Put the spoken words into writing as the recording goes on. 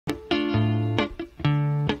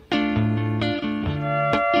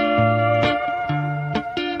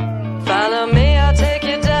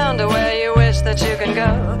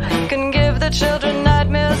children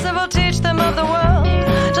nightmares that will teach them of the world.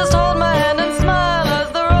 Just hold my hand and smile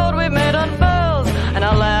as the road we made unfurls, and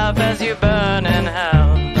I'll laugh as you burn in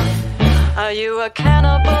hell. Are you a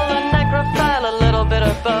cannibal, a necrophile, a little bit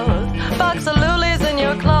of both? Box of lilies in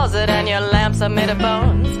your closet and your lamps are made of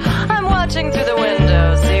bones. I'm watching through the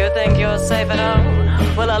window, so you think you're safe at home.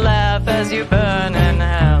 Well, I'll laugh as you burn in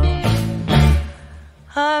hell.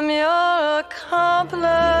 I'm your accomplice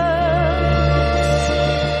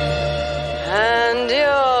and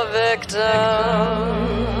your victim.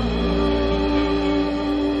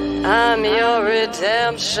 I'm your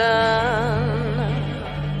redemption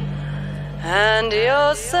and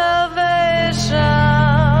your salvation.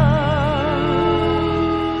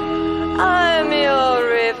 I'm your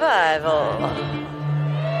revival,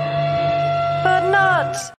 but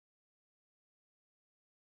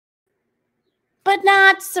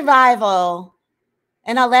not survival.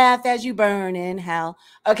 And I'll laugh as you burn in hell.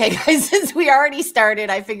 Okay, guys, since we already started,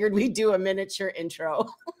 I figured we'd do a miniature intro.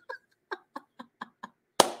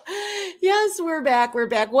 Yes, we're back. We're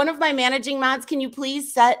back. One of my managing mods, can you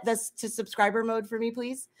please set this to subscriber mode for me,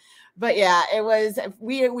 please? But yeah, it was,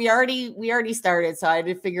 we already started, so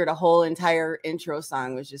I figured a whole entire intro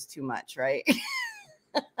song was just too much, right?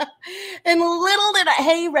 And little did I,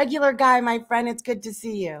 hey, regular guy, my friend, it's good to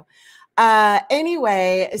see you.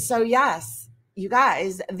 Anyway, so yes, you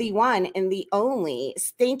guys, the one and the only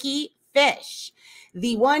Stinky Fish,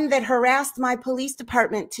 the one that harassed my police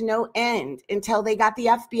department to no end until they got the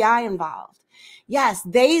FBI involved. Yes,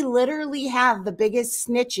 they literally have the biggest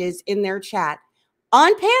snitches in their chat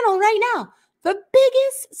on panel right now. The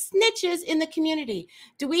biggest snitches in the community.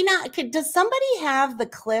 Does somebody have the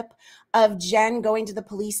clip of Jen going to the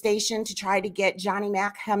police station to try to get Johnny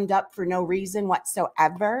Mac hemmed up for no reason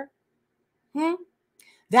whatsoever?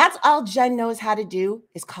 That's all Jen knows how to do,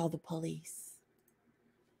 is call the police.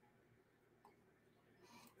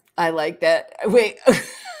 I like that. Wait,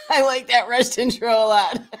 I like that rushed intro a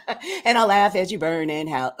lot. And I'll laugh as you burn in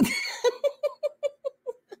hell.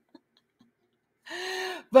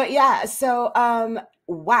 But yeah, so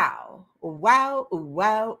wow.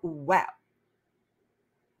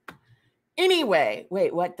 Anyway,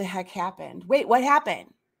 wait, what the heck happened? Wait, what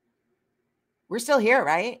happened? We're still here,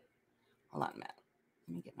 right? Hold on a minute.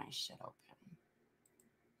 Let me get my shit open.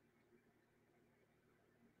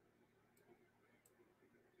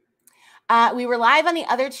 We were live on the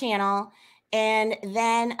other channel, and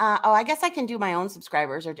then, oh, I guess I can do my own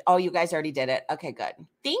subscribers. Or oh, you guys already did it. Okay, good.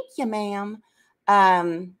 Thank you, ma'am. Hold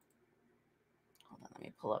on, let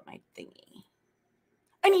me pull up my thingy.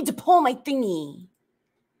 I need to pull my thingy.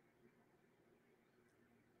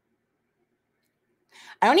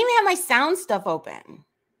 I don't even have my sound stuff open.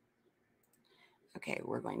 Okay,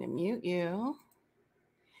 we're going to mute you.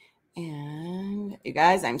 And you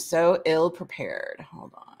guys, I'm so ill prepared.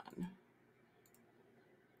 Hold on.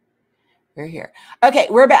 We're here. Okay,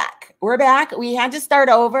 we're back. We're back. We had to start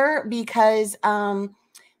over because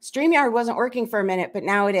StreamYard wasn't working for a minute, but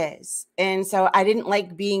now it is. And so I didn't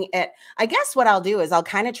like being at, I guess what I'll do is I'll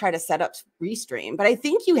kind of try to set up Restream, but I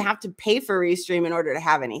think you have to pay for Restream in order to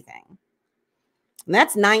have anything. And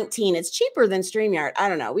that's $19. It's cheaper than StreamYard. I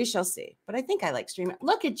don't know. We shall see. But I think I like StreamYard.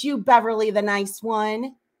 Look at you, Beverly, the nice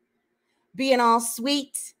one. Being all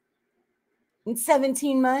sweet in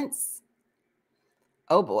 17 months.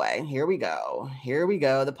 Oh, boy. Here we go. Here we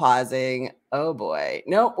go. The pausing. Oh, boy.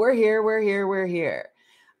 Nope. We're here. We're here. We're here.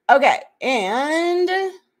 Okay. And,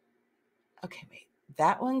 okay, wait.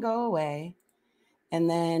 That one go away. And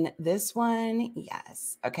then this one,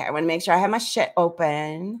 yes. Okay. I want to make sure I have my shit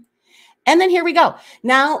open. And then here we go.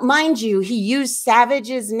 Now, mind you, he used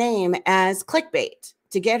Savage's name as clickbait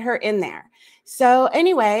to get her in there. So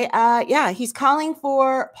anyway, yeah, he's calling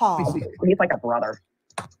for Paul. He's like a brother.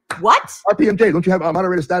 What? RPMJ, don't you have a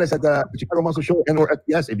moderator status at the Chicago Muscle Show and or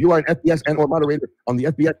FBS? If you are an FBS and or moderator on the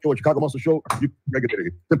FBS show or Chicago Muscle Show, you can regulate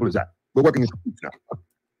it. Simple as that. We're working in now.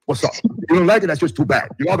 What's up? If you don't like it, that's just too bad.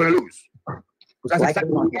 You're all going to lose. Because that's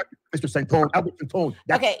exactly what Mr. Santone, Albert Santone.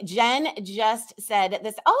 Okay, Jen just said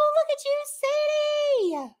this. Oh, look at you,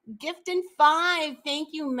 Sadie. Gifting 5. Thank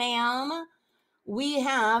you, ma'am. We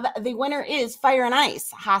have, the winner is Fire and Ice,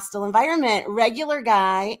 Hostile Environment, Regular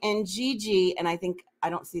Guy, and Gigi. And I think, I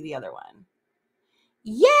don't see the other one.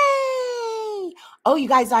 Yay! Oh, you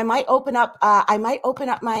guys, I might open up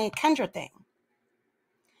my Kendra thing.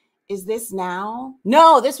 Is this now?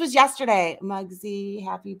 No, this was yesterday. Muggsy,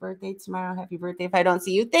 happy birthday tomorrow. Happy birthday if I don't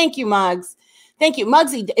see you. Thank you, Muggs. Thank you.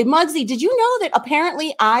 Muggsy, did you know that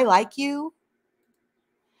apparently I like you?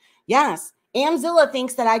 Yes. Amzilla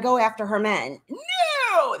thinks that I go after her men.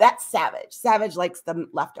 No, that's Savage. Savage likes the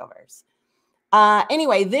leftovers.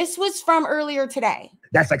 Anyway, this was from earlier today.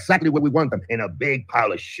 That's exactly where we want them, in a big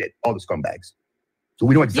pile of shit, all the scumbags. So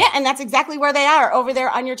we know exactly. Yeah, and that's exactly where they are over there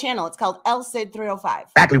on your channel. It's called LCID 305.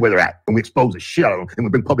 Exactly where they're at. And we expose the shit out of them, and we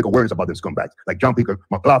bring public awareness about them scumbags. Like John Peter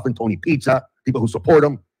McLaughlin, Tony Pizza, people who support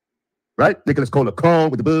them. Right? Nicholas Cole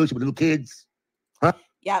with the bullshit with little kids. Huh?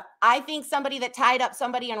 Yep. I think somebody that tied up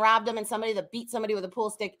somebody and robbed them and somebody that beat somebody with a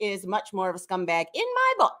pool stick is much more of a scumbag in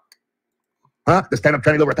my book. Huh? The stand-up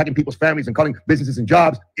channel over attacking people's families and calling businesses and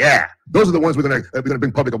jobs. Yeah. Those are the ones we're gonna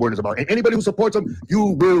bring public awareness about. And anybody who supports them,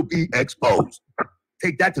 you will be exposed.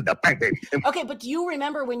 Take that to the bank, baby. Okay, but do you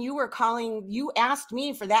remember when you were calling, you asked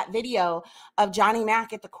me for that video of Johnny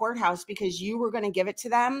Mac at the courthouse because you were going to give it to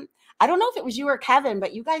them? I don't know if it was you or Kevin,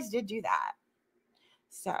 but you guys did do that.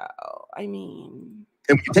 So, I mean.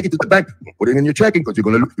 And when you take it to the bank, put it in your checking because you're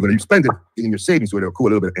gonna spend it in your savings so it'll accrue a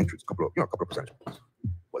little bit of interest, a couple of percentage points.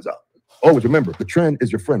 What's up? Always remember, the trend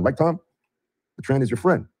is your friend. Right, Tom? The trend is your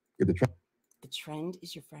friend. If the trend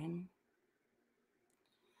is your friend.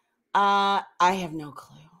 I have no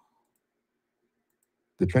clue.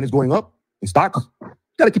 The trend is going up in stocks. You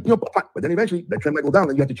gotta keep up, but then eventually that trend might go down,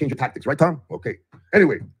 and you have to change your tactics, right, Tom? Okay.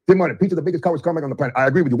 Anyway, Tim Martin, Pizza, the biggest coward scumbag on the planet. I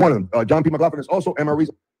agree with you. One of them, John P. McLaughlin, is also MRE's.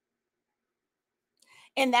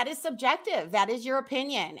 And that is subjective. That is your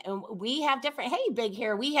opinion. And we have different. Hey, big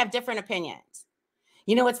hair, we have different opinions.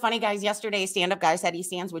 You know what's funny, guys? Yesterday, stand-up guy said he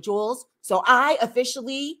stands with Jules. So I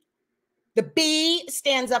officially, the B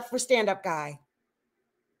stands up for stand-up guy.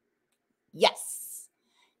 Yes,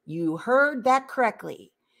 you heard that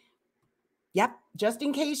correctly. Yep, just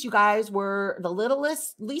in case you guys were the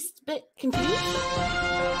least bit confused.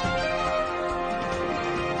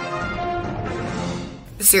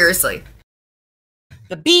 Seriously.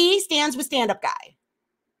 The B stands with stand-up guy.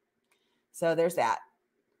 So there's that.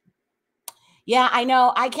 Yeah, I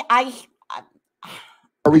know.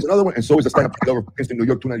 Another one, and so is the stand-up over Princeton, New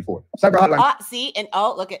York, 294. Cyber hotline. See, and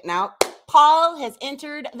oh, look at now. Paul has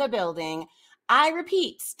entered the building. I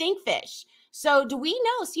repeat, stinkfish. So do we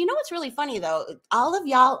know? So you know what's really funny though? All of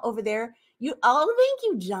y'all over there, thank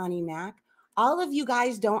you, Johnny Mac. All of you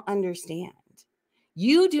guys don't understand.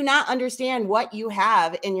 You do not understand what you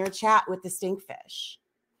have in your chat with the stinkfish.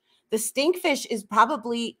 The stinkfish is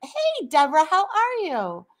probably, hey, Deborah, how are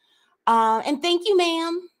you? And thank you,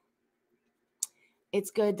 ma'am. It's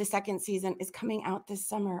good. The second season is coming out this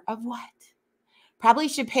summer. Of what? Probably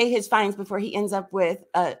should pay his fines before he ends up with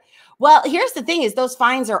well, here's the thing is those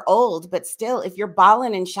fines are old, but still, if you're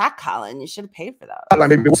balling and shot calling, you should have paid for those. Hotline,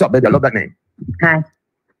 baby. What's up, baby? I love that name. Hi.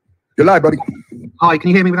 You're live, buddy. Hi, can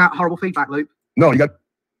you hear me without horrible feedback loop? No, you got.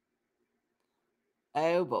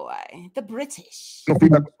 Oh boy, the British. No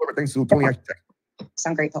feedback whatsoever. Thanks to Tony.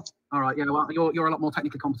 Sound grateful. All right, yeah, well, you're a lot more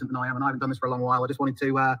technically competent than I am, and I haven't done this for a long while. I just wanted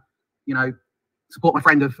to, support my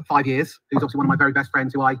friend of 5 years, who's obviously one of my very best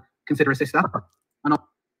friends, who I consider a sister. And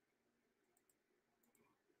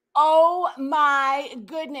oh my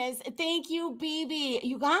goodness! Thank you, BB.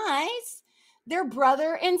 You guys, they're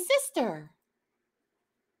brother and sister.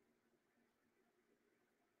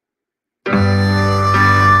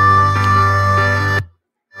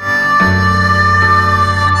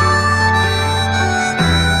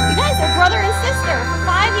 Brother and sister for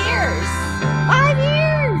 5 years. 5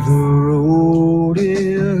 years. The road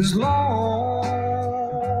is long.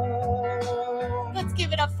 Let's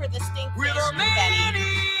give it up for the stinkfish. With a many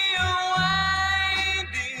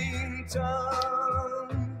winding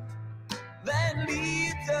tongue that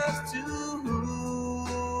leads us to who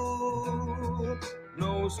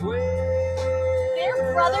knows where.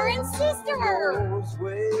 They're brother and sister. Knows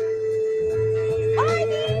where. 5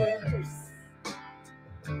 years.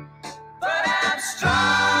 But I'm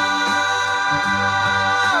strong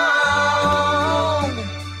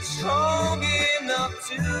enough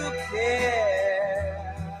to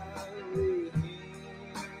carry.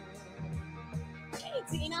 Hey,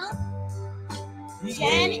 Tina.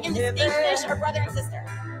 Jen and the stinkfish are brother and sister.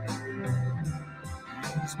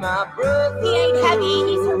 He's my brother. He ain't heavy,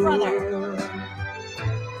 he's her brother.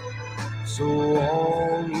 So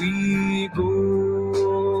on we go.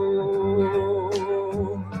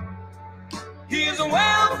 His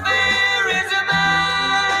welfare is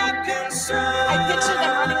my concern. I picture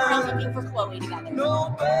them running around looking for Chloe together. No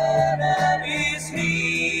better is he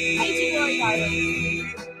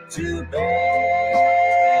to bear.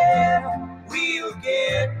 We'll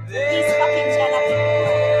get there. He's fucking Jen up in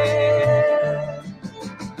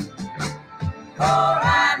For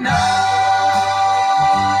I know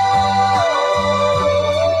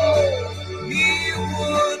he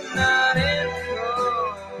would not encumber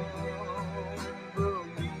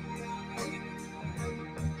me.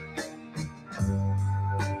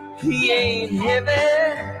 He ain't ain't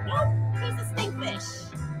heavy. Nope, he's a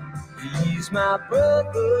stinkfish. He's my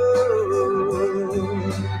brother.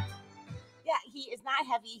 Yeah, he is not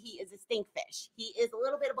heavy. He is a stinkfish. He is a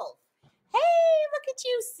little bit of both. Hey, look at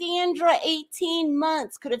you, Sandra, 18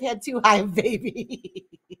 months. Could have had 2 Hive baby.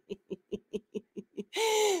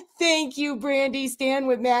 Thank you, Brandy. Stand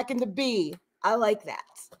with Mac and the B. I like that.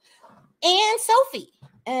 And Sophie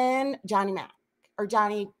and Johnny Mac or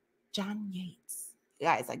John Yates.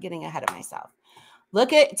 Guys, I'm getting ahead of myself.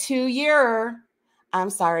 Look at 2 year. I'm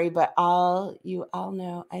sorry, but you all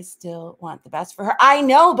know I still want the best for her. I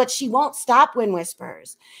know, but she won't stop Wind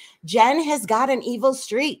Whispers. Jen has got an evil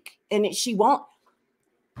streak, and she won't.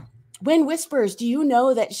 Wind Whispers, do you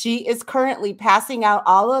know that she is currently passing out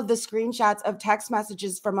all of the screenshots of text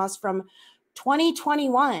messages from us from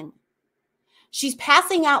 2021? She's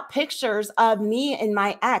passing out pictures of me and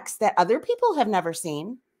my ex that other people have never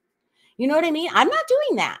seen. You know what I mean? I'm not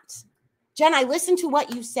doing that. Jen, I listen to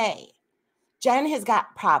what you say. Jen has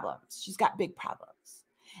got problems. She's got big problems.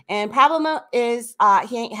 And problem is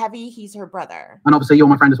he ain't heavy. He's her brother. And obviously you're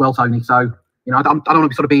my friend as well, Tony. So, you know, I don't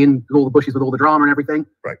want to sort of be in all the bushes with all the drama and everything.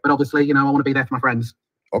 Right. But obviously, you know, I want to be there for my friends.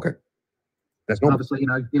 Okay. That's And normal. obviously, you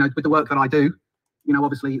know, with the work that I do, you know,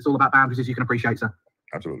 obviously it's all about boundaries, as you can appreciate, sir.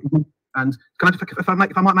 Absolutely. And can I, if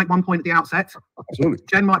I might make one point at the outset, Absolutely.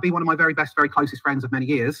 Jen might be one of my very best, very closest friends of many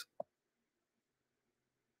years.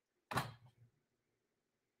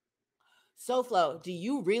 SoFlo, do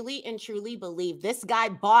you really and truly believe this guy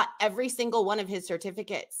bought every single one of his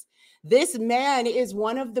certificates? This man is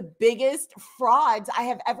one of the biggest frauds I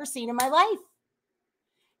have ever seen in my life.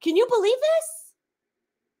 Can you believe this?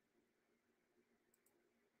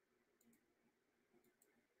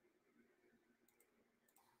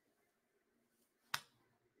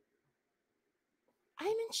 I'm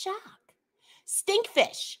in shock.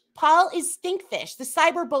 Stinkfish. Paul is Stinkfish, the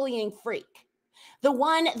cyberbullying freak. The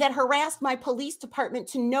one that harassed my police department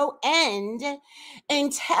to no end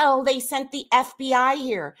until they sent the FBI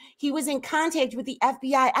here. He was in contact with the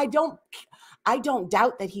FBI. I don't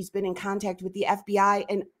doubt that he's been in contact with the FBI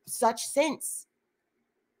and such since.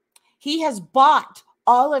 He has bought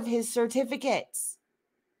all of his certificates.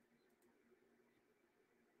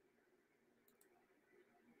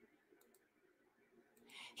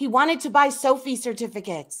 He wanted to buy Sophie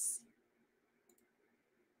certificates.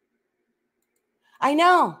 I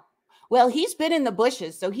know. Well, he's been in the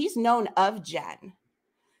bushes, so he's known of Jen.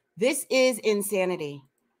 This is insanity.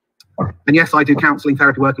 And yes, I do counselling,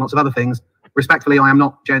 therapy work, and lots of other things. Respectfully, I am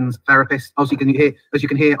not Jen's therapist. As you can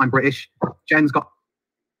hear, I'm British. Jen's got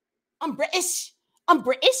I'm British. I'm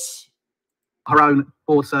British. her own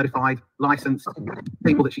board certified, licensed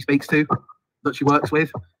people that she speaks to, that she works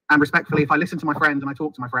with. And respectfully, if I listen to my friend and I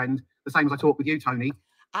talk to my friend, the same as I talk with you, Tony.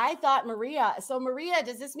 I thought Maria. So Maria,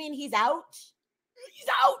 does this mean he's out? He's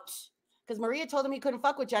out. Because Maria told him he couldn't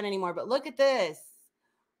fuck with Jen anymore. But look at this.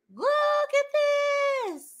 Look at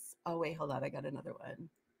this. Oh, wait, hold on. I got another one.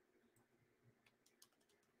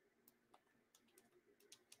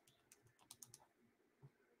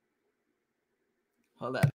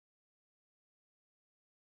 Hold on.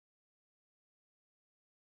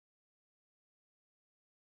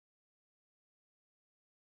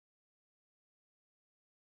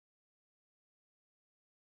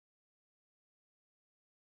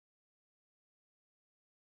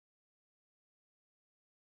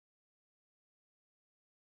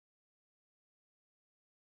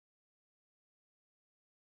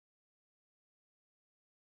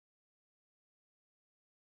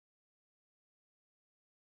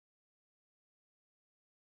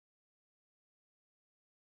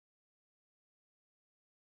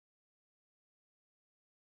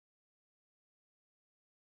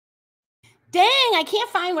 Dang, I can't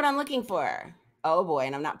find what I'm looking for. Oh boy,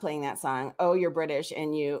 and I'm not playing that song. Oh, you're British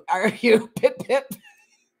and you are you pip pip.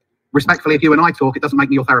 Respectfully, if you and I talk, it doesn't make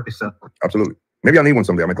me your therapist, sir. Absolutely. Maybe I need one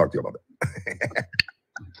someday. I might talk to you about that.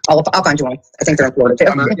 I'll find you one. I think they're in Florida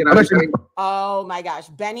too. You know, Oh my gosh,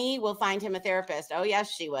 Benny will find him a therapist. Oh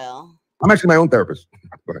yes, she will. I'm actually my own therapist.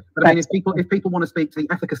 Go ahead. but I mean, if people want to speak to the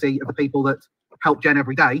efficacy of the people that help Jen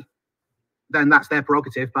every day, then that's their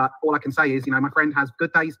prerogative. But all I can say is, you know, my friend has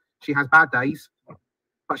good days, she has bad days,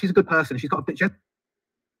 but she's a good person. She's got a picture.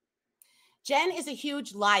 Jen is a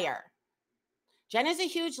huge liar. Jen is a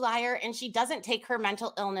huge liar, and she doesn't take her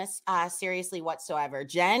mental illness seriously whatsoever.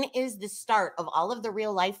 Jen is the start of all of the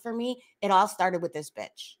real life for me. It all started with this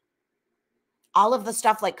bitch. All of the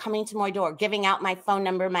stuff like coming to my door, giving out my phone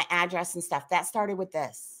number, my address and stuff, that started with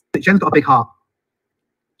this. Jen's got a big heart.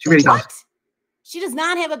 She really What? does. She does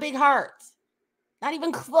not have a big heart. Not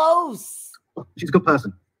even close. She's a good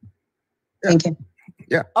person. Thank you.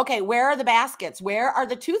 Yeah. Okay, where are the baskets? Where are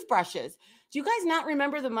the toothbrushes? Do you guys not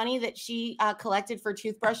remember the money that she collected for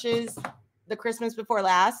toothbrushes the Christmas before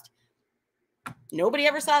last? Nobody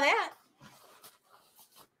ever saw that.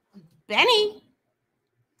 Benny,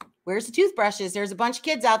 where's the toothbrushes? There's a bunch of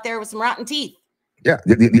kids out there with some rotten teeth. Yeah,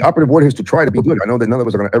 the operative word is to try to be good. I know that none of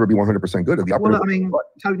us are going to ever be 100% good. Well, I mean,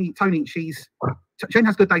 Tony, Jen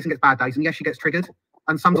has good days and gets bad days, and yes, she gets triggered,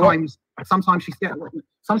 and sometimes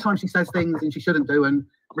she says things and she shouldn't do, and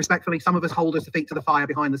respectfully, some of us hold her feet to the fire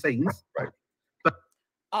behind the scenes. Right. But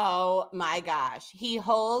oh my gosh, he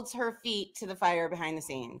holds her feet to the fire behind the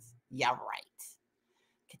scenes. Yeah, right.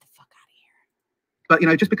 Get the fuck out of here. But, you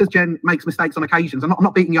know, just because Jen makes mistakes on occasions, I'm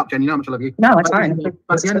not beating you up, Jen, you know how much I love you. No, it's fine. But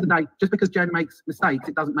at the end of the day, just because Jen makes mistakes,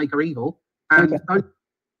 it doesn't make her evil. And Okay.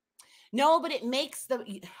 No, but it makes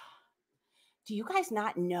the... Do you guys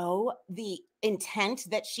not know the intent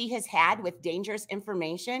that she has had with dangerous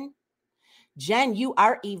information? Jen, you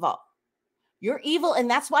are evil. You're evil, and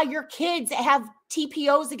that's why your kids have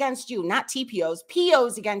TPOs against you. Not TPOs,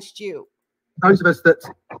 POs against you. those of us that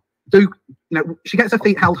do, you know, she gets her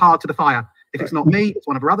feet held hard to the fire. If it's not me, it's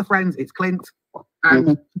one of her other friends, it's Clint.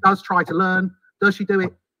 And she does try to learn. Does she do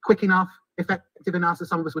it quick enough, effective enough as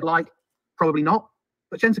some of us would like? Probably not.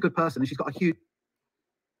 But Jen's a good person, and she's got a huge...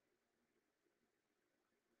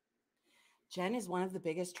 Jen is one of the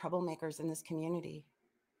biggest troublemakers in this community.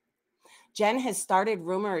 Jen has started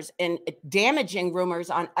rumors and damaging rumors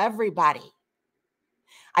on everybody.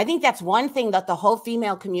 I think that's one thing that the whole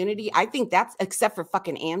female community, I think that's, except for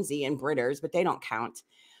fucking Amzi and Britters, but they don't count.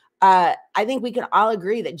 I think we can all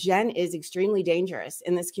agree that Jen is extremely dangerous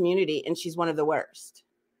in this community, and she's one of the worst.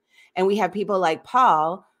 And we have people like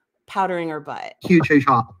Paul powdering her butt. Huge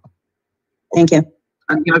heart. Thank you.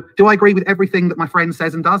 And, you know, do I agree with everything that my friend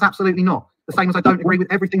says and does? Absolutely not. The same as I don't agree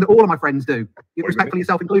with everything that all of my friends do. You respectfully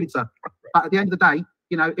yourself included, sir. But at the end of the day,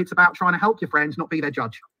 you know, it's about trying to help your friends, not be their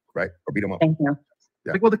judge. Right. Or beat them up. Thank you.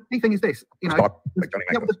 Yeah. Well, the key thing is this, you know. Like Johnny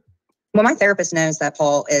Mac does. Well, my therapist knows that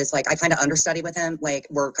Paul is like, I kind of understudy with him. Like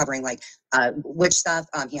we're covering like witch stuff.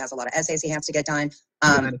 He has a lot of essays he has to get done.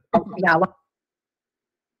 Yeah.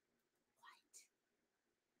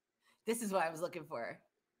 This is what I was looking for.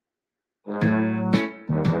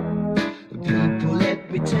 People,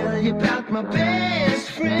 let me tell you about my best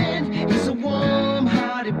friend. He's a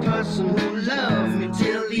warm-hearted person who loved me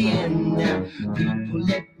till the end. Now, people,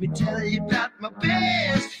 let me tell you about my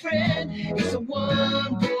best friend. He's a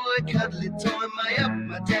one-boy, cuddly toy, my up,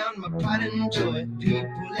 my down, my pride and joy.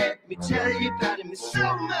 People, let me tell you about him. It's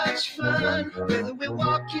so much fun, whether we're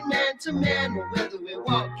walking man to man or whether we're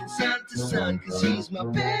walking sun to sun, 'cause he's my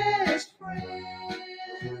best friend.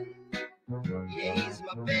 Yeah, he's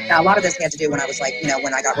my best. Now, a lot of this had to do when I was like, you know,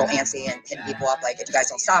 when I got real antsy and hitting people up, like, if you guys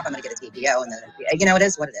don't stop, I'm going to get a TPO. And then, you know, it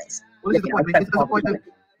is what it is. Well, this is the point.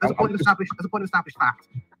 As a point of established fact.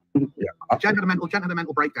 Yeah. Jen had a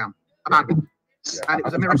mental breakdown about it. Yeah. And it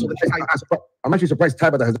was a miracle that she came back. I'm actually surprised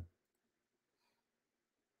Tabitha has.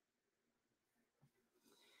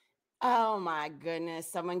 Oh my goodness.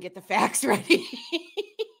 Someone get the facts ready.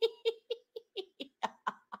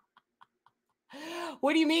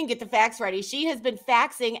 What do you mean get the facts ready? She has been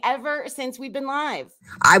faxing ever since we've been live.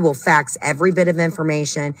 I will fax every bit of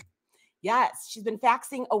information. Yes, she's been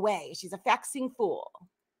faxing away. She's a faxing fool.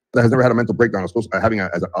 Has never had a mental breakdown. Having a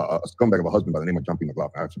scumbag of a husband by the name of John P.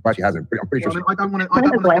 McLaughlin. I'm surprised she hasn't. I'm pretty sure. I don't want I'm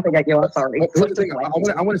just laughing at you. I'm sorry. Here's the thing.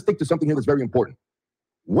 I want to stick to something here that's very important.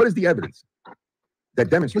 What is the evidence that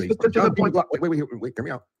demonstrates? John P. McLaughlin, wait, hear me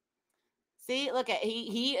out. See, look at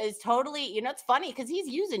he is totally, you know, it's funny because he's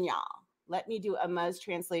using y'all. Let me do a Muzz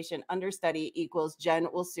translation. Understudy equals Jen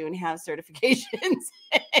will soon have certifications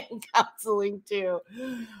and counseling too.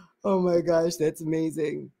 Oh my gosh, that's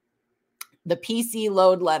amazing. The PC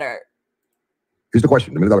load letter. Here's the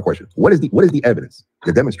question. The $1 question. What is the evidence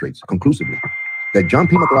that demonstrates conclusively that John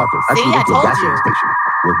P. McLaughlin actually went to a gas station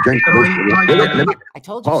where Jen? I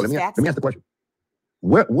told you. Paul, let me ask the question.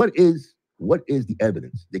 What is the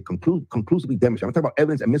evidence that conclusively demonstrates? I'm talking about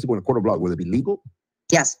evidence admissible in a court of law, whether it be legal.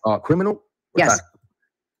 Yes. Criminal? Yes.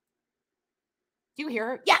 Do you hear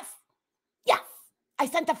her? Yes. Yes. I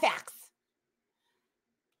sent the fax.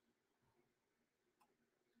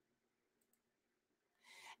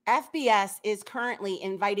 FBS is currently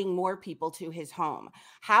inviting more people to his home.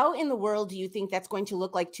 How in the world do you think that's going to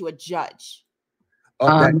look like to a judge?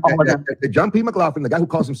 The John P. McLaughlin, the guy who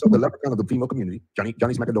calls himself the leprechaun of the female community,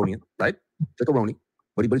 Johnny's Macedonian, right? Chickaroni,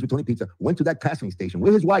 but he buddies with Tony Pizza, went to that casting station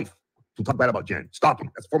with his wife to talk bad about Jen.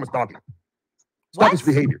 Stalking. That's a form of stalking. Stalking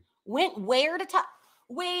behavior. Went where to talk?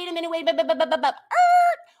 Wait a minute, wait.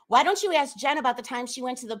 Why don't you ask Jen about the time she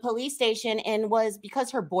went to the police station and was,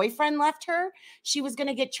 because her boyfriend left her, she was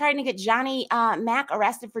going to trying to get Johnny Mac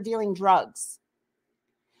arrested for dealing drugs.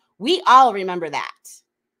 We all remember that.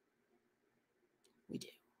 We do.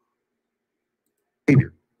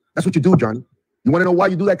 That's what you do, Johnny. You want to know why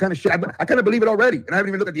you do that kind of shit? I kind of believe it already, and I haven't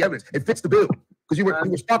even looked at the evidence. It fits the bill because you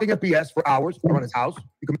were stalking FPS for hours around his house.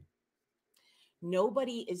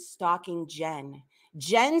 Nobody is stalking Jen.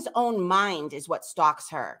 Jen's own mind is what stalks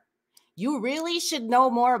her. You really should know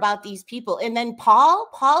more about these people. And then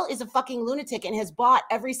Paul is a fucking lunatic and has bought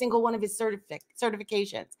every single one of his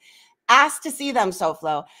certifications. Ask to see them,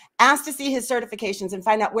 SoFlo. Ask to see his certifications and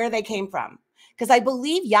find out where they came from. Because I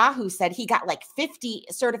believe Yahoo said he got like 50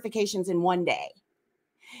 certifications in one day.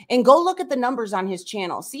 And go look at the numbers on his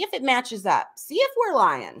channel. See if it matches up. See if we're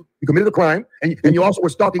lying. You committed a crime, and you also were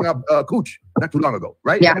stalking up Cooch not too long ago,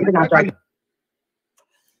 right? Yeah, that's right.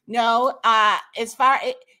 No,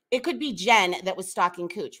 it could be Jen that was stalking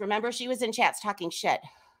Cooch. Remember, she was in chats talking shit.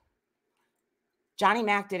 Johnny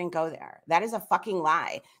Mac didn't go there. That is a fucking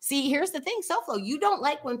lie. See, here's the thing, SoFlo. You don't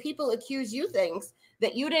like when people accuse you things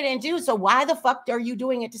that you didn't do. So why the fuck are you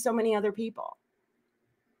doing it to so many other people?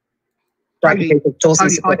 Tony,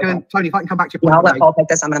 if I can come back to your point. I'll let Paul take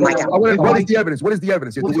this. I'm going to mic out. What is the evidence? What is the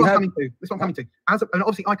evidence? Well, this is what I'm coming to. And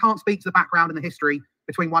obviously, I can't speak to the background and the history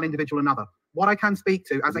between one individual and another. What I can speak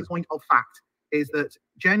to, as a point of fact, is that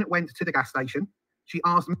Jen went to the gas station. She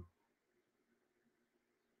asked me.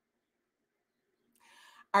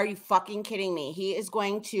 Are you fucking kidding me? He's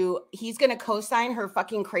going to co-sign her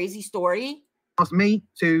fucking crazy story. Asked me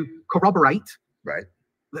to corroborate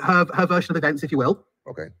her version of events, if you will.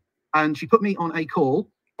 Okay. And she put me on a call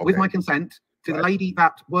with my consent to the lady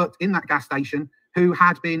that worked in that gas station, who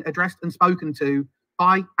had been addressed and spoken to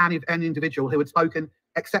by an individual who had spoken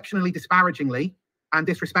exceptionally disparagingly and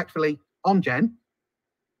disrespectfully on Jen.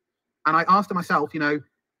 And I asked her myself,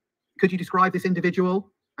 could you describe this individual?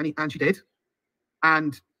 And she did.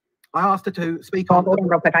 And I asked her to speak on. Hold on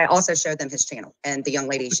real quick. I also showed them his channel, and the young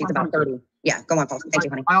lady, she's about 30. Yeah, go on, Paul. Thank you,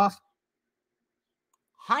 honey. I asked.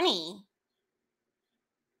 Honey.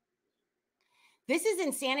 This is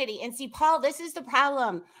insanity. And see, Paul, this is the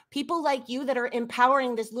problem. People like you that are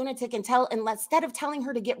empowering this lunatic and instead of telling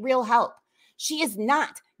her to get real help, she is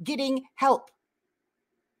not getting help.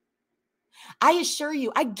 I assure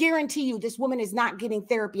you, I guarantee you, this woman is not getting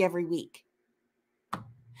therapy every week.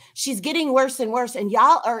 She's getting worse and worse, and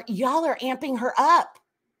y'all are amping her up.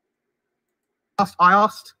 I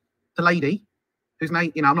asked the lady, whose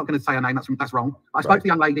name, I'm not going to say her name, that's wrong. I spoke to the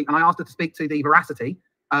young lady, and I asked her to speak to the veracity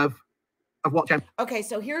of what Jen. Okay,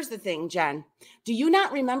 so here's the thing, Jen. Do you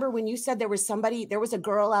not remember when you said there was a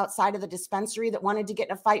girl outside of the dispensary that wanted to get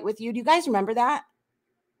in a fight with you? Do you guys remember that?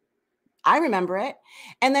 I remember it.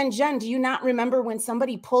 And then, Jen, do you not remember when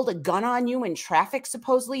somebody pulled a gun on you in traffic,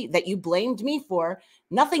 supposedly, that you blamed me for?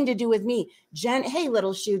 Nothing to do with me. Jen, hey,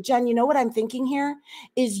 little shoe. Jen, you know what I'm thinking here?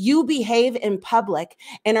 Is you behave in public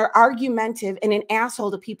and are argumentative and an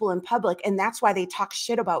asshole to people in public, and that's why they talk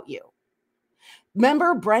shit about you.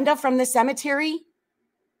 Remember Brenda from the cemetery?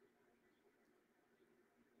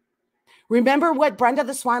 Remember what Brenda,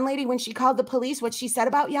 the Swan lady, when she called the police, what she said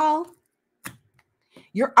about y'all?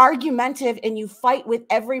 You're argumentative and you fight with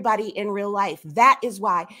everybody in real life. That is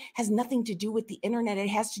why. It has nothing to do with the internet. It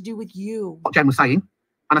has to do with you. What Jen was saying.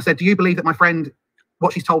 And I said, do you believe that my friend,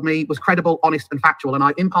 what she's told me was credible, honest, and factual? And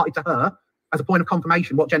I imparted to her, as a point of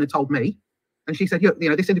confirmation, what Jen had told me. And she said,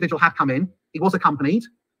 this individual had come in. He was accompanied.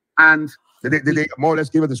 And did they more or less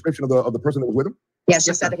give a description of the person that was with him? Yes,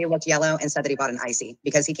 just said that he looked yellow and said that he bought an icy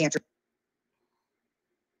because he can't.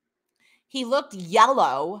 He looked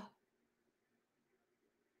yellow.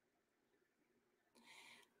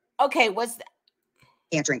 Okay,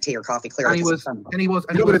 can't drink tea or coffee. Clearly, in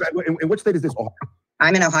what state is this? Ohio?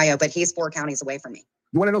 I'm in Ohio, but he's 4 counties away from me.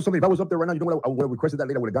 You want to know something? If I was up there right now, you know what I would have requested that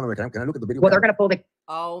lady. I would have gone over there. Can I look at the video? Well, they're going to pull the.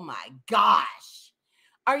 Oh my gosh.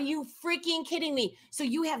 Are you freaking kidding me? So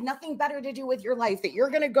you have nothing better to do with your life that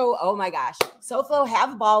you're going to go, oh my gosh. SoFlo,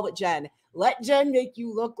 have a ball with Jen. Let Jen make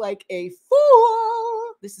you look like a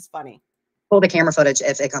fool. This is funny. Pull the camera footage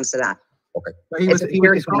if it comes to that. Okay. He was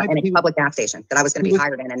described in a public gas station that I was going to be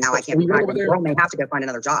hired in, and now I can't be hired in. I may have to go find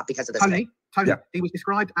another job because of this. Tony, yeah. He was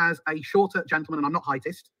described as a shorter gentleman, and I'm not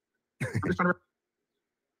heightist. I'm just trying to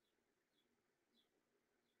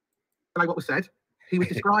relay what was said. He was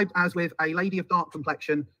described as with a lady of dark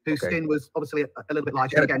complexion whose skin was obviously a little bit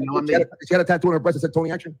lighter. Again, she had a tattoo on her breast that said Tony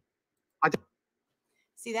Action.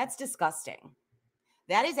 See, that's disgusting.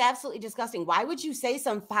 That is absolutely disgusting. Why would you say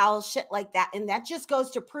some foul shit like that? And that just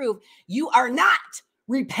goes to prove you are not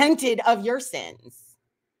repented of your sins.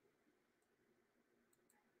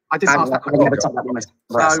 I did pass that never question. saw that woman.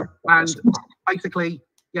 So, and basically,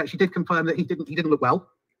 yeah, she did confirm that he didn't look well.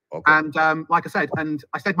 Okay. And like I said,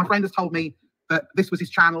 my friend has told me that this was his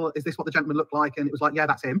channel. Is this what the gentleman looked like? And it was like, yeah,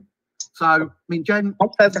 that's him. So, I mean, Jen.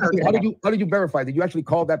 How did you verify? Did you actually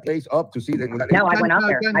call that place up to see that? No, I went out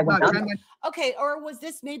there. I went out there. Okay, or was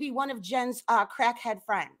this maybe one of Jen's crackhead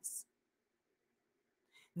friends?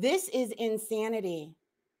 This is insanity.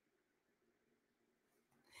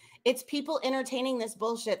 It's people entertaining this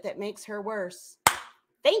bullshit that makes her worse.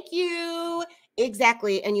 Thank you.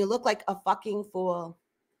 Exactly. And you look like a fucking fool.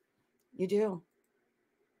 You do.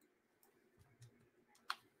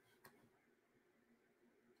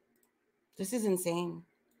 This is insane.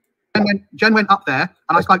 Jen went up there,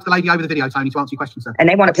 and I spoke to the lady over the video, Tony, to answer your question, sir. And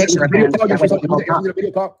they want a picture of him.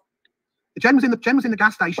 Jen was in the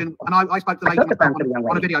gas station, and I spoke to the lady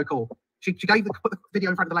on a video call. She put the video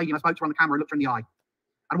in front of the lady, and I spoke to her on the camera and looked her in the eye.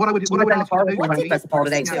 And what I would ask you to do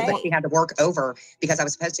today too. She had to work over because I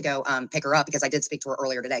was supposed to go pick her up because I did speak to her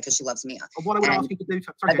earlier today because she loves Mia. What I would ask you to do,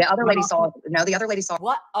 the other lady saw. No, the other lady saw.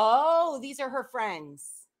 What? Oh, these are her friends.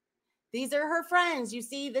 These are her friends. You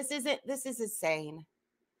see, this is insane.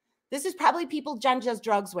 This is probably people Jen does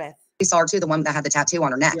drugs with. We saw her too, the one that had the tattoo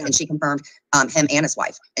on her neck, and she confirmed him and his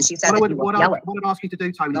wife. And she said what I'd ask you to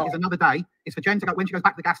do, Tony, is another day, is for Jen to go, when she goes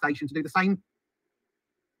back to the gas station, to do the same.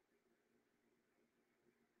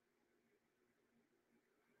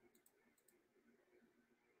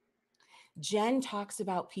 Jen talks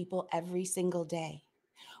about people every single day.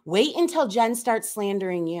 Wait until Jen starts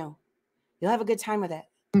slandering you. You'll have a good time with it.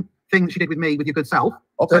 Thing that she did with me, with your good self.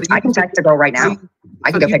 Okay. I can text the girl right now.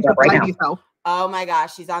 I can go pick her up right now. Yourself. Oh my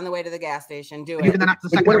gosh, she's on the way to the gas station. Do it. You want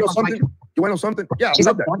to know something? Yeah, I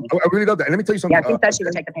love that. I really love that. And let me tell you something. Yeah, I think that she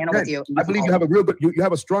would take the panel with you. I believe you have a real good, you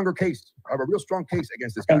have a stronger case. I have a real strong case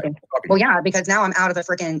against this guy. Well, yeah, because now I'm out of a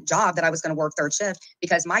freaking job that I was going to work third shift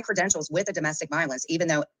because my credentials with the domestic violence, even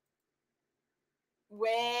though.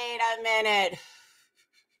 Wait a minute.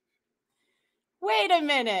 Wait a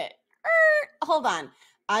minute. Hold on.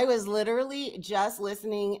 I was literally just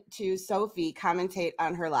listening to Sophie commentate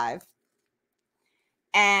on her live.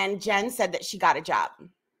 And Jen said that she got a job.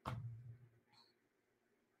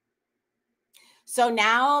 So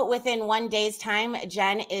now within 1 day's time,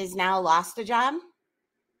 Jen is now lost a job.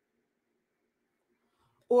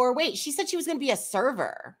 Or wait, she said she was going to be a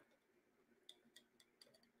server.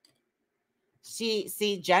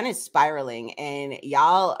 See, Jen is spiraling and you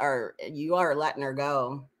are letting her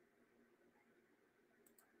go.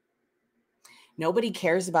 Nobody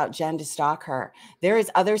cares about Jen to stalk her. There is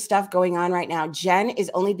other stuff going on right now. Jen is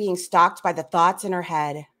only being stalked by the thoughts in her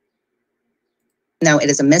head. No, it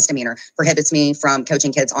is a misdemeanor. Prohibits me from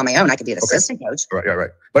coaching kids on my own. I could be an assistant coach. Right, yeah, right.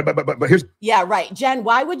 But here's. Yeah, right. Jen,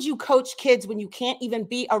 why would you coach kids when you can't even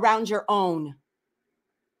be around your own?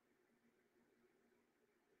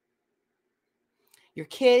 Your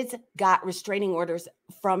kids got restraining orders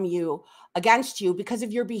from you against you because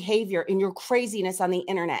of your behavior and your craziness on the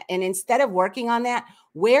internet. And instead of working on that,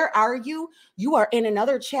 where are you? You are in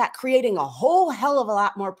another chat creating a whole hell of a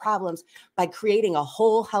lot more problems by creating a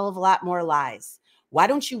whole hell of a lot more lies. Why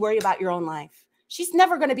don't you worry about your own life? She's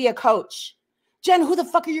never going to be a coach. Jen, who the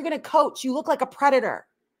fuck are you going to coach? You look like a predator.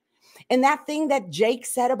 And that thing that Jake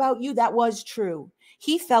said about you, that was true.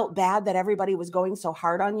 He felt bad that everybody was going so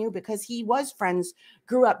hard on you because he was friends,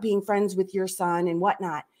 grew up being friends with your son and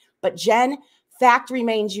whatnot. But Jen, fact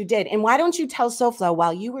remains you did. And why don't you tell SoFlo,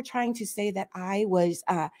 while you were trying to say that I was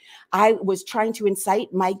trying to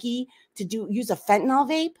incite Mikey to use a fentanyl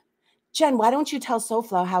vape? Jen, why don't you tell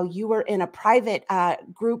SoFlo how you were in a private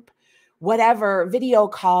group, whatever, video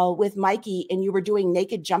call with Mikey and you were doing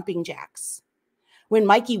naked jumping jacks when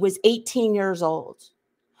Mikey was 18 years old?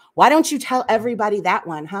 Why don't you tell everybody that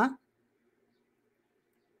one, huh?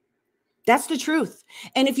 That's the truth.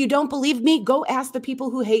 And if you don't believe me, go ask the people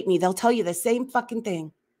who hate me. They'll tell you the same fucking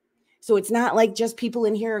thing. So it's not like just people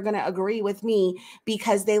in here are going to agree with me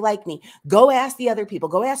because they like me. Go ask the other people.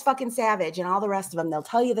 Go ask fucking Savage and all the rest of them. They'll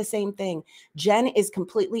tell you the same thing. Jen is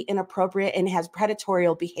completely inappropriate and has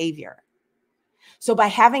predatorial behavior. So by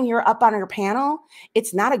having her up on her panel,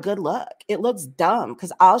 it's not a good look. It looks dumb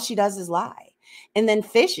because all she does is lie. And then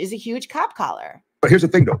Fish is a huge cop collar. But here's the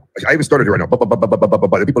thing, though. I even started it right now. But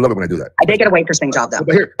people love it when I do that. I did get a waitressing job, though.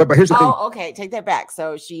 But here's the thing. Oh, okay. Take that back.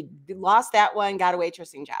 So she lost that one, got a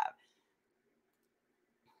waitressing job.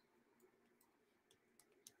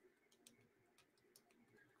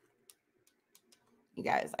 You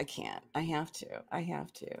guys, I can't. I have to.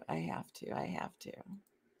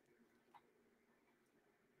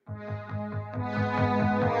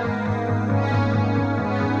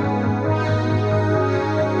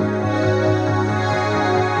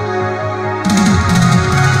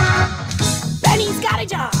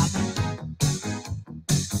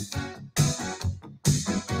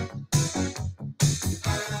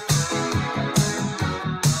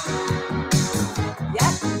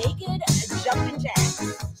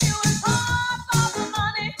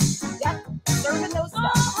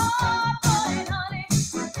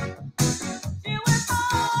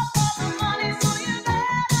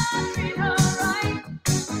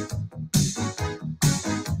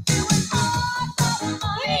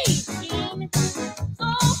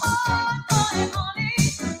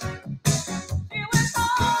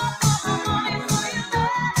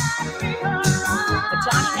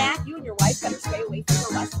 better stay away from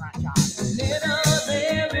her restaurant job. Let her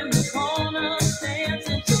there in the corner,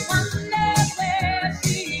 dancing to wonder where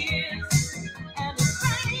she is. And it's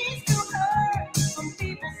praise to her. Some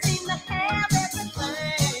people seem to have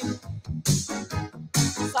everything.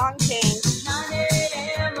 Song change. 9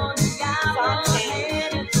 a.m. on the hour, Song change.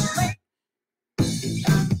 headed to wake.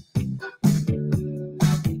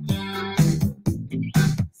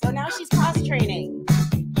 So now she's cross training.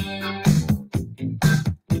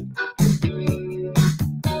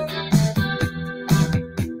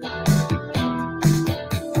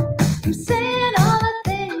 I'm saying all the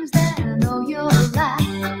things that I know you'll like.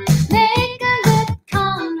 Make a good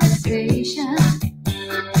conversation.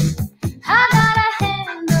 I gotta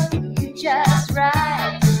handle you just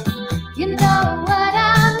right. You know what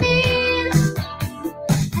I mean.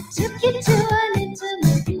 I took you to an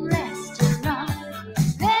intimate restaurant,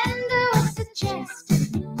 then to a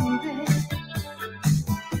suggested movie.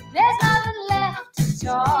 There's nothing left to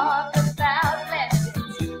talk about. Let's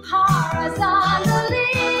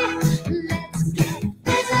horizontally. Let's get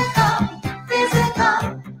physical, physical.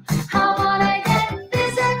 I wanna get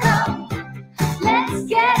physical. Let's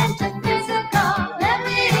get into physical. Let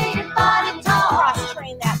me hear your body talk. Cross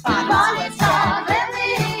train that body. Body talk. Let me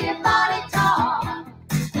hear your body talk.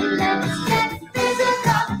 Let's get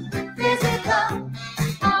physical, physical.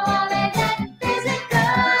 I wanna get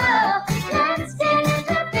physical. Let's get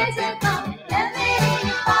into physical. Let me hear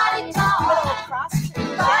your body talk. Little cross train.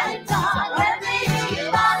 Body talk, let me hear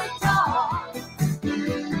your body talk.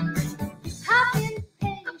 I've been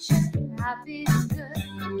patient, I've been good.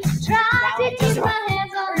 Try to keep my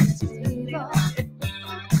hands on the table.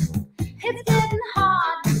 It's getting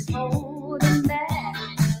hard to hold them back.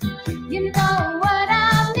 You know what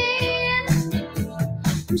I mean?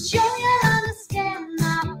 I'm sure you understand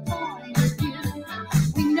my point of view.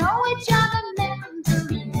 We know each other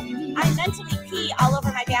mentally. I mentally pee all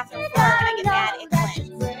over my bathroom floor when I get mad and cleanse.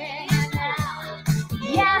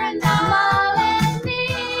 Yeah, and I'm all in me.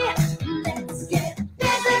 Let's get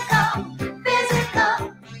physical, physical.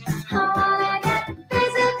 I wanna get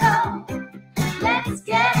physical. Let's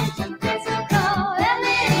get into physical. Let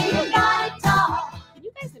me hear your body talk. Can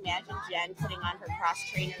you guys imagine Jen putting on her cross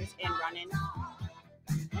trainers and running?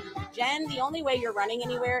 Jen, the only way you're running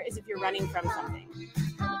anywhere is if you're running from something.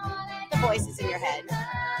 The voice is in your head.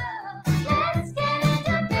 Let's get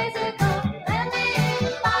into physical. Let me hear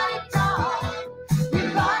your body talk. Your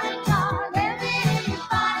body talk. Let me hear your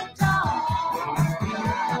body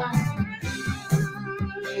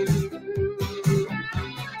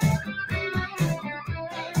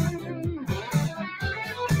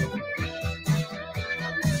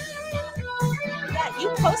Yeah, you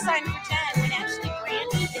co-signed for Jen when actually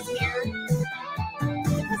Brandy is here.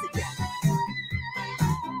 Because of Jen.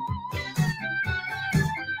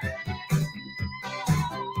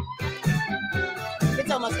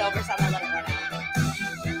 It's almost over, so I'm gonna let it run out.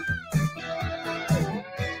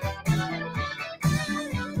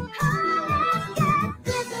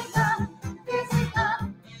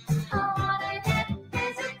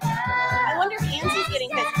 I wonder if Nancy's getting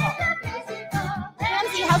physical.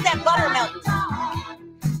 Nancy, how's that buttermilk?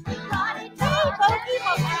 Hey, Pokey,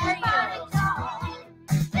 how are you?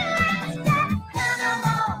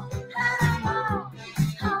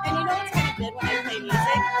 And you know what's kind of good when I play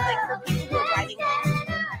music? Like for people who are driving home,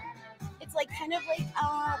 it's like kind of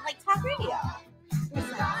like talk radio.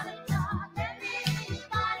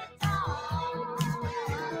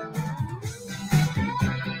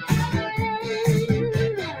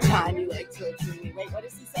 John, you like torturing me. Wait, what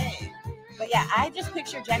is he saying? But yeah, I just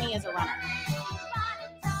picture Jenny as a runner.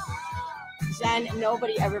 Jen,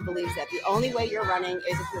 nobody ever believes that. The only way you're running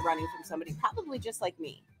is if you're running from somebody, probably just like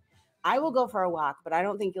me. I will go for a walk, but I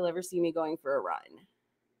don't think you'll ever see me going for a run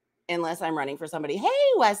unless I'm running for somebody. Hey,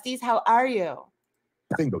 Westies, how are you?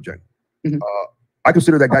 Thing though, Jen. I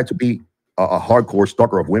consider that guy to be a hardcore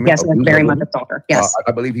stalker of women. Yes, very much a stalker. Yes.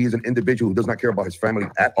 I believe he is an individual who does not care about his family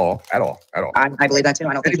at all. I believe that too.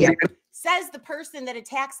 I don't think he Says the person that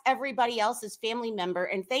attacks everybody else's family member.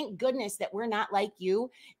 And thank goodness that we're not like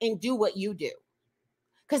you and do what you do.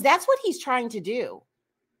 Because that's what he's trying to do.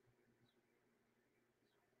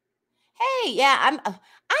 Hey, yeah,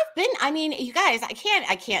 I mean, you guys, I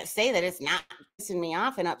can't say that it's not pissing me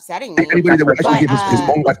off and upsetting me. Anybody that would actually give his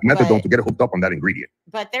own life methadone to get hooked up on that ingredient.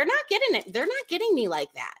 But they're not getting it. They're not getting me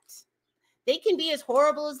like that. They can be as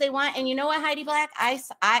horrible as they want. And you know what, Heidi Black? I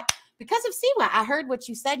because of Siwa, I heard what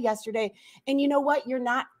you said yesterday. And you know what? You're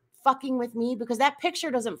not fucking with me because that picture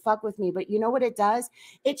doesn't fuck with me. But you know what it does?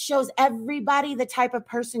 It shows everybody the type of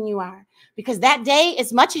person you are. Because that day,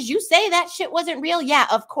 as much as you say that shit wasn't real, yeah,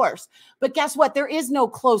 of course. But guess what? There is no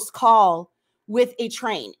close call with a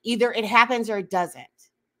train. Either it happens or it doesn't.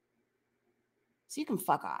 So you can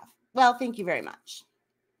fuck off. Well, thank you very much.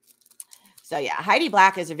 So yeah, Heidi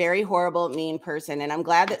Black is a very horrible, mean person. And I'm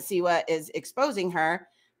glad that Siwa is exposing her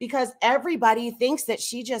because everybody thinks that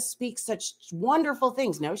she just speaks such wonderful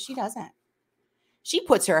things. No, she doesn't. She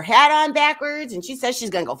puts her hat on backwards and she says she's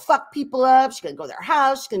going to go fuck people up. She's going to go to their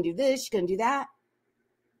house. She's going to do this. She's going to do that.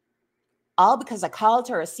 All because I called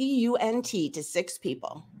her a cunt to 6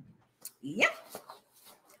 people. Yep.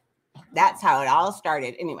 That's how it all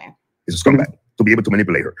started. Anyway. It's a scumbag to be able to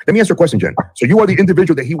manipulate her. Let me ask you a question, Jen. So you are the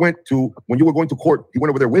individual that he went to when you were going to court. He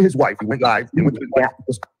went over there with his wife. He went live. He went to his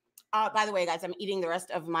wife. By the way, guys, I'm eating the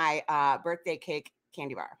rest of my birthday cake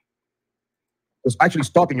candy bar. Was actually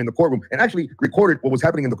stalking in the courtroom and actually recorded what was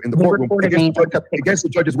happening in the courtroom against the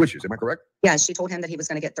judge's wishes. Am I correct? Yeah, she told him that he was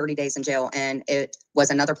going to get 30 days in jail, and it was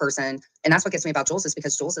another person. And that's what gets me about Jules is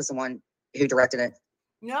because Jules is the one who directed it.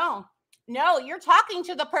 No, you're talking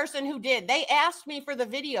to the person who did. They asked me for the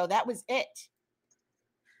video. That was it.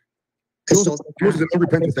 Jules is an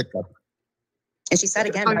unrepentant TikTok. And she said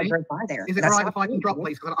again, I drove by there. Is it right if I can drop,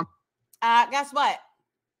 please? Guess what?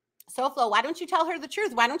 SoFlo, why don't you tell her the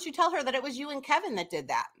truth? Why don't you tell her that it was you and Kevin that did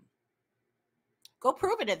that? Go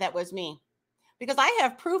prove it that was me. Because I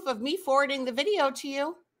have proof of me forwarding the video to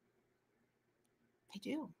you. I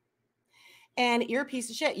do. And you're a piece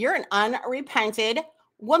of shit. You're an unrepented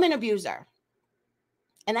woman abuser.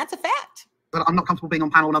 And that's a fact. But I'm not comfortable being on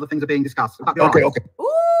panel when other things are being discussed. Okay.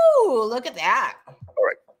 Ooh, look at that. All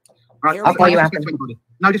right. I'll call you after.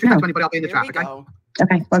 No disrespect to anybody. I'll be in the trap, okay?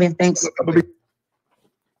 Okay, love you. Thanks.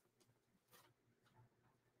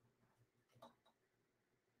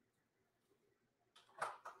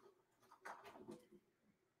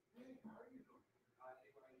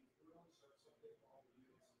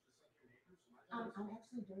 I'm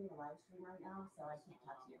actually doing a live stream right now, so I can't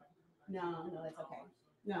talk to you. No, that's okay.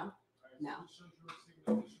 No.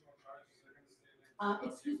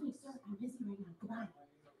 Excuse me, sir. I'm busy right now. Goodbye.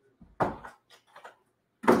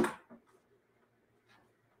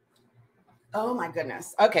 Oh my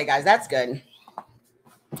goodness. Okay, guys, that's good.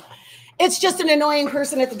 It's just an annoying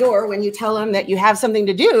person at the door when you tell them that you have something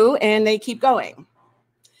to do and they keep going.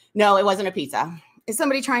 No, it wasn't a pizza. It's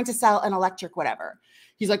somebody trying to sell an electric whatever.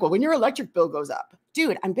 He's like, well, when your electric bill goes up,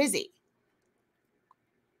 dude, I'm busy.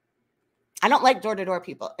 I don't like door-to-door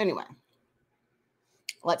people. Anyway,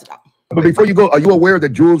 let's go. But before you go, are you aware that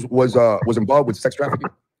Jules was involved with sex trafficking?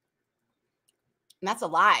 And that's a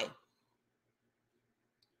lie.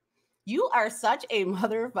 You are such a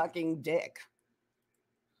motherfucking dick.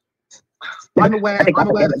 I'm aware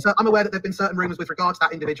that there've been certain rumors with regards to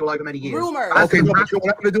that individual over many years. Rumors. Okay, you know what I'm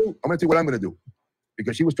gonna do? I'm gonna tell you what I'm gonna do.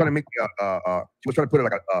 Because she was trying to make me she was trying to put it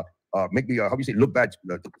like make me how do you say look bad to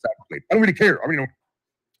the I don't really care. I mean,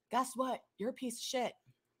 guess what? You're a piece of shit.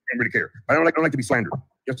 I don't really care. I don't like to be slandered.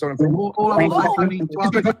 That's what I'm saying.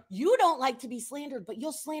 You don't like to be slandered, but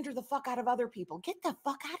you'll slander the fuck out of other people. Get the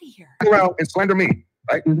fuck out of here. Come around and slander me.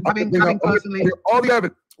 Right? Personally, all the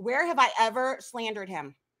evidence. Where have I ever slandered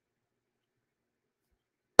him?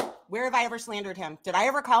 Where have I ever slandered him? Did I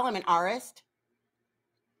ever call him an artist?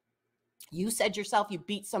 You said yourself you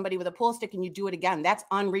beat somebody with a pool stick and you do it again. That's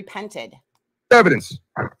unrepented. Evidence.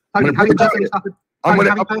 I'm going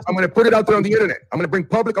to put it out there on the internet. I'm going to bring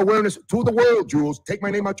public awareness to the world, Jules. Take my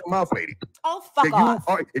name out your mouth, lady. Oh, fuck off.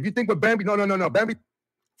 If you think with Bambi, no. Bambi.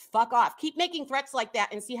 Fuck off. Keep making threats like that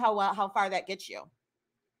and see how far that gets you.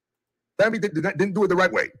 Bambi didn't do it the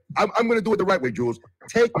right way. I'm going to do it the right way, Jules.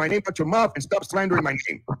 Take my name out your mouth and stop slandering my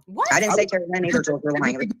name. What? I didn't say Terry Lynn either, Jules. You're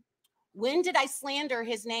lying. When did I slander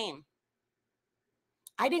his name?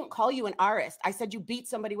 I didn't call you an artist. I said you beat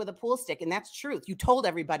somebody with a pool stick, and that's truth. You told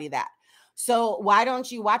everybody that. So why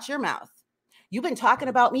don't you watch your mouth? You've been talking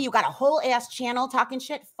about me. You got a whole ass channel talking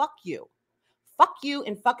shit. Fuck you. Fuck you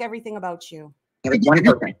and fuck everything about you. I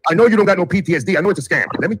know you don't got no PTSD. I know it's a scam.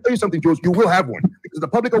 Let me tell you something, Jules. You will have one because the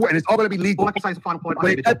public awareness, it's all going to be legal. All I can say is a final point.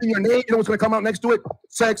 When it's in your name, you know what's going to come out next to it?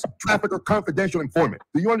 Sex, trafficker, confidential informant.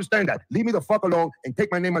 Do you understand that? Leave me the fuck alone and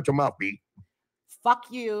take my name out your mouth, B. Fuck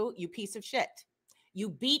you, you piece of shit. You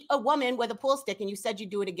beat a woman with a pool stick and you said you'd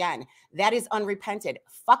do it again. That is unrepented.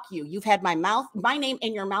 Fuck you. You've had my name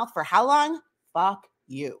in your mouth for how long? Fuck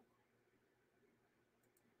you.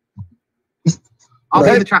 I'll be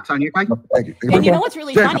in the chat zone, okay? Thank you. And you know what's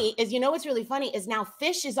really funny is now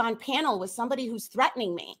Fish is on panel with somebody who's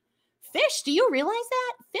threatening me. Fish, do you realize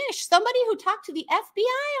that? Fish, somebody who talked to the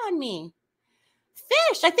FBI on me.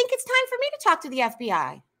 Fish, I think it's time for me to talk to the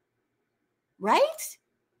FBI. Right?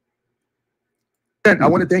 I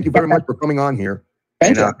want to thank you very much for coming on here.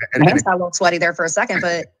 Thank you. I got a little sweaty there for a second,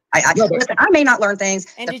 but Listen, I may not learn things.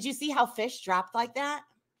 And did you see how Fish dropped like that?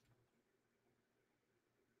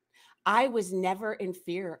 I was never in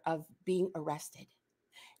fear of being arrested.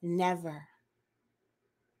 Never.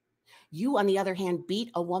 You, on the other hand, beat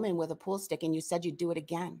a woman with a pool stick and you said you'd do it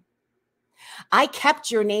again. I kept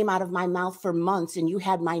your name out of my mouth for months and you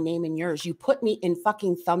had my name in yours. You put me in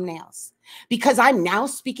fucking thumbnails. Because I'm now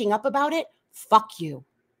speaking up about it, fuck you.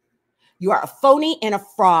 You are a phony and a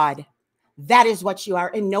fraud. That is what you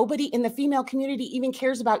are. And nobody in the female community even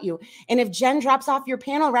cares about you. And if Jen drops off your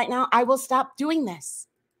panel right now, I will stop doing this.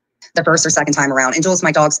 The first or second time around. And Jules,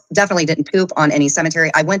 my dogs definitely didn't poop on any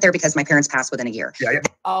cemetery. I went there because my parents passed within a year. Yeah.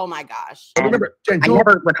 Oh my gosh. And remember, Jen, I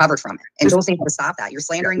never recovered from it. And Jules needs to stop that. You're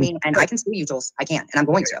slandering me, and I can sue you, Jules. I can, and I'm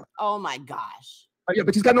going to. Oh my gosh. Yeah,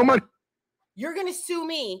 but she's got no money. You're going to sue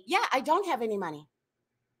me. Yeah, I don't have any money.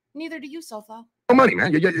 Neither do you, Sofa. No money,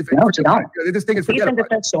 man. No, you don't. This thing is Please send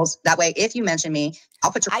forgettable. it to Jules. That way, if you mention me,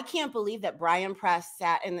 I'll put your. I can't believe that Brian Press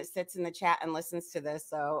sits in the chat and listens to this.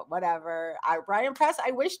 So whatever. Brian Press,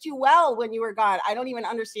 I wished you well when you were gone. I don't even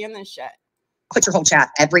understand this shit. Put your whole chat,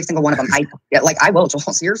 every single one of them. I will,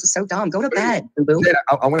 Jules. You're so dumb. Go to bed, boo-boo. Yeah,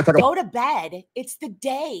 I want to talk Go to bed. It's the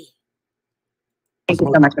day. Thank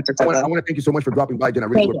you so much, Mr. I Soto. want to thank you so much for dropping by, Jen. I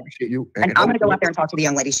really Thank you. appreciate you. And I'm going to go out there and talk to the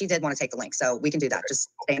young lady. She did want to take the link, so we can do that. Just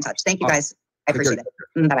stay in touch. Thank you, guys. I appreciate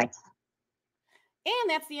it. Bye-bye. And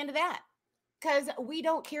that's the end of that. Because we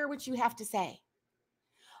don't care what you have to say.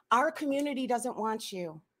 Our community doesn't want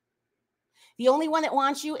you. The only one that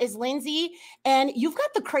wants you is Lindsay. And you've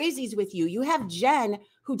got the crazies with you. You have Jen,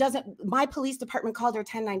 who doesn't, my police department called her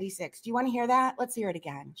 1096. Do you want to hear that? Let's hear it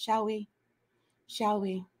again. Shall we? Shall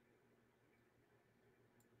we?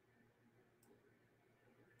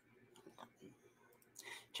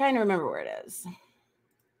 Trying to remember where it is.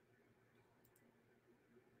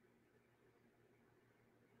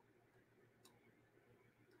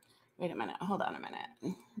 Wait a minute. Hold on a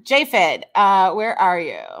minute. JFid, where are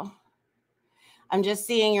you? I'm just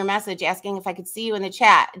seeing your message asking if I could see you in the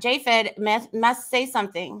chat. JFid must say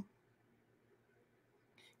something.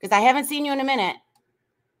 Because I haven't seen you in a minute.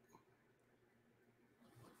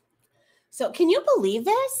 So can you believe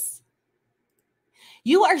this?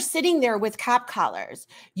 You are sitting there with cop collars.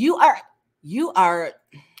 You are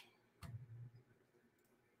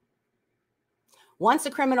once a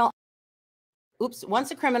criminal. Oops, once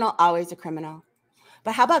a criminal, always a criminal.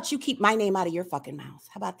 But how about you keep my name out of your fucking mouth?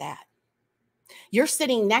 How about that? You're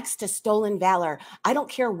sitting next to stolen valor. I don't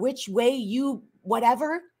care which way you,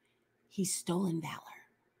 whatever, he's stolen valor.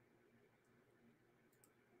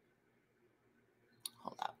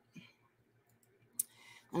 Hold up.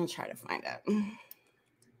 Let me try to find it.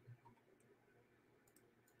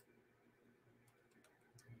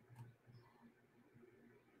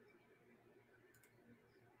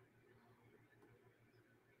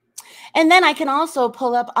 And then I can also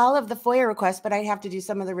pull up all of the FOIA requests, but I'd have to do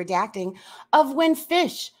some of the redacting of when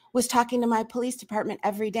Fish was talking to my police department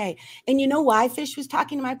every day. And you know why Fish was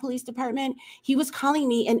talking to my police department? He was calling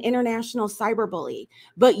me an international cyberbully.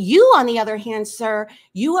 But you, on the other hand, sir,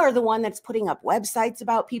 you are the one that's putting up websites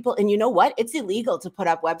about people. And you know what? It's illegal to put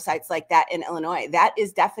up websites like that in Illinois. That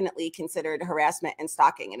is definitely considered harassment and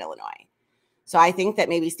stalking in Illinois. So I think that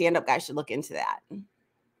maybe Stand Up Guys should look into that.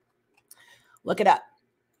 Look it up.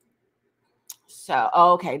 So,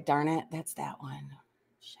 okay, darn it. That's that one.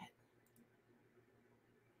 Shit.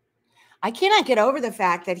 I cannot get over the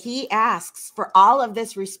fact that he asks for all of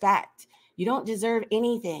this respect. You don't deserve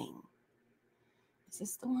anything. Is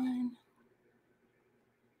this the one?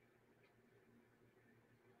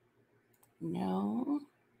 No.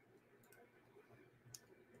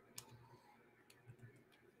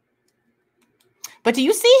 But do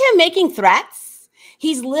you see him making threats?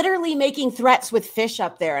 He's literally making threats with Fish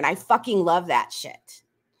up there, and I fucking love that shit.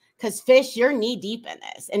 Because Fish, you're knee deep in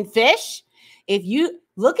this. And Fish, if you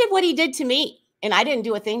look at what he did to me, and I didn't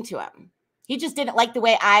do a thing to him. He just didn't like the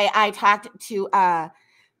way I talked to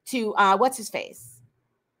what's his face?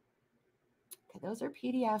 Okay, those are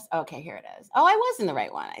PDFs. Okay, here it is. Oh, I was in the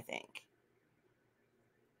right one, I think.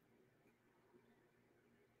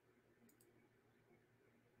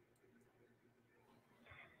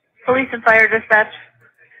 Police and fire dispatch.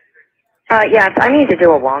 Yes, I need to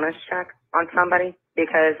do a wellness check on somebody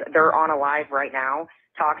because they're on a live right now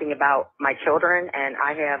talking about my children, and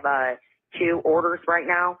I have 2 orders right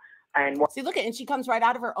now. And see, look at, and she comes right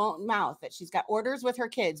out of her own mouth that she's got orders with her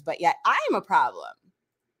kids, but yet I'm a problem.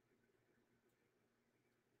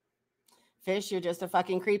 Fish, you're just a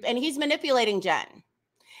fucking creep, and he's manipulating Jen.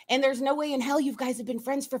 And there's no way in hell you guys have been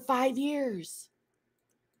friends for 5 years.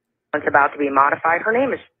 It's about to be modified. Her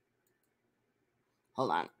name is.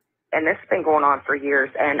 Hold on. and this has been going on for years.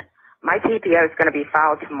 And my TPO is going to be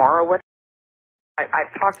filed tomorrow with.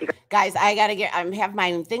 I've talked to you Guys, I have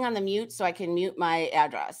my thing on the mute so I can mute my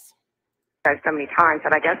address. guys so many times,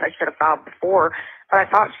 and I guess I should have filed before, but I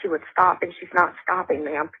thought she would stop, and she's not stopping,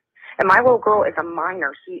 ma'am. And my little girl is a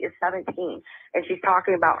minor. She is 17, and she's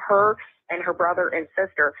talking about her and her brother and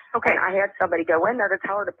sister. Okay. And I had somebody go in there to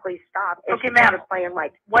tell her to please stop. And Okay, she ma'am. started playing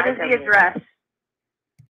like. What is the address?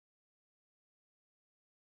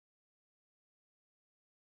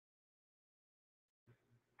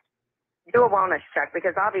 Do a wellness check,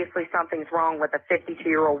 because obviously something's wrong with a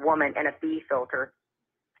 52-year-old woman and a B filter.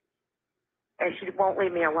 And she won't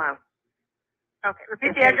leave me alone. Okay,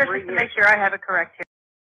 repeat the address just to make sure I have it correct here.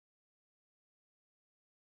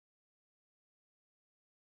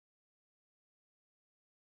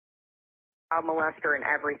 Child molester and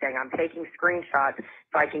everything. I'm taking screenshots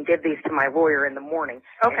so I can give these to my lawyer in the morning.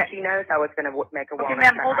 Okay. And she knows I was going to make a wellness Okay,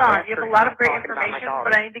 ma'am, check. hold I on. asked You her have a lot to of great talk about my information, daughter.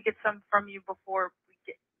 but I need to get some from you before we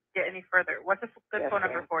get any further. What's a good Yes, phone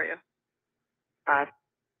number ma'am. for you?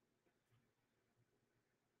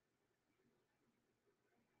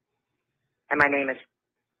 And my name is.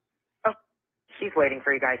 Oh. She's waiting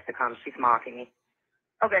for you guys to come. She's mocking me.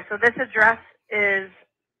 Okay, so this address is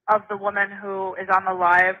of the woman who is on the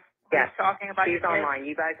live. Yes. Who's talking about She's your kids? online.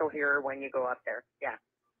 You guys will hear her when you go up there. Yeah.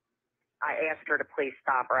 I asked her to please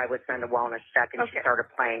stop, or I would send a wellness check, and she Okay. started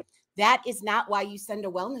playing. That is not why you send a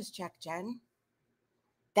wellness check, Jen.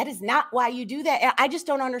 That is not why you do that. I just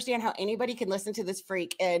don't understand how anybody can listen to this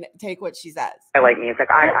freak and take what she says. I like music.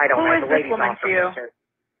 I don't Who know. is The this lady's woman awesome. to you?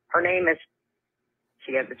 Her name is.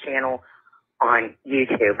 She has a channel on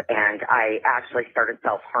YouTube, and I actually started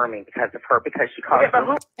self-harming because of her, because she caused Okay, but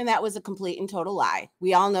who? And that was a complete and total lie.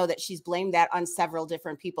 We all know that she's blamed that on several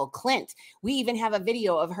different people. Clint, we even have a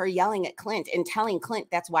video of her yelling at Clint and telling Clint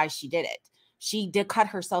that's why she did it. She did cut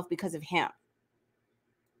herself because of him.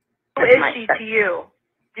 Who is she to you?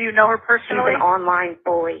 Do you know her She's personally? an online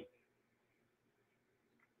bully.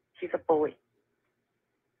 She's a bully.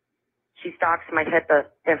 She stalks my HIPAA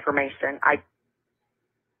information.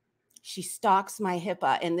 She stalks my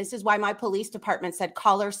HIPAA. And this is why my police department said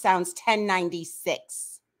caller sounds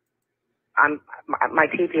 1096. My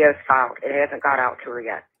TPO's filed. It hasn't got out to her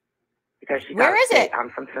yet. Because she Where is it? I'm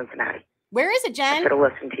from Cincinnati. Where is it, I Jen? should have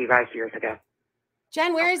listened to you guys years ago.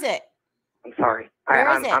 Jen, where is it? I'm sorry. Where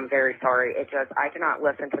is it? I'm very sorry. I cannot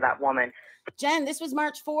listen to that woman Jen, this was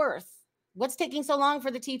March 4th. What's taking so long for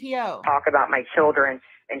the TPO? talk about my children,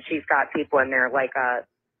 and she's got people in there like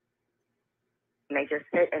and they just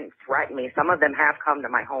sit and threaten me. Some of them have come to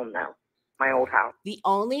my home though, my old house. The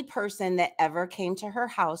only person that ever came to her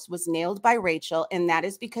house was nailed by Rachel, and that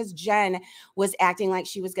is because Jen was acting like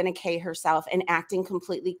she was going to K herself and acting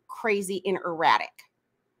completely crazy and erratic.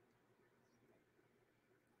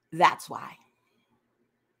 That's why.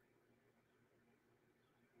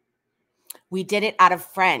 We did it out of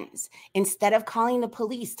friends. Instead of calling the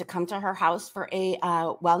police to come to her house for a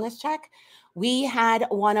wellness check, we had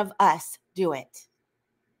one of us do it.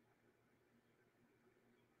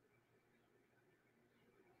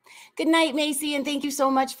 Good night, Macy, and thank you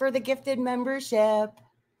so much for the gifted membership.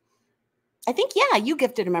 I think, yeah, you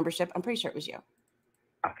gifted a membership. I'm pretty sure it was you.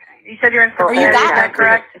 Okay. You said you're in Or you Cincinnati, got is that it.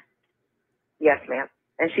 correct? Yes, ma'am.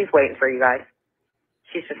 And she's waiting for you guys.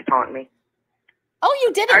 She's just taunting me. Oh,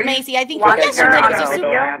 you did Are it, you Macy. I think watching yes, you her did. on It was a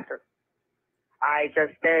video? super. I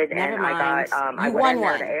just did, Never and mind. I You went won in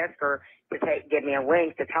there one. to ask her to give me a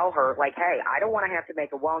link to tell her, like, hey, I don't want to have to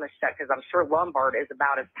make a wellness check because I'm sure Lombard is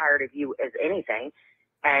about as tired of you as anything.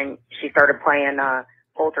 And she started playing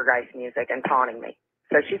poltergeist music and taunting me.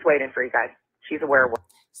 So she's waiting for you guys. She's a werewolf.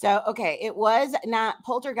 So, okay, it was not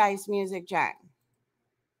poltergeist music, Jen.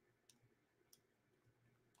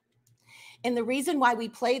 And the reason why we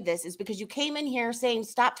played this is because you came in here saying,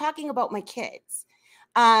 stop talking about my kids.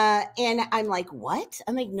 And I'm like, what?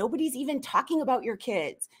 I'm like, nobody's even talking about your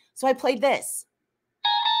kids. So I played this.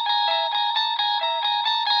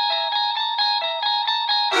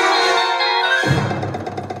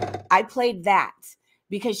 I played that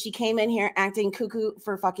because she came in here acting cuckoo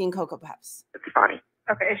for fucking Cocoa Puffs. It's funny.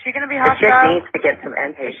 Okay, is she going to be The chick hostile? needs to get some Is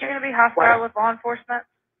she inpatient. going to be hostile with law enforcement?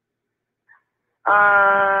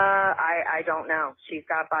 I don't know. She's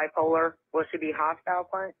got bipolar. Will she be hostile,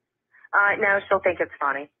 Clint? No, she'll think it's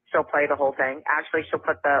funny. She'll play the whole thing. Actually, she'll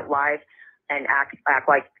put the live and act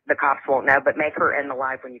like the cops won't know, but make her in the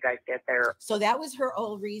live when you guys get there. So that was her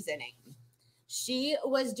old reasoning. She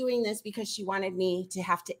was doing this because she wanted me to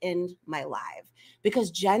have to end my live because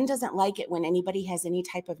Jen doesn't like it when anybody has any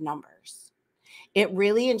type of numbers. It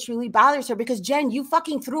really and truly bothers her because Jen, you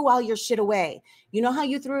fucking threw all your shit away. You know how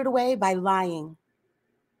you threw it away? By lying.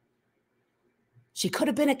 She could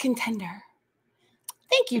have been a contender.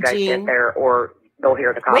 Thank you, You guys Jean. get there, or they'll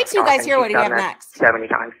hear the cops. Wait till you guys talking. hear what She's you have done that next. so many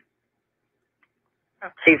times.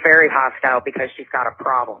 She's very hostile because she's got a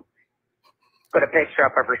problem. Put a picture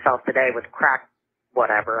up of herself today with crack,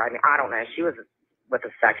 whatever. I mean, I don't know. She was with a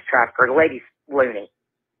sex trafficker. The lady's loony.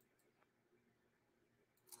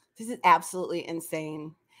 This is absolutely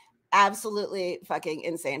insane. Absolutely fucking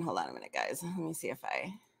insane. Hold on a minute, guys. Let me see if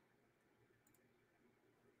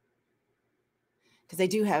because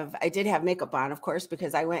I did have makeup on, of course,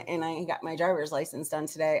 because I went and I got my driver's license done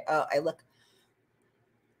today. Oh, I look.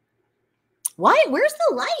 Why? Where's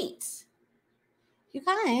the light? You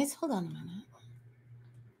guys, hold on a minute.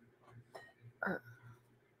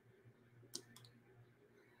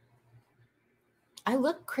 I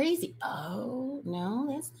look crazy. Oh, no,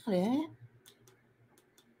 that's not it.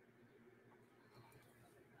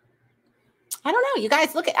 I don't know. You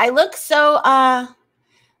guys look at, I look so,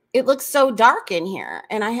 it looks so dark in here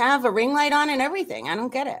and I have a ring light on and everything. I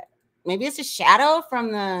don't get it. Maybe it's a shadow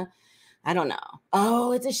from the, I don't know.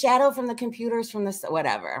 Oh, it's a shadow from the computers from this,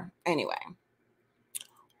 whatever. Anyway,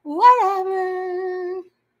 whatever.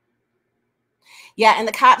 Yeah. And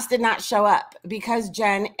the cops did not show up because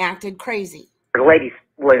Jen acted crazy. The lady's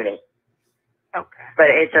loony. Okay. But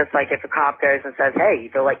it's just like if a cop goes and says, hey, you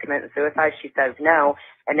feel like committing suicide? She says no.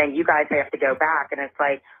 And then you guys have to go back. And it's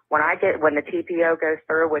like when the TPO goes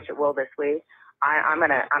through, which it will this week, I'm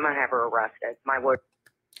gonna have her arrested. My word.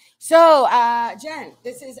 So, Jen,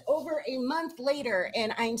 this is over a month later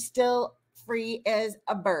and I'm still free as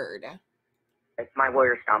a bird. My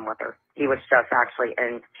lawyer's done with her. He was just actually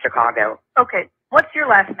in Chicago. Okay. What's your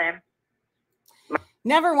last name?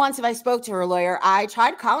 Never once have I spoke to her lawyer. I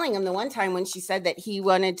tried calling him the one time when she said that he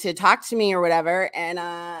wanted to talk to me or whatever. And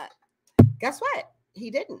guess what? He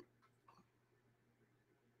didn't.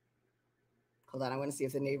 Hold on. I want to see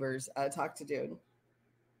if the neighbors talk to dude.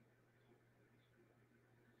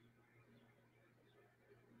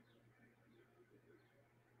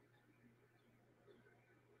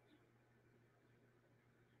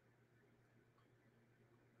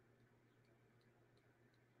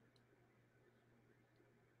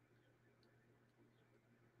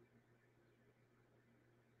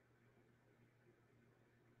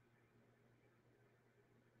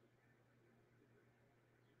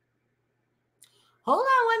 Hold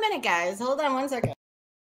on 1 minute, guys. Hold on 1 second.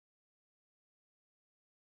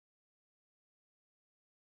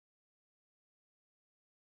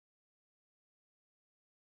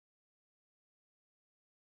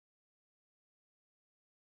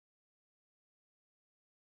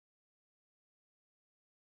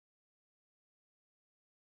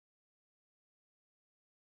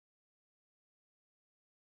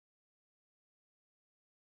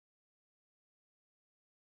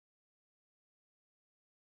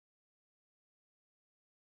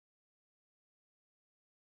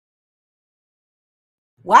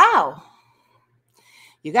 Wow.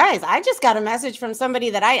 You guys, I just got a message from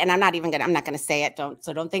somebody that I'm not going to say it.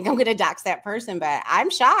 Don't think I'm going to dox that person, but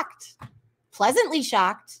I'm shocked. Pleasantly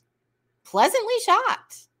shocked. Pleasantly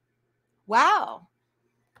shocked. Wow.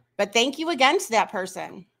 But thank you again to that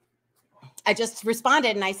person. I just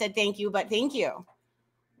responded and I said, thank you, but thank you.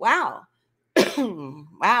 Wow.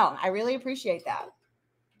 Wow. I really appreciate that.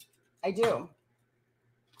 I do.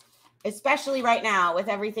 Especially right now with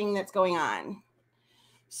everything that's going on.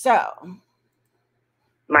 So.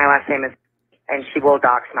 My last name is, and she will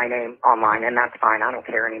dox my name online, and that's fine. I don't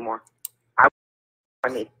care anymore. I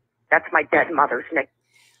mean, that's my dead mother's nick.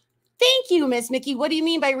 Thank you, Miss Mickey. What do you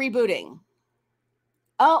mean by rebooting?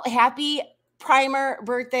 Oh, happy primer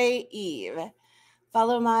birthday eve.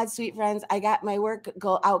 Follow mod, sweet friends. I got my work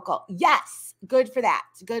goal out goal. Yes, good for that.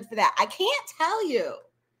 Good for that. I can't tell you.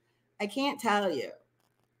 I can't tell you.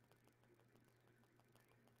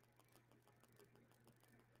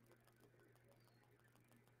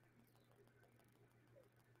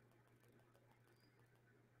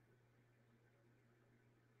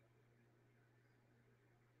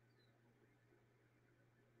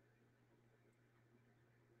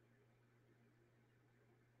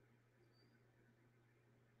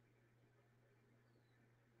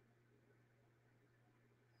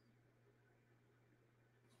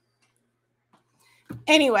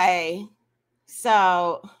 Anyway,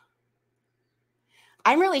 so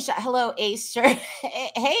I'm really shocked. Hello, Ace. Sure.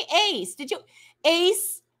 Hey, Ace.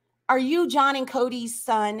 Ace, are you John and Cody's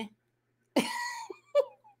son?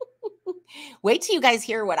 Wait till you guys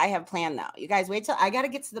hear what I have planned, though. You guys wait till I got to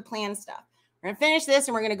get to the plan stuff. We're going to finish this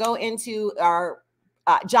and we're going to go into our,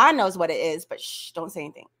 John knows what it is, but shh, don't say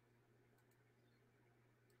anything.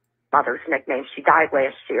 Mother's nickname. She died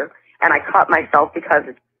last year, and I cut myself because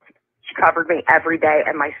She covered me every day,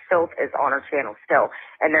 and my filth is on her channel still.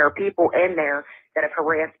 And there are people in there that have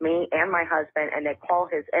harassed me and my husband, and they call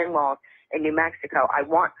his in-laws in New Mexico. I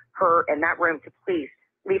want her in that room to please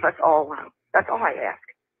leave us all alone. That's all I ask.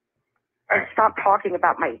 And stop talking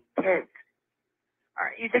about my kids. All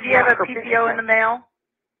right. You said you have a PPO in the mail?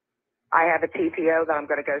 I have a TPO that I'm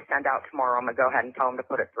going to go send out tomorrow. I'm going to go ahead and tell them to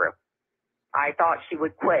put it through. I thought she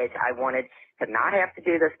would quit. I wanted to not have to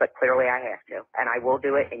do this, but clearly I have to. And I will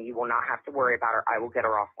do it, and you will not have to worry about her. I will get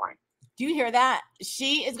her offline. Do you hear that?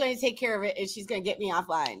 She is going to take care of it, and she's going to get me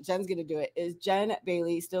offline. Jen's going to do it. Is Jen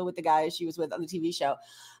Bailey still with the guy she was with on the TV show?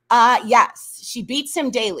 Yes. She beats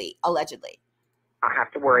him daily, allegedly. I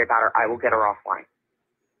have to worry about her. I will get her offline.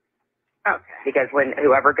 Okay. Because when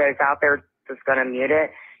whoever goes out there is going to mute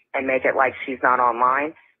it and make it like she's not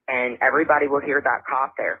online, and everybody will hear that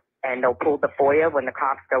cop there. And they'll pull the FOIA when the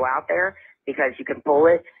cops go out there, because you can pull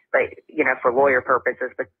it, but, you know, for lawyer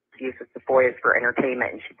purposes, but she uses the FOIAs for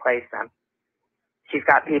entertainment, and she plays them. She's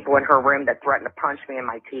got people in her room that threaten to punch me in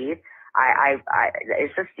my teeth.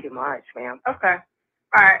 It's just too much, man. Okay.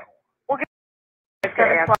 All right. We'll get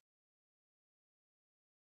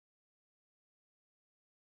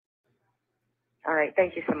All right.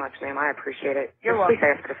 Thank you so much, ma'am. I appreciate it. You're welcome. Please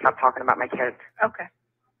ask her to stop talking about my kids. Okay.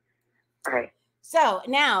 All right. So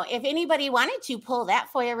now, if anybody wanted to pull that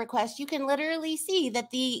FOIA request, you can literally see that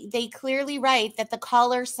they clearly write that the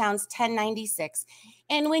caller sounds 1096.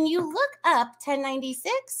 And when you look up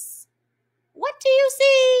 1096, what do you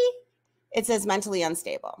see? It says mentally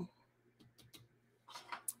unstable.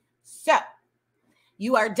 So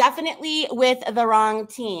you are definitely with the wrong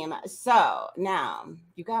team. So now,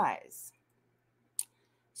 you guys.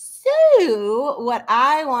 So what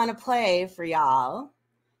I want to play for y'all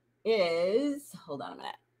is, hold on a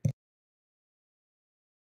minute.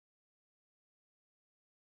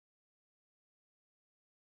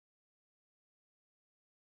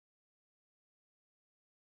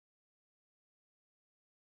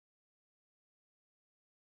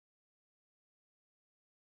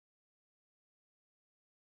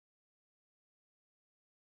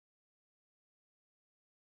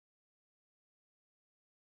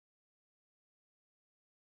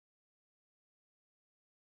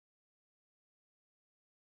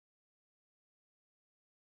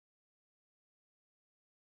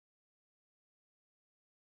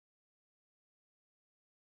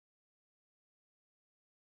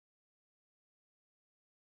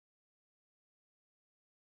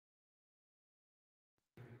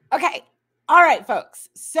 Okay. All right, folks.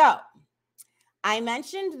 So I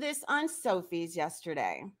mentioned this on Sophie's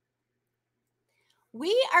yesterday.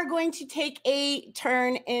 We are going to take a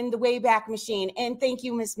turn in the Wayback Machine. And thank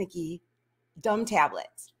you, Miss Mickey. Dumb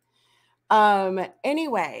tablets.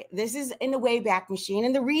 Anyway, this is in the Wayback Machine.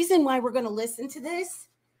 And the reason why we're going to listen to this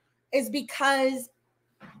is because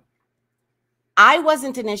I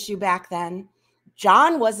wasn't an issue back then.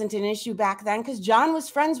 John wasn't an issue back then because John was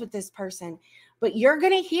friends with this person. But you're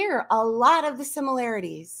going to hear a lot of the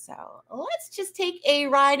similarities. So let's just take a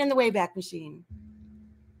ride in the Wayback Machine.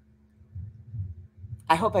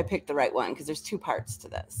 I hope I picked the right one because there's two parts to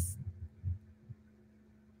this.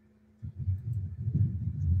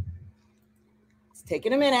 It's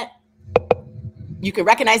taking a minute. You can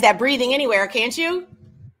recognize that breathing anywhere, can't you? Do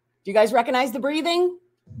you guys recognize the breathing?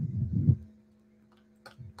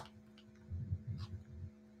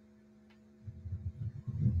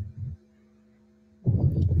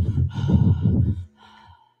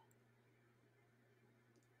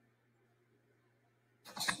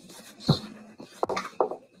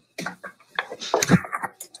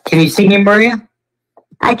 Can you see me, Maria?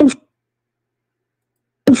 I can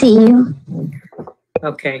see you.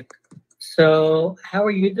 Okay. So, how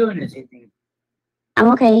are you doing this evening?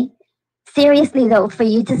 I'm okay. Seriously, though, for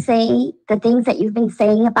you to say the things that you've been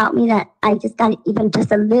saying about me, that I just got even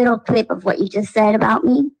just a little clip of what you just said about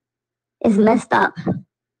me, is messed up.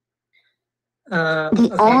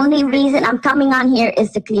 The only reason I'm coming on here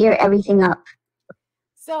is to clear everything up.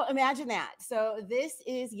 So imagine that. So this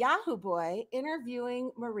is Yahoo Boy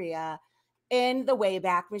interviewing Maria in the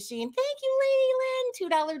Wayback Machine. Thank you,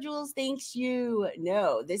 Lady Lynn. $2 Jules, thanks you.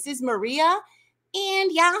 No, this is Maria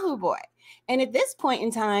and Yahoo Boy. And at this point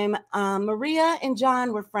in time, Maria and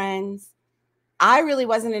John were friends. I really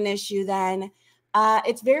wasn't an issue then.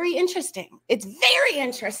 It's very interesting. It's very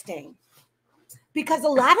interesting because a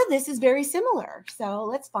lot of this is very similar. So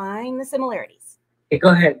let's find the similarities. Okay, go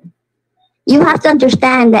ahead. You have to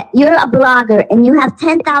understand that you're a blogger and you have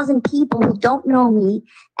 10,000 people who don't know me,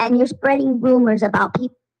 and you're spreading rumors about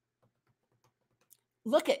people.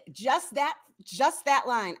 Look at just that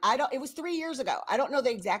line. It was 3 years ago. I don't know the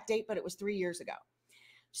exact date, but it was 3 years ago.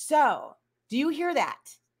 So, do you hear that?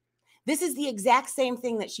 This is the exact same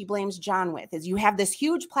thing that she blames John with, is you have this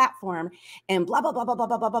huge platform and blah, blah, blah, blah, blah,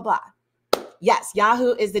 blah, blah, blah, blah. Yes,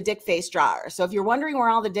 Yahoo is the dick face drawer. So if you're wondering where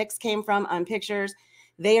all the dicks came from on pictures,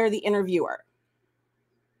 they are the interviewer.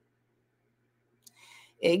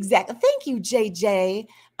 Exactly. Thank you, JJ.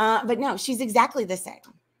 But no, she's exactly the same.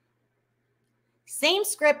 Same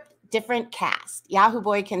script, different cast. Yahoo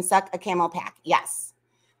Boy can suck a camel pack. Yes.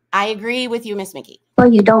 I agree with you, Miss Mickey.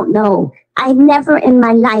 Well, you don't know. I never in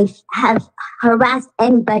my life have harassed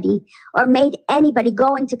anybody or made anybody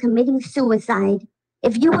go into committing suicide.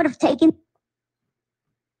 If you would have taken...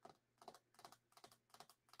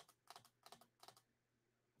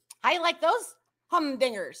 I like those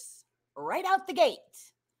humdingers right out the gate.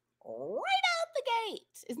 Right out the gate.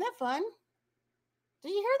 Isn't that fun? Did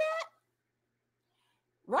you hear that?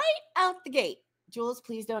 Right out the gate. Jules,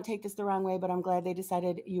 please don't take this the wrong way, but I'm glad they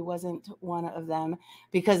decided you wasn't one of them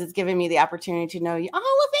because it's given me the opportunity to know you. Oh,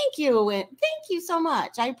 well, thank you. Thank you so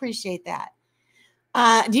much. I appreciate that.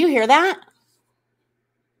 Do you hear that?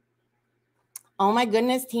 Oh, my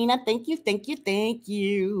goodness, Tina. Thank you, thank you, thank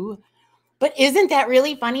you. But isn't that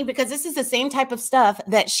really funny? Because this is the same type of stuff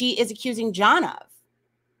that she is accusing John of.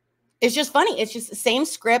 It's just funny. It's just the same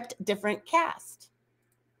script, different cast.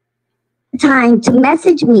 Time to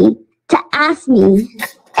message me, to ask me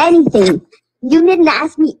anything. You didn't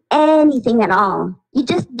ask me anything at all. You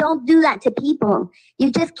just don't do that to people. You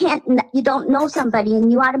just can't, you don't know somebody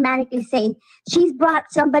and you automatically say, she's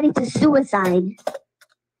brought somebody to suicide.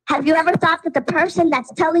 Have you ever thought that the person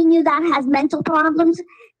that's telling you that has mental problems?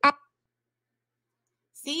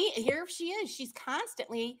 See, here she is. She's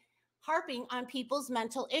constantly harping on people's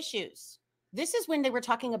mental issues. This is when they were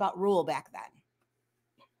talking about rule back then.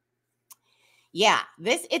 Yeah,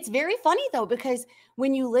 it's very funny though, because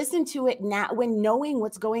when you listen to it now, when knowing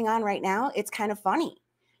what's going on right now, it's kind of funny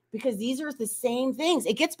because these are the same things.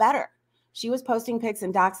 It gets better. She was posting pics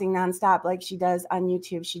and doxing nonstop like she does on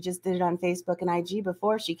YouTube. She just did it on Facebook and IG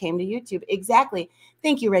before she came to YouTube. Exactly.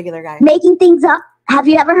 Thank you, regular guy. Making things up. Have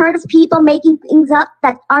you ever heard of people making things up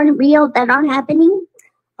that aren't real, that aren't happening?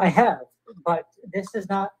 I have, but this is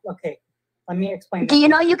not, okay, let me explain. Do you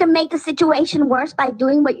know you can make the situation worse by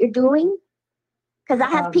doing what you're doing? Because I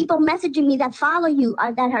have people messaging me that follow you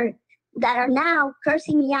or that are now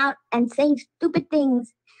cursing me out and saying stupid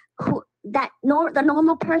things the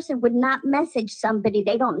normal person would not message somebody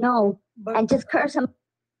they don't know and just curse them.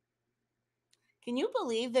 Can you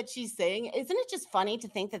believe that she's saying, isn't it just funny to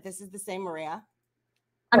think that this is the same Maria?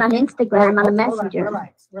 On Instagram, on a messenger.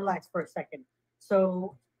 Relax for a second.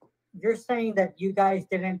 So you're saying that you guys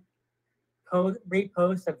didn't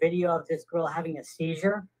repost a video of this girl having a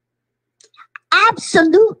seizure?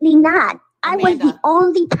 Absolutely not. Amanda. I was the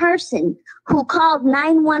only person who called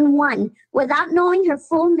 911 without knowing her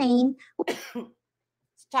full name.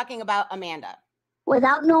 Talking about Amanda.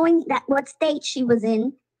 Without knowing what state she was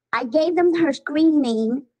in. I gave them her screen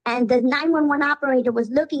name, and the 911 operator was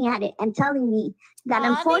looking at it and telling me that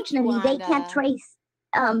unfortunately they can't trace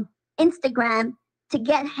Instagram to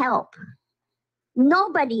get help.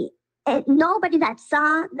 Nobody that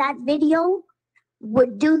saw that video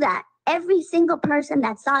would do that. Every single person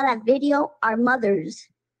that saw that video are mothers.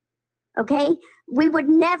 Okay? We would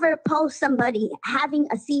never post somebody having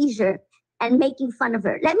a seizure and making fun of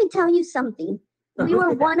her. Let me tell you something. So we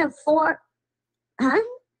were one of 4. Huh?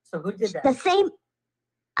 So who did that? The same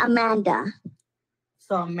Amanda.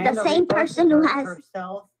 So Amanda, the same person who has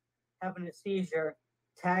herself having a seizure,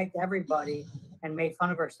 tagged everybody and made fun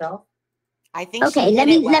of herself. I think. Okay,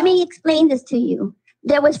 let me explain this to you.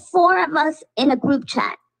 There was 4 of us in a group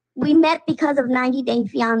chat. We met because of 90 Day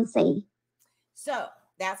Fiancé. So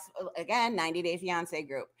that's again 90 Day Fiancé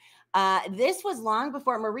group. This was long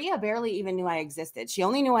before Maria barely even knew I existed. She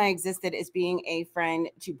only knew I existed as being a friend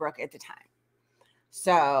to Brooke at the time.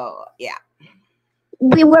 So yeah.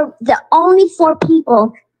 We were the only 4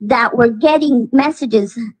 people that were getting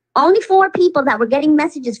messages. Only 4 people that were getting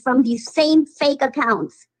messages from these same fake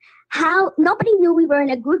accounts. How nobody knew we were in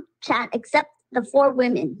a group chat except the 4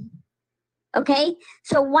 women. Okay,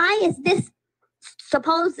 so why is this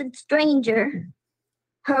supposed stranger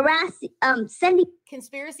sending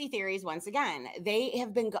conspiracy theories once again?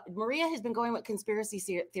 Maria has been going with conspiracy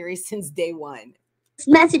theories since day one.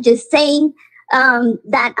 Messages saying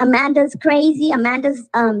that Amanda's crazy. Amanda's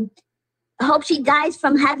hope she dies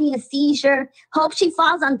from having a seizure. Hope she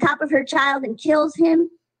falls on top of her child and kills him.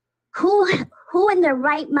 Who in their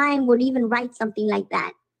right mind would even write something like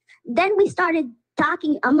that? Then we started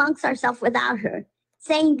talking amongst ourselves without her,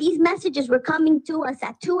 saying these messages were coming to us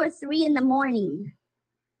at 2 or 3 in the morning.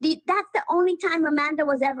 That's the only time Amanda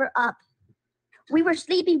was ever up. We were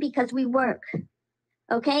sleeping because we work.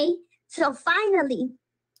 Okay? So finally,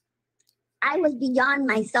 I was beyond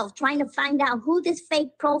myself trying to find out who this fake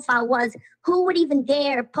profile was, who would even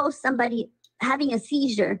dare post somebody having a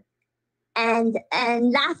seizure and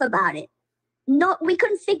laugh about it. No, we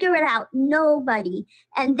couldn't figure it out. Nobody.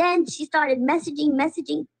 And then she started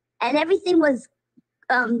messaging, and everything was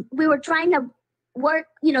we were trying to work,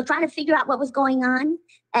 trying to figure out what was going on.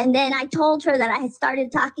 And then I told her that I had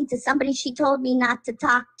started talking to somebody she told me not to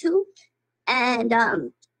talk to. And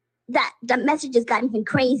that the messages got even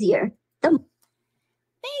crazier. Thank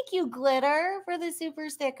you, Glitter, for the super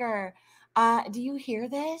sticker. Do you hear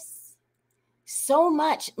this? So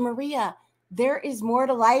much, Maria. There is more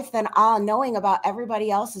to life than all knowing about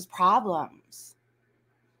everybody else's problems.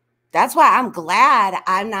 That's why I'm glad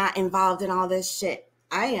I'm not involved in all this shit.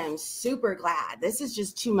 I am super glad. This is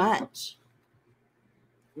just too much.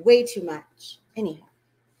 Way too much. Anyhow.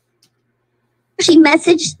 She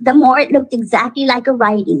messaged, the more it looked exactly like a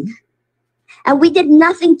writing. And we did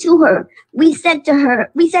nothing to her. We said to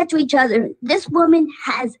each other, this woman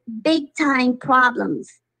has big time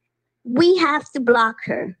problems. We have to block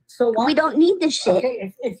her. So we don't need this shit.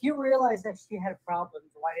 Okay, if you realize that she had problems,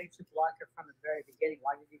 why didn't you block her from the very beginning?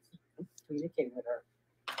 Why did you keep communicating with her?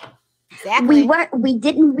 Exactly. We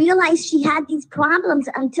didn't realize she had these problems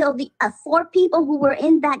until the 4 people who were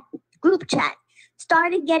in that group chat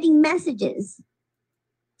started getting messages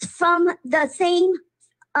from the same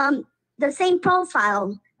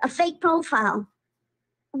profile, a fake profile.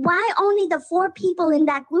 Why only the 4 people in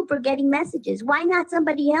that group are getting messages? Why not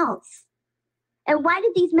somebody else? And why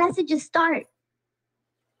did these messages start?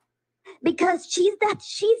 Because she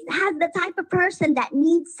has the type of person that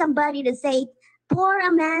needs somebody to say, poor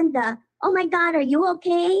Amanda, oh my God, are you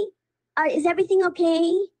okay? Is everything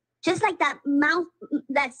okay? Just like that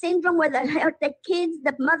that syndrome where the kids,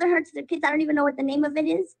 the mother hurts the kids. I don't even know what the name of it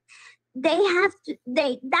is. That's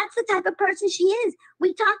the type of person she is.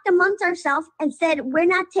 We talked amongst ourselves and said, we're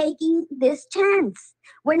not taking this chance.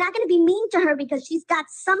 We're not going to be mean to her because she's got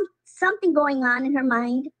something going on in her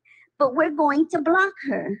mind, but we're going to block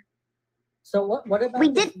her. So what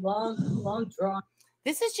about this long drawn?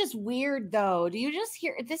 This is just weird though. Do you just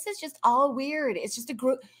hear? This is just all weird. It's just a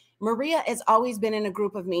group. Maria has always been in a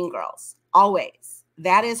group of mean girls. Always.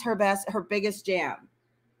 That is her biggest jam.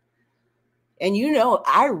 And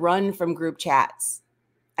I run from group chats.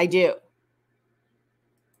 I do.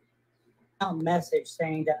 A message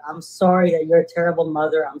saying that I'm sorry that you're a terrible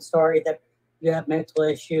mother. I'm sorry that you have mental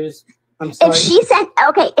issues. I'm sorry.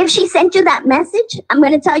 If she sent you that message, I'm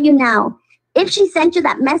going to tell you now. If she sent you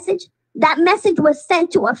that message was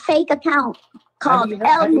sent to a fake account called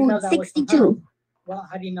Elmood62. Well,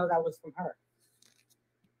 how do you know that was from her?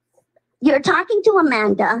 You're talking to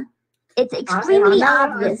Amanda. It's extremely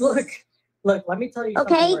obvious. Look, let me tell you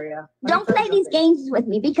something, Maria. Don't play these games with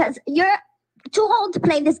me because you're too old to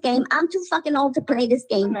play this game. I'm too fucking old to play this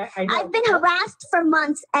game. I've been harassed for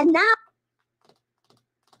months and now.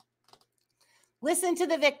 Listen to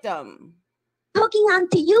the victim. Hooking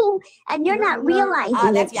onto you and you're not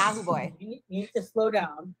realizing that's Yahoo Boy. You need to slow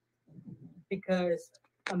down because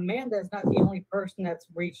Amanda is not the only person that's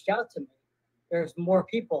reached out to me. There's more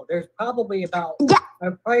people. There's probably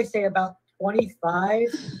I'd probably say about 25,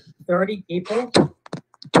 30 people.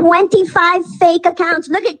 25 fake accounts.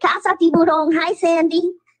 Look at Casa Tiburong. Hi,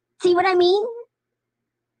 Sandy. See what I mean?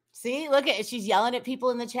 See, look at it. She's yelling at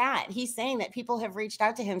people in the chat. He's saying that people have reached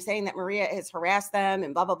out to him saying that Maria has harassed them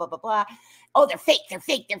and blah, blah, blah, blah, blah. Oh, they're fake. They're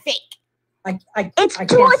fake. They're fake. I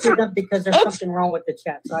can't see them because there's something wrong with the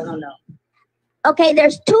chat, so I don't know. Okay,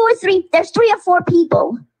 there's 3 or 4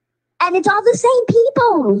 people. And it's all the same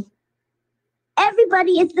people.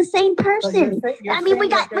 Everybody is the same person. We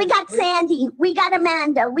got Sandy, we got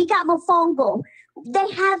Amanda, we got Mofongo. They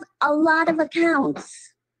have a lot of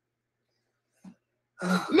accounts.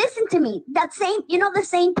 Listen to me. That same, the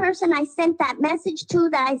same person I sent that message to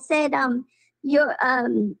that I said, I'm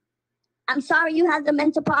sorry you had the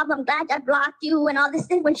mental problem. Glad I blocked you and all this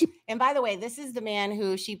thing when she. And by the way, this is the man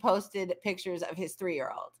who she posted pictures of his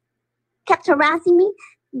 3-year-old. Kept harassing me.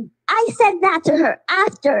 I said that to her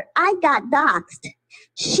after I got doxxed.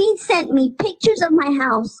 She sent me pictures of my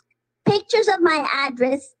house, pictures of my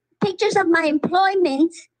address, pictures of my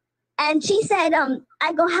employment. And she said,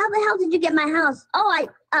 I go, how the hell did you get my house? Oh,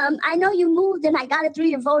 I know you moved and I got it through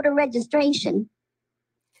your voter registration.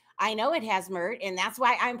 I know it has, Mert, and that's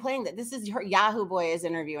why I'm playing that. This is her. Yahoo Boy is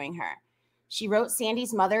interviewing her. She wrote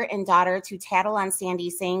Sandy's mother and daughter to tattle on Sandy,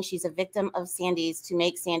 saying she's a victim of Sandy's to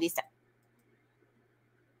make Sandy stop.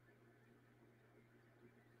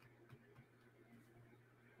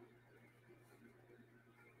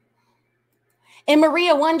 And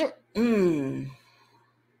Maria wonder.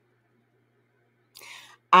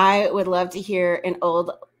 I would love to hear an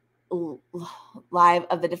old live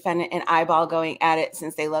of the defendant and Eyeball going at it,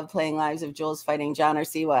 since they love playing lives of Jules fighting John or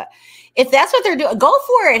Siwa. If that's what they're doing, go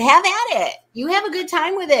for it. Have at it. You have a good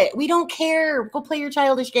time with it. We don't care. Go play your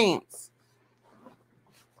childish games.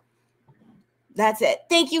 That's it.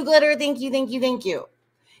 Thank you, Glitter. Thank you, thank you, thank you.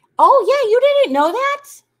 Oh, yeah, you didn't know that?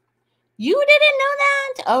 You didn't know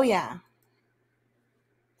that? Oh, yeah.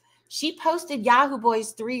 She posted Yahoo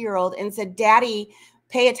Boy's 3-year-old and said, Daddy,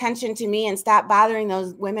 pay attention to me and stop bothering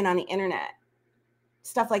those women on the internet.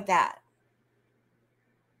 Stuff like that.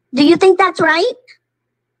 Do you think that's right?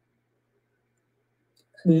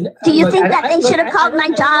 Do you think that they should have called my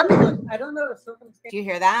job? I don't know the circumstances. Do you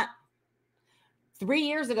hear that? 3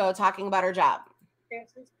 years ago, talking about her job.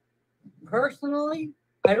 Personally,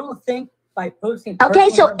 I don't think by posting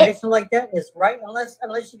information like that is right,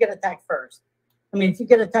 unless you get attacked first. I mean, if you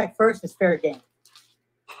get attacked first, it's fair game.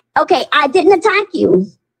 Okay, I didn't attack you,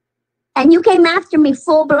 and you came after me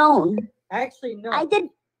full blown. Actually, no. I did.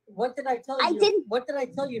 What did I tell you? I didn't. What did I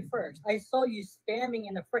tell you first? I saw you spamming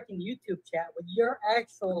in a freaking YouTube chat with your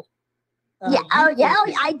actual.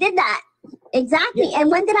 I did that exactly. Yeah.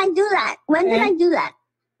 And when did I do that? When did I do that?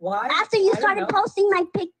 Why? After you started posting my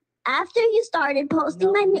pic. After you started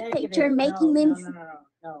posting my picture, making memes.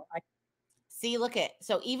 No. See, look at,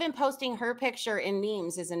 so even posting her picture in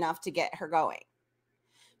memes is enough to get her going.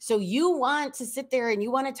 So you want to sit there and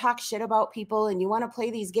you want to talk shit about people and you want to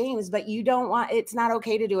play these games, but you don't want, it's not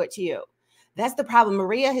okay to do it to you. That's the problem.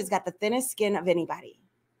 Maria has got the thinnest skin of anybody.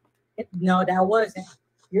 No, that wasn't.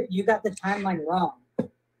 You got the timeline wrong.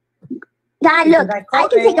 God, look, I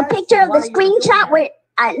can take a picture of the screenshot where,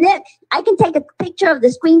 look, I can take a picture of the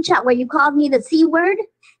screenshot where you called me the C word.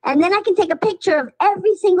 And then I can take a picture of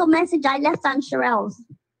every single message I left on Sherelle's.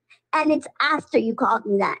 And it's after you called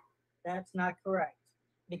me that. That's not correct.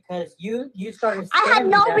 Because you started. I had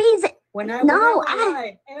no reason. I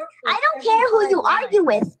don't care who you argue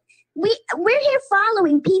with. We're here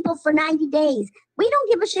following people for 90 days. We don't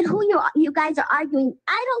give a shit who you guys are arguing.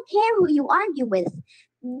 I don't care who you argue with.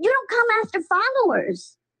 You don't come after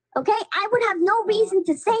followers. Okay, I would have no reason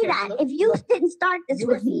to say that if you didn't start this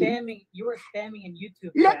with me. You were spamming in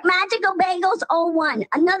YouTube. Look, Magical Bagels 01,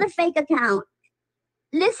 another fake account.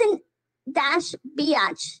 Listen dash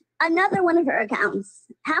Biatch, another one of her accounts.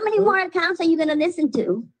 How many more accounts are you going to listen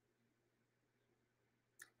to?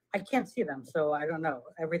 I can't see them, so I don't know.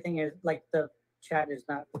 Everything is like the chat is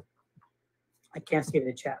not. I can't see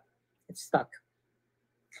the chat. It's stuck.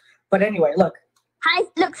 But anyway, look. Hi,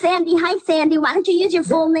 look, Sandy. Hi, Sandy. Why don't you use your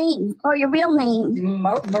full name or your real name?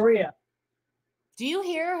 Maria. Do you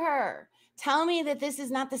hear her? Tell me that this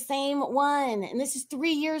is not the same one. And this is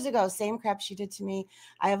 3 years ago. Same crap she did to me.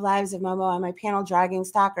 I have lives of Momo on my panel dragging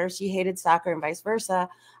stalker. She hated stalker and vice versa.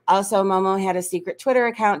 Also, Momo had a secret Twitter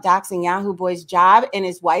account doxing Yahoo Boy's job and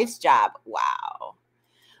his wife's job. Wow.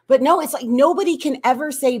 But no, it's like nobody can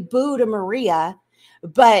ever say boo to Maria,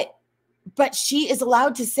 but she is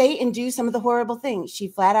allowed to say and do some of the horrible things. She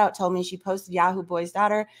flat out told me she posted Yahoo Boy's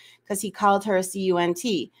daughter because he called her a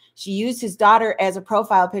cunt. She used his daughter as a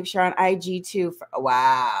profile picture on IG too.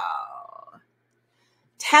 Wow.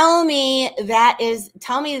 Tell me that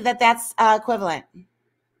that's equivalent.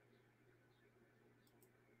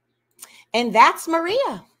 And that's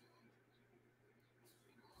Maria.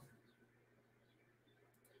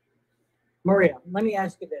 Maria, let me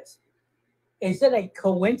ask you this. Is it a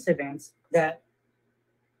coincidence that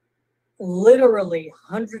literally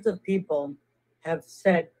hundreds of people have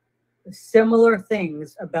said similar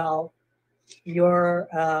things about your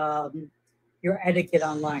etiquette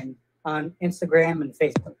online on Instagram and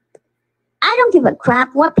Facebook? I don't give a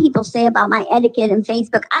crap what people say about my etiquette and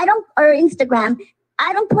Facebook. Or Instagram.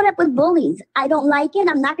 I don't put up with bullies. I don't like it.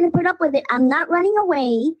 I'm not going to put up with it. I'm not running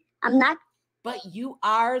away. I'm not. But you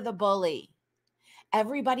are the bully.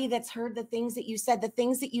 Everybody that's heard the things that you said, the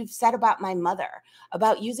things that you've said about my mother,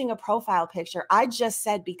 about using a profile picture, I just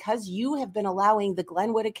said because you have been allowing the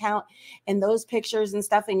Glenwood account and those pictures and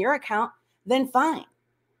stuff in your account, then fine.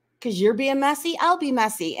 Because you're being messy, I'll be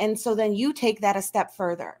messy. And so then you take that a step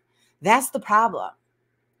further. That's the problem.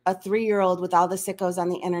 A 3-year-old with all the sickos on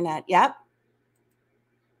the internet. Yep.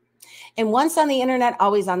 And once on the internet,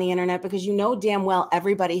 always on the internet, because you know damn well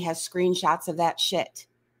everybody has screenshots of that shit.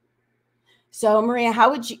 So, Maria, how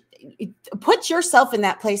would you put yourself in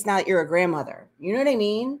that place now that you're a grandmother? You know what I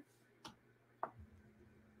mean?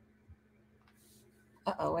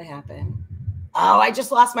 Uh-oh, what happened? Oh, I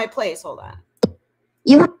just lost my place. Hold on.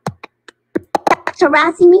 You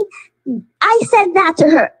harassing me? I said that to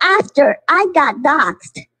her after I got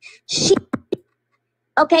doxxed.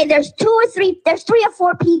 Okay, there's three or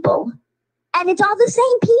four people, and it's all the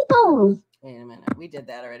same people. Wait a minute. We did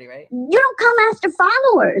that already, right? You don't come after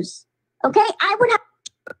followers. Okay, I would have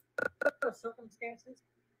circumstances.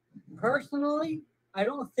 Personally, I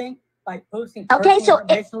don't think by posting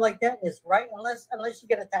information like that is right unless you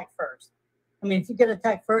get attacked first. I mean, if you get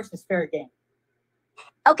attacked first, it's fair game.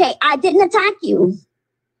 Okay, I didn't attack you,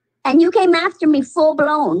 and you came after me full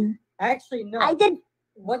blown. Actually, no. I did.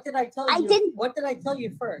 What did I tell you? I didn't. What did I tell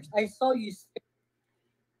you first? I saw you.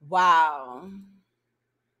 Wow.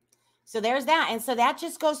 So there's that. And so that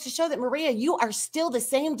just goes to show that, Maria, you are still the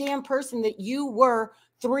same damn person that you were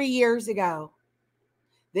 3 years ago.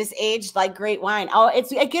 This aged like great wine. Oh,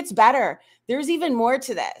 it gets better. There's even more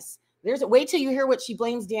to this. Wait till you hear what she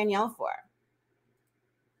blames Danielle for.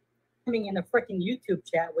 In a freaking YouTube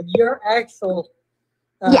chat with your actual.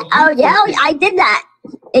 I did that.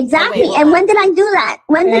 Exactly. And when did I do that?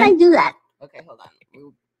 Okay, hold on.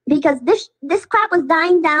 Because this crap was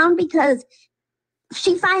dying down because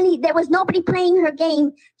she finally, there was nobody playing her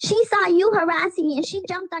game. She saw you harassing me and she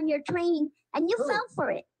jumped on your train and you fell for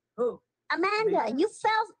it. Who? Amanda, you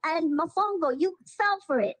fell, and Mofongo, you fell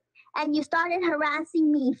for it. And you started harassing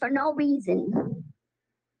me for no reason.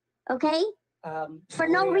 Okay? For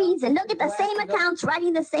no reason. Look at the same accounts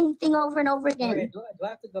writing the same thing over and over again. Okay, do I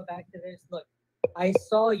have to go back to this? Look, I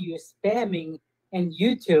saw you spamming in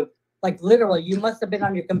YouTube. Like literally, you must have been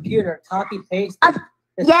on your computer, copy paste.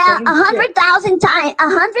 100,000 times.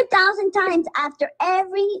 100,000 times after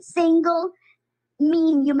every single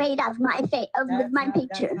meme you made of my face, with my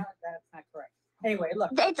picture. That's not correct. Anyway,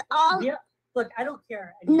 look. It's all. Yeah, look, I don't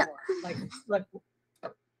care anymore. No. Look,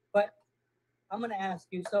 but I'm gonna ask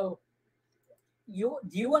you. So, do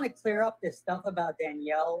you want to clear up this stuff about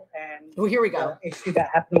Danielle and? Oh, here we go. Issue that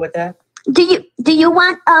happened with that. Do you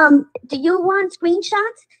want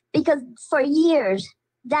screenshots? Because for years,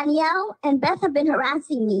 Danielle and Beth have been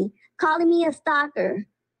harassing me, calling me a stalker.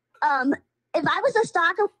 If I was a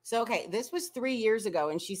stalker. So, okay, this was 3 years ago.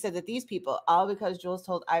 And she said that these people, all because Jules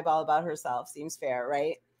told Eyeball about herself, seems fair,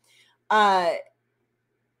 right?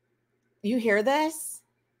 You hear this?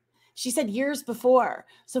 She said years before.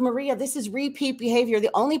 So, Maria, this is repeat behavior.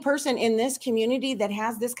 The only person in this community that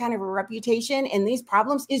has this kind of a reputation and these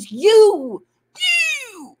problems is you.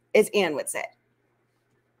 You, as Ann would say.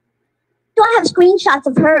 Do I have screenshots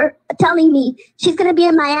of her telling me she's going to be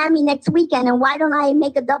in Miami next weekend, and why don't I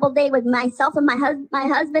make a double date with myself and my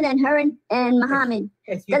husband and her and Muhammad?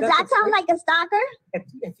 Does that sound like a stalker?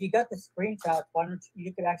 If you got the screenshots, why don't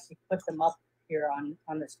you could actually put them up here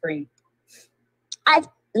on the screen? I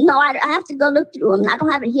have to go look through them. I don't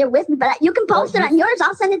have it here with me, but you can post it on yours.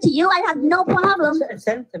 I'll send it to you. I have no problem.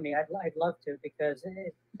 Send it to me. I'd love to, because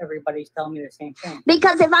everybody's telling me the same thing.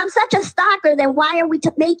 Because if I'm such a stalker, then why are we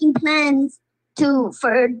making plans to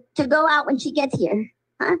go out when she gets here?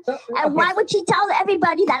 Huh? And why would she tell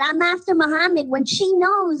everybody that I'm after Muhammad when she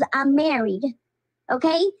knows I'm married?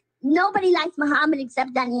 Okay? Nobody likes Muhammad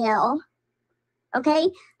except Danielle. Okay?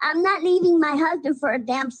 I'm not leaving my husband for a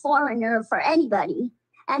damn foreigner or for anybody.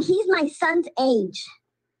 And he's my son's age.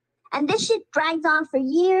 And this shit drags on for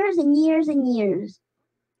years and years and years.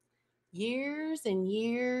 Years and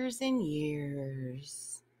years and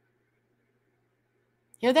years.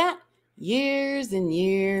 Hear that? Years and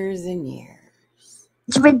years and years.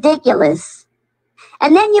 It's ridiculous.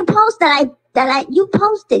 And then you post you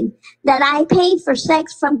posted that I paid for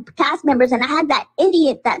sex from cast members, and I had that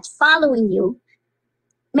idiot that's following you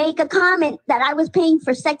make a comment that I was paying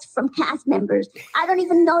for sex from cast members. I don't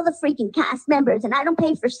even know the freaking cast members, and I don't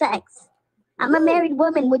pay for sex. I'm a married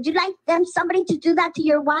woman. Would you like somebody to do that to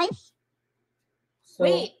your wife? So,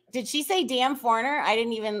 wait, did she say damn foreigner? I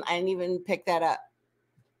didn't even pick that up.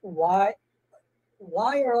 Why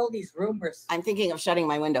are all these rumors? I'm thinking of shutting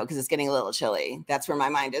my window because it's getting a little chilly. That's where my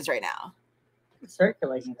mind is right now.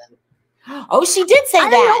 Circulating them. Oh, she did say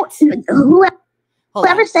that.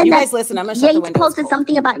 Whoever said you that, guys listen, I'm gonna shut the window. Posted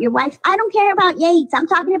something about your wife. I don't care about Yates. I'm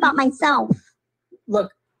talking about myself.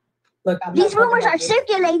 Look. These rumors are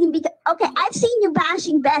circulating because I've seen you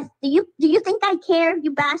bashing Beth. Do you think I care if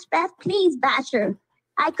you bash Beth? Please bash her.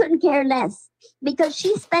 I couldn't care less, because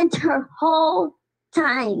she spent her whole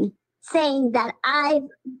time saying that I'm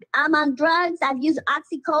on drugs. I've used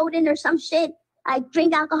oxycodone or some shit. I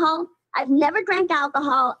drink alcohol. I've never drank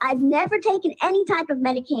alcohol. I've never taken any type of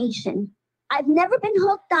medication. I've never been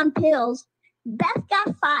hooked on pills. Beth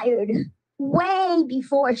got fired way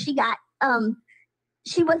before she got,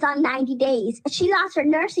 she was on 90 days. She lost her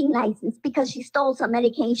nursing license because she stole some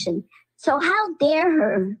medication. So how dare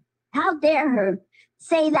her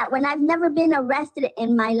say that when I've never been arrested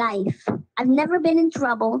in my life. I've never been in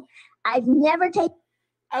trouble. I've never taken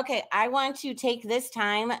Okay, I want to take this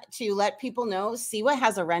time to let people know Siwa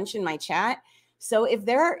has a wrench in my chat. So if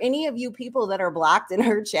there are any of you people that are blocked in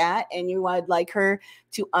her chat and you would like her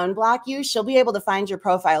to unblock you, she'll be able to find your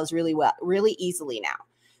profiles really easily now.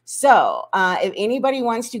 So if anybody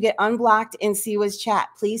wants to get unblocked in Siwa's chat,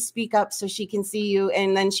 please speak up so she can see you,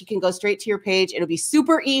 and then she can go straight to your page. It'll be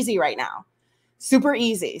super easy right now. Super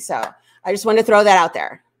easy. So I just wanted to throw that out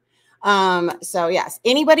there. So yes,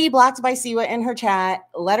 anybody blocked by Siwa in her chat,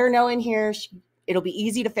 let her know in here. It'll be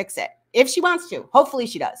easy to fix it if she wants to. Hopefully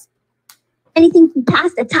she does. Anything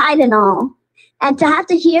past the Tylenol, and to have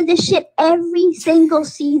to hear this shit every single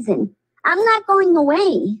season. I'm not going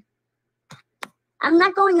away. I'm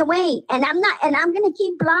not going away, and I'm going to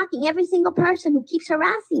keep blocking every single person who keeps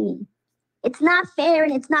harassing me. It's not fair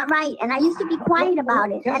and it's not right, and I used to be quiet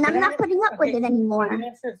about it, and I'm not putting up with it anymore. Can you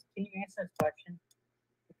answer this question?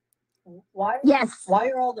 Why? Yes. Why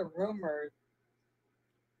are all the rumors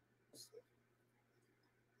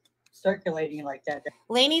circulating like that?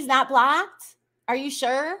 Lainey's not blocked? Are you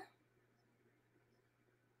sure?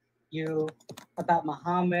 You about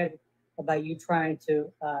Muhammad, about you trying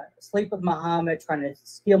to sleep with Muhammad, trying to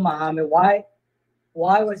steal Muhammad. Why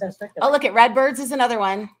was that circulating? Oh, look at Redbirds is another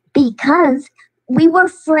one. Because we were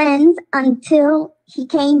friends until he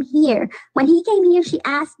came here. When he came here,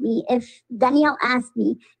 Danielle asked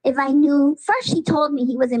me if I knew. First, she told me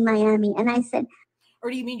he was in Miami, and I said, or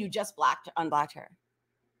do you mean you just unblocked her?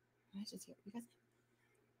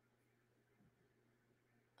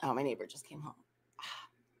 Oh, my neighbor just came home.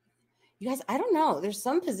 You guys, I don't know. There's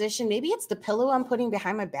some position. Maybe it's the pillow I'm putting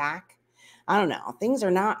behind my back. I don't know. Things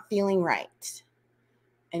are not feeling right.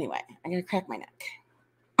 Anyway, I'm going to crack my neck.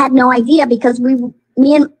 I had no idea because me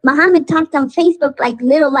and Muhammad talked on Facebook like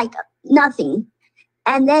nothing.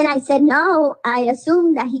 And then I said, no, I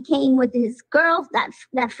assumed that he came with his girl,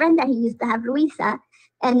 that friend that he used to have, Luisa.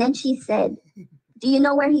 And then she said, do you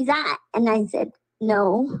know where he's at? And I said,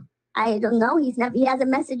 no, I don't know. He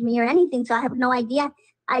hasn't messaged me or anything, so I have no idea.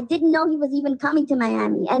 I didn't know he was even coming to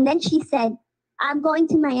Miami. And then she said, I'm going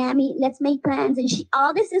to Miami. Let's make plans. And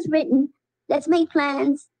all this is written. Let's make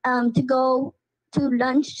plans to go to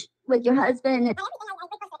lunch with your husband.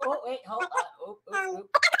 Oh, wait, hold on.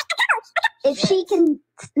 If she can,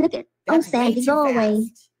 look at, Sandy, go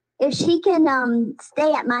away. If she can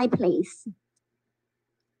stay at my place.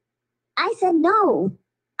 I said, no.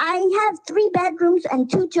 I have 3 bedrooms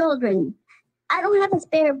and 2 children. I don't have a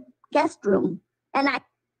spare guest room. And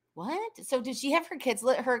What? So did she have her kids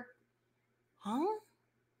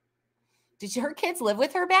Did her kids live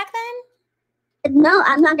with her back then? No,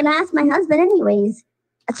 I'm not going to ask my husband anyways.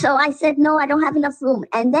 So I said, no, I don't have enough room.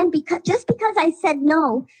 And then because I said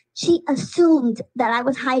no, she assumed that I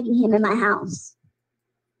was hiding him in my house.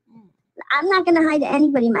 I'm not going to hide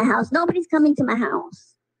anybody in my house. Nobody's coming to my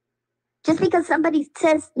house. Just because somebody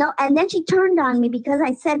says no. And then she turned on me because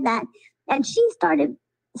I said that. And she started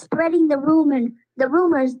spreading the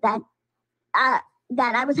rumors that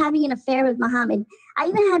I was having an affair with Muhammad. I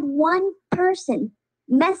even had one person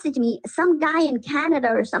message me, some guy in Canada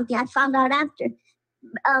or something, I found out after,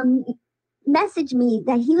 message me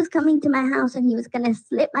that he was coming to my house and he was going to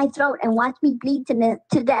slit my throat and watch me bleed to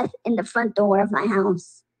death in the front door of my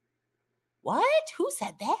house. What? Who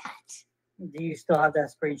said that? Do you still have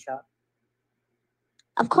that screenshot?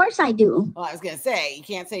 Of course I do. Well, I was going to say, you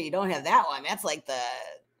can't say you don't have that one. That's like the...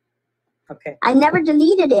 Okay. I never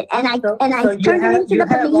deleted it, and I turned it into the police. You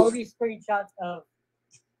have all these screenshots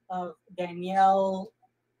of Danielle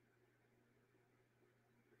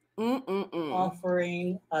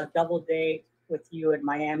offering a double date with you in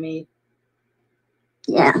Miami.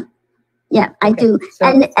 Yeah, I do.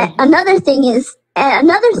 So another thing is, I'm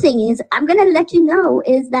going to let you know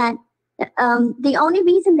is that the only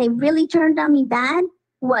reason they really turned on me bad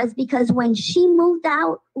was because when she moved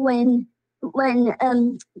out, when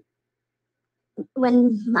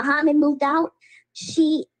Muhammad moved out,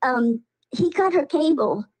 he cut her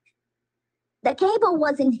cable. The cable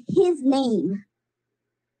was in his name.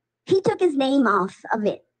 He took his name off of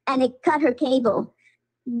it and it cut her cable.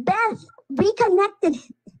 Beth reconnected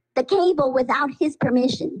the cable without his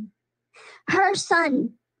permission. Her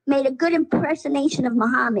son made a good impersonation of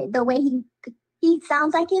Muhammad, the way he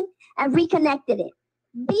sounds like him, and reconnected it.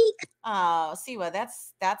 Oh, Siwa,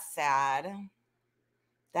 that's sad.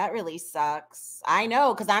 That really sucks. I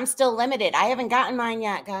know, because I'm still limited. I haven't gotten mine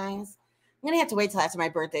yet, guys. I'm going to have to wait till after my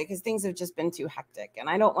birthday because things have just been too hectic, and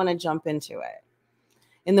I don't want to jump into it.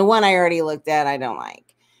 And the one I already looked at, I don't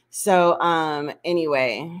like. So,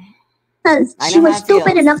 anyway. Because she was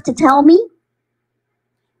stupid enough to tell me.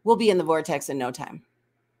 We'll be in the vortex in no time.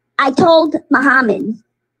 I told Muhammad.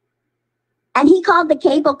 And he called the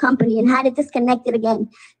cable company and had it disconnected again.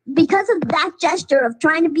 Because of that gesture of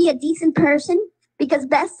trying to be a decent person, because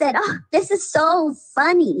Beth said, oh, this is so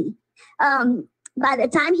funny. By the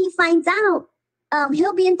time he finds out,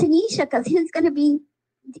 he'll be in Tunisia because he's gonna be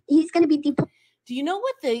deported. Do you know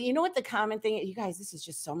what the common thing is? You guys, this is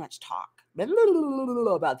just so much talk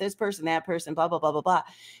about this person, that person, blah, blah, blah, blah, blah.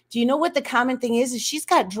 Do you know what the common thing is? Is she's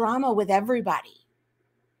got drama with everybody.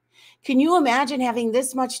 Can you imagine having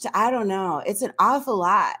this much I don't know. It's an awful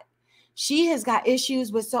lot. She has got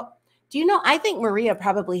issues with, do you know, I think Maria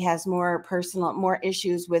probably has more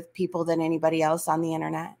issues with people than anybody else on the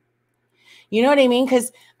internet. You know what I mean?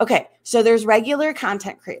 Because, okay, so there's regular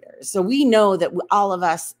content creators. So we know that all of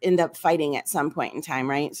us end up fighting at some point in time,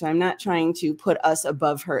 right? So I'm not trying to put us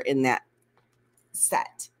above her in that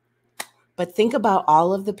set. But think about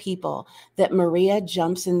all of the people that Maria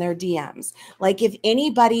jumps in their DMs. Like if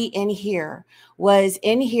anybody in here was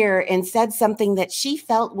in here and said something that she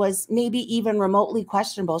felt was maybe even remotely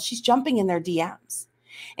questionable, she's jumping in their DMs.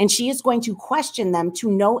 And she is going to question them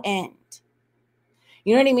to no end.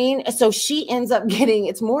 You know what I mean? So she ends up getting,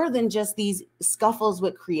 it's more than just these scuffles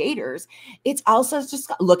with creators. It's also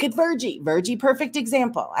just, look at Virgie. Virgie, perfect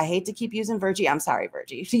example. I hate to keep using Virgie. I'm sorry,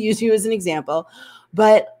 Virgie, to use you as an example.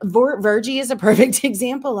 But Virgie is a perfect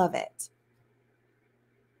example of it.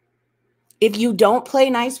 If you don't play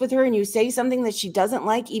nice with her and you say something that she doesn't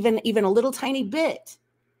like, even a little tiny bit,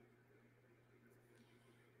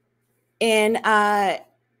 and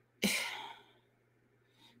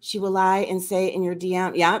she will lie and say in your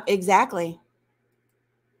DM, yeah, exactly.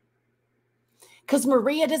 Because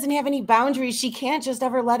Maria doesn't have any boundaries. She can't just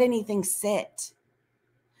ever let anything sit.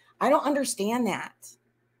 I don't understand that.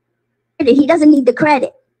 He doesn't need the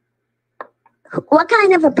credit. What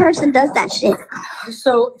kind of a person does that shit?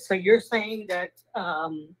 So you're saying that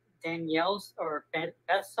Danielle's or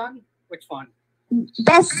Beth's son? Which one?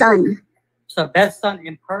 Beth's son. So Beth's son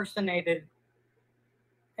impersonated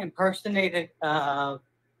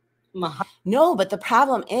No, but the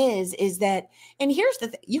problem is that, and here's the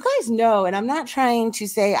thing, you guys know, and I'm not trying to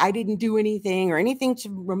say I didn't do anything or anything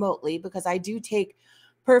remotely, because I do take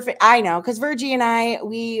I know, because Virgie and I,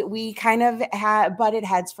 we kind of had butted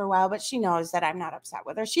heads for a while, but she knows that I'm not upset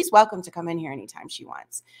with her. She's welcome to come in here anytime she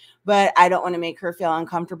wants, but I don't want to make her feel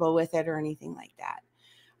uncomfortable with it or anything like that.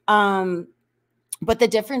 But the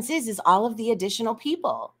difference is all of the additional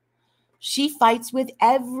people. She fights with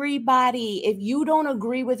everybody. If you don't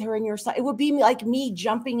agree with her in your side, it would be like me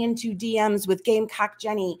jumping into DMs with Gamecock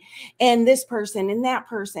Jenny and this person and that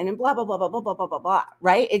person and blah, blah, blah, blah, blah, blah, blah, blah, blah.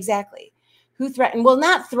 Right? Exactly. Who threatened? Well,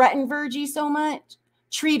 not threatened Virgie so much.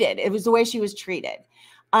 Treated. It was the way she was treated.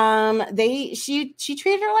 She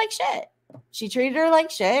treated her like shit. She treated her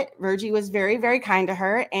like shit. Virgie was very, very kind to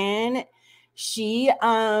her, and she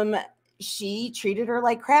treated her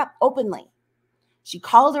like crap openly. She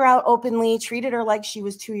called her out openly, treated her like she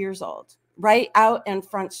was 2 years old, right out in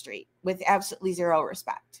Front Street with absolutely zero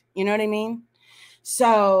respect. You know what I mean?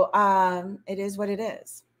 So it is what it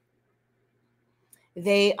is.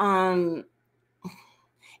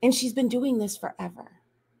 And she's been doing this forever.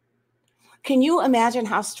 Can you imagine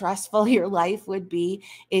how stressful your life would be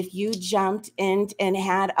if you jumped in and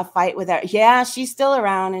had a fight with her? Yeah, she's still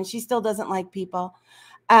around and she still doesn't like people.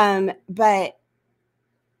 But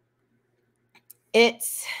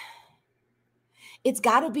it's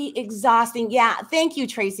got to be exhausting. Yeah, thank you,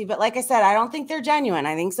 Tracy. But like I said, I don't think they're genuine.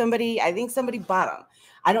 I think somebody bought them.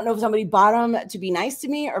 I don't know if somebody bought them to be nice to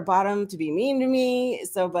me or bought them to be mean to me.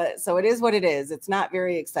 So it is what it is. It's not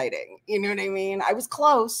very exciting. You know what I mean? I was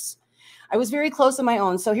close. I was very close on my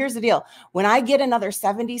own. So here's the deal. When I get another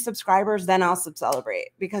 70 subscribers, then I'll celebrate,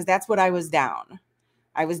 because that's what I was down.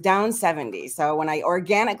 I was down 70. So when I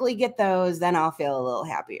organically get those, then I'll feel a little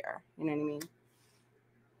happier. You know what I mean?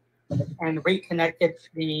 And reconnected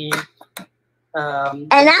the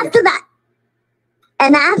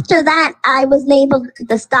and after that I was labeled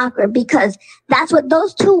the stalker, because that's what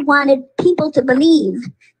those two wanted people to believe,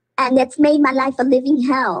 and it's made my life a living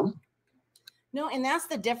hell. No, and that's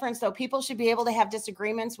the difference, though. People should be able to have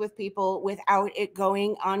disagreements with people without it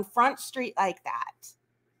going on Front Street like that.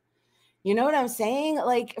 You know what I'm saying?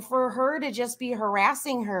 Like, for her to just be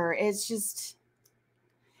harassing her, it's just...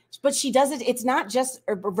 But she does it. It's not just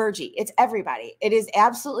Virgie. It's everybody. It is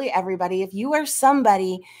absolutely everybody. If you are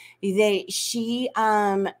somebody, she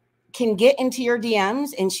can get into your DMs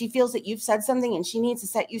and she feels that you've said something and she needs to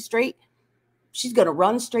set you straight, she's going to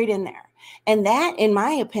run straight in there. And that, in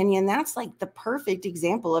my opinion, that's like the perfect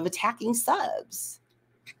example of attacking subs.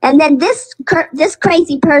 And then this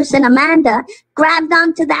crazy person, Amanda, grabbed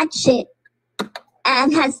onto that shit.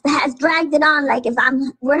 and has dragged it on. Like if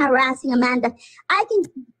we're harassing Amanda,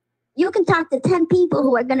 you can talk to 10 people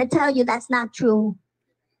who are going to tell you that's not true.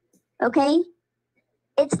 Okay?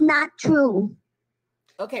 It's not true.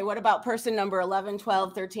 Okay, what about person number 11,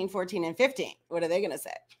 12, 13, 14, and 15? What are they going to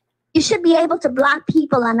say? You should be able to block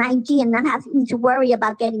people on IG and not having to worry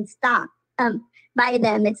about getting stalked by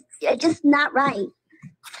them. It's just not right.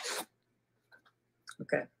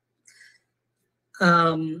 Okay.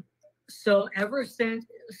 So ever since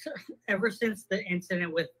the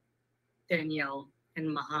incident with Danielle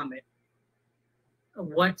and Muhammad,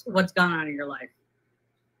 what's gone on in your life?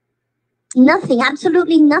 Nothing,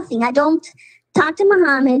 absolutely nothing. I don't talk to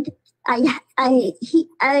Muhammad.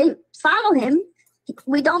 I follow him.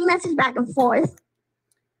 We don't message back and forth.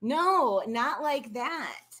 No, not like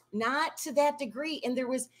that. Not to that degree. And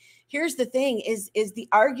here's the thing is the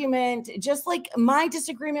argument, just like my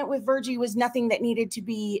disagreement with Virgie was nothing that needed to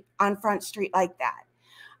be on Front Street like that.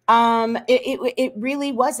 It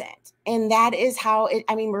really wasn't. And that is how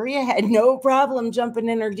Maria had no problem jumping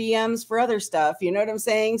in her DMs for other stuff. You know what I'm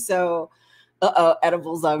saying? So,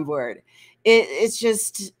 edibles on board. It's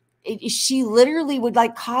just, she literally would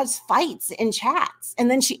like cause fights in chats. And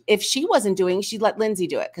then if she wasn't doing, she'd let Lindsay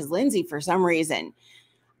do it. Because Lindsay, for some reason,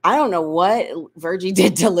 I don't know what Virgie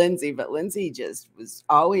did to Lindsay, but Lindsay just was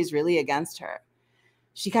always really against her.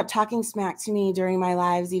 She kept talking smack to me during my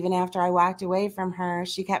lives, even after I walked away from her.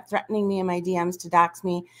 She kept threatening me in my DMs to dox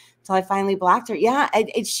me until I finally blocked her. Yeah,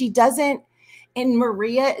 she doesn't. And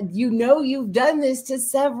Maria, you've done this to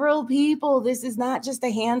several people. This is not just a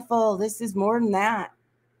handful. This is more than that.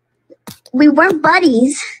 We weren't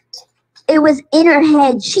buddies. It was in her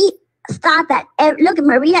head. She thought that, look,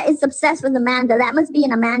 Maria is obsessed with Amanda. That must be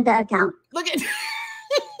an Amanda account. Look at,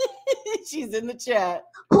 she's in the chat.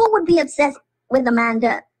 Who would be obsessed with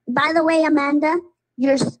Amanda? By the way, Amanda,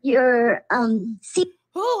 who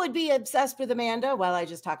would be obsessed with Amanda? Well, I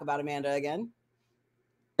just talk about Amanda again.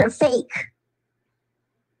 They're fake.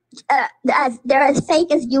 They're as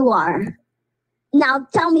fake as you are. Now,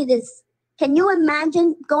 tell me this. Can you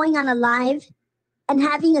imagine going on a live and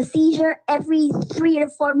having a seizure every 3 or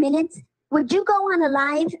 4 minutes? Would you go on a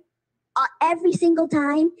live every single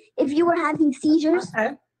time if you were having seizures?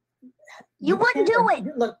 You wouldn't do it.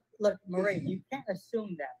 Look, Marie, you can't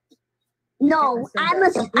assume that. No, I'm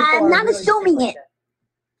not assuming it.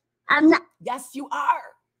 I'm not. Yes, you are.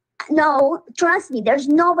 No, trust me. There's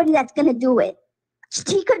nobody that's going to do it.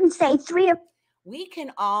 She couldn't say 3 or... We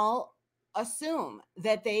can all assume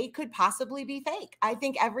that they could possibly be fake. I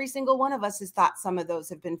think every single one of us has thought some of those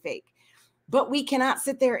have been fake. But we cannot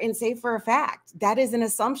sit there and say for a fact. That is an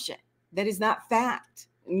assumption. That is not fact.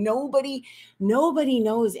 Nobody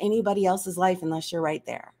knows anybody else's life unless you're right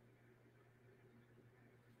there.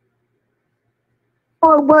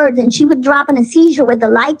 Or words, and she would drop in a seizure with the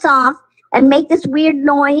lights off and make this weird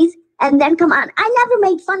noise and then come on. I never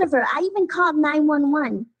made fun of her. I even called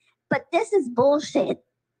 911. But this is bullshit.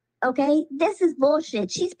 Okay? This is bullshit.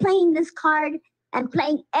 She's playing this card and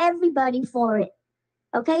playing everybody for it.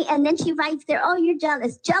 Okay? And then she writes there, oh, you're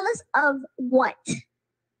jealous. Jealous of what?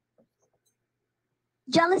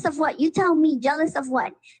 Jealous of what? You tell me. Jealous of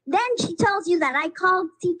what? Then she tells you that I called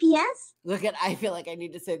CPS. I feel like I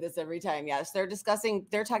need to say this every time. Yes, they're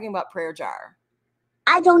talking about Prayer Jar.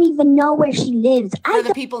 I don't even know where she lives. For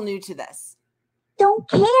the people new to this. Don't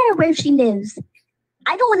care where she lives.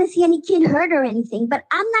 I don't want to see any kid hurt or anything, but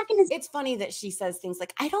I'm not going to. It's funny that she says things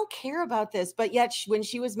like, I don't care about this. But yet when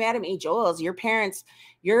she was mad at me, Joel's, your parents'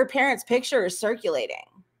 picture is circulating.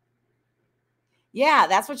 Yeah,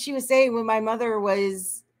 that's what she was saying when my mother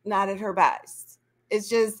was not at her best. It's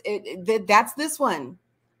just, that's this one.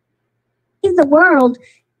 In the world,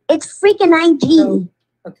 it's freaking IG. So,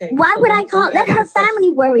 okay. Why would I call? Let her family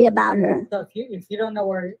worry about her. So if you don't know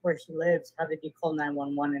where she lives, how did you call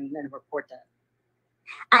 911 and report that?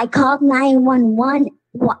 I called 911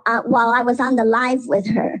 while I was on the live with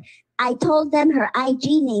her. I told them her IG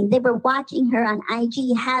name. They were watching her on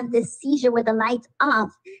IG have this seizure with the lights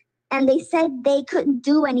off. And they said they couldn't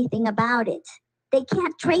do anything about it. They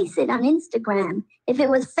can't trace it on Instagram. If it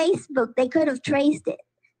was Facebook, they could have traced it.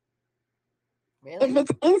 Really? If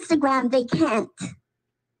it's Instagram, they can't.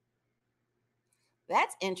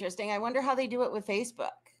 That's interesting. I wonder how they do it with Facebook.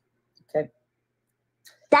 Okay.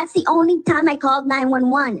 That's the only time I called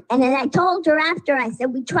 911. And then I told her after, I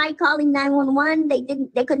said, we tried calling 911.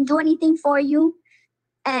 They couldn't do anything for you.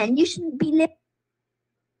 And you shouldn't be living.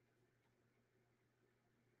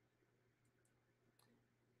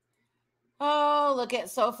 Oh, look at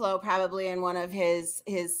SoFlo probably in one of his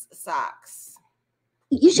socks.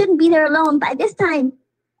 You shouldn't be there alone. By this time,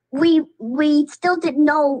 we still didn't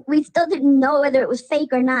know whether it was fake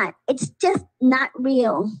or not. It's just not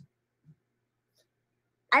real.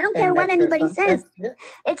 I don't care what anybody says.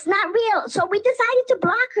 It's not real. So we decided to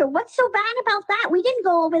block her. What's so bad about that? We didn't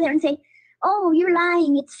go over there and say, "Oh, you're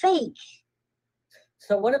lying. It's fake."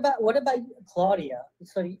 So what about Claudia?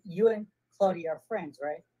 So you and Claudia are friends,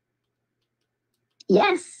 right?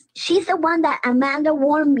 Yes, she's the one that Amanda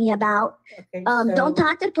warned me about. Okay, don't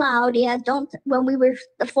talk to Claudia. When we were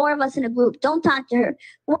the four of us in a group, don't talk to her.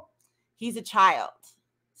 He's a child.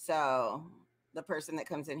 So the person that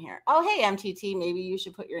comes in here. Oh, hey, MTT, maybe you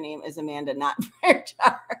should put your name as Amanda, not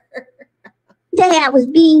Fairchar. Day I was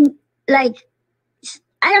being like,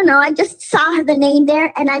 I don't know, I just saw the name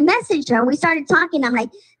there and I messaged her. We started talking. I'm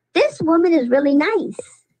like, this woman is really nice.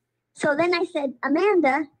 So then I said,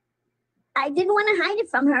 Amanda, I didn't want to hide it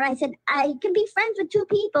from her. I said, I can be friends with two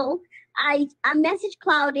people. I messaged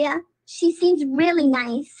Claudia. She seems really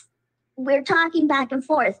nice. We're talking back and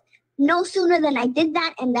forth. No sooner than I did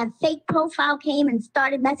that, and that fake profile came and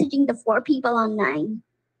started messaging the four people online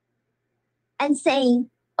and saying,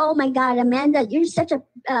 "Oh my God, Amanda, you're such a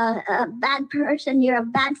bad person. You're a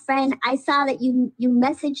bad friend. I saw that you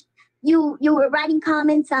messaged, you were writing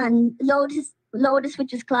comments on Lotus,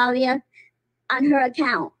 which is Claudia, on her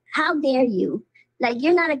account. How dare you? Like,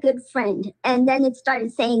 you're not a good friend." And then it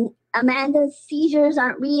started saying, Amanda's seizures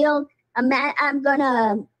aren't real.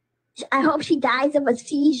 I hope she dies of a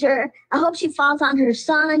seizure. I hope she falls on her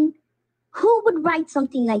son. Who would write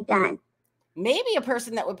something like that? Maybe a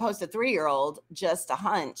person that would post a 3-year-old, just a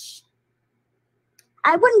hunch.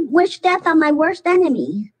 I wouldn't wish death on my worst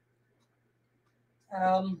enemy.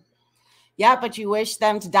 Yeah, but you wish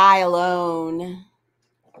them to die alone.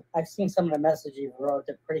 I've seen some of the messages you wrote.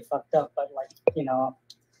 They're pretty fucked up, but like, you know,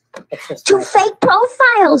 it's just two fake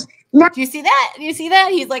profiles. No. Do you see that? Do you see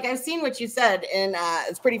that? He's like, I've seen what you said, and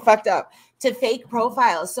it's pretty fucked up. To fake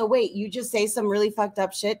profiles. So wait, you just say some really fucked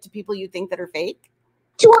up shit to people you think that are fake?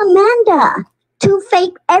 To Amanda. To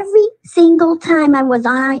fake every single time I was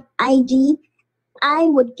on IG, I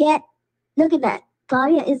would get, look at that.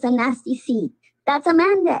 Claudia is a nasty C. That's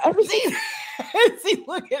Amanda. Every see,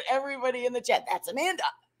 look at everybody in the chat. That's Amanda.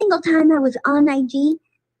 Single time I was on IG,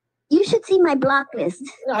 you should see my block list.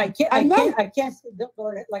 I can't. Like I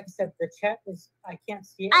said, the chat is. I can't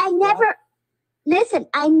see it.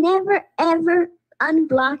 I never ever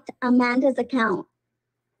unblocked Amanda's account.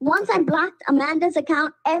 Once I blocked Amanda's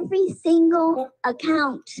account, every single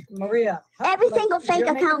account, Maria, every single fake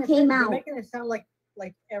account came out. You're making it sound like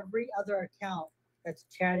every other account that's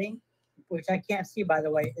chatting, which I can't see, by the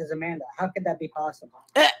way, is Amanda. How could that be possible?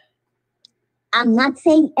 I'm not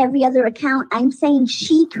saying every other account. I'm saying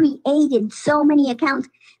she created so many accounts.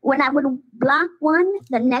 When I would block one,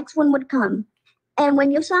 the next one would come. And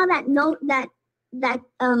when you saw that note, that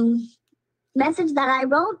message that I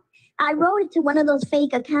wrote it to one of those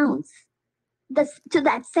fake accounts. To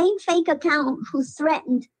that same fake account who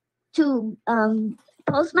threatened to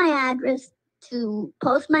post my address, to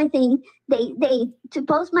post my thing, to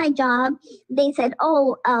post my job. They said,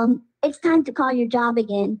 "Oh, it's time to call your job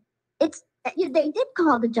again." They did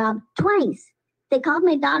call the job twice. They called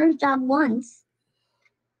my daughter's job once.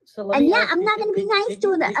 So and yeah, I'm not going to be nice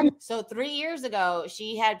to them. So 3 years ago,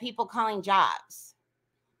 she had people calling jobs.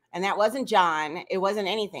 And that wasn't John. It wasn't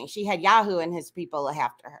anything. She had Yahoo and his people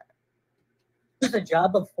after her. Was a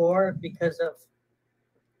job before because of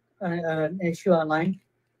an issue online?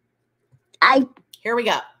 Here we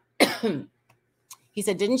go. He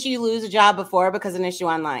said, didn't you lose a job before because of an issue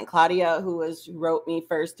online? Claudia, who wrote me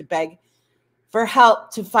first to beg for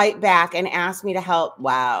help to fight back and asked me to help.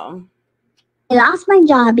 Wow. I lost my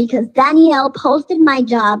job because Danielle posted my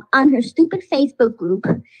job on her stupid Facebook group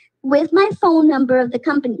with my phone number of the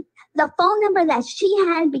company. The phone number that she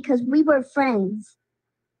had because we were friends.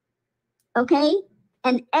 Okay?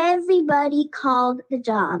 And everybody called the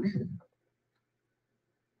job.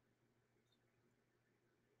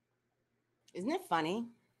 Isn't it funny?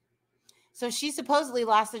 So she supposedly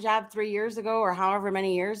lost a job 3 years ago or however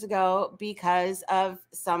many years ago because of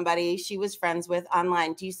somebody she was friends with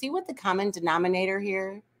online. Do you see what the common denominator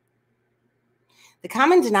here? The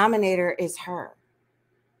common denominator is her.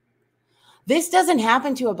 This doesn't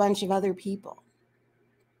happen to a bunch of other people.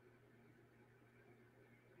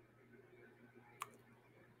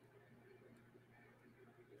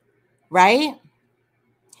 Right?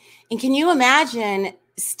 And can you imagine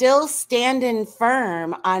still standing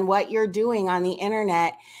firm on what you're doing on the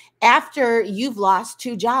internet after you've lost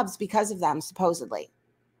 2 jobs because of them, supposedly?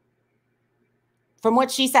 From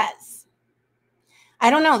what she says. I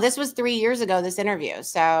don't know. This was 3 years ago, this interview.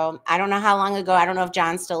 So I don't know how long ago. I don't know if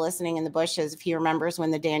John's still listening in the bushes, if he remembers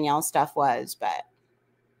when the Danielle stuff was, but.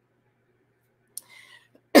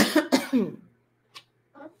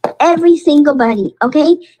 Every single body,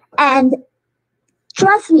 okay? And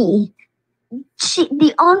trust me,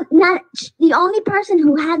 the only person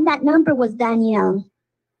who had that number was Danielle.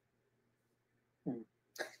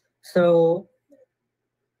 So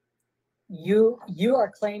you are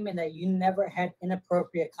claiming that you never had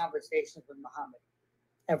inappropriate conversations with Muhammad,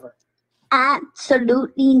 ever?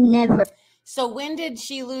 Absolutely never. So when did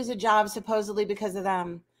she lose a job supposedly because of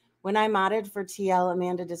them? When I modded for TL,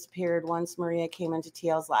 Amanda disappeared once Maria came into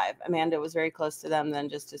TL's live. Amanda was very close to them, then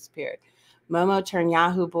just disappeared. Momo turned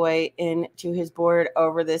Yahoo Boy into his board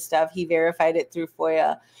over this stuff. He verified it through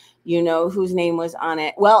FOIA. You know whose name was on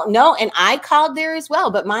it. Well, no, and I called there as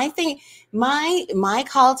well. But my thing, my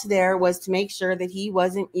call to there was to make sure that he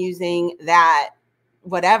wasn't using that,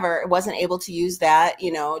 whatever, wasn't able to use that,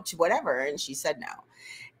 you know, to whatever. And she said no.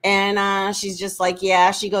 And she's just like, yeah,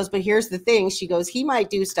 she goes, but here's the thing. She goes, he might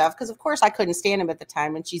do stuff. Because, of course, I couldn't stand him at the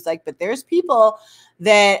time. And she's like, but there's people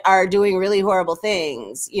that are doing really horrible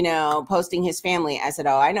things, you know, posting his family. I said,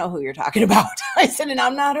 oh, I know who you're talking about. I said, and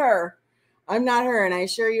I'm not her. I'm not her. And I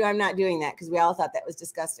assure you I'm not doing that because we all thought that was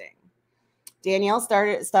disgusting. Danielle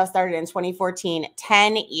started in 2014,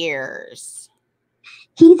 10 years.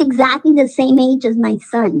 He's exactly the same age as my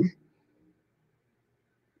son.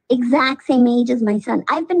 Exact same age as my son.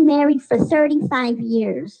 I've been married for 35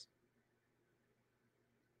 years.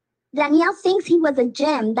 Danielle thinks he was a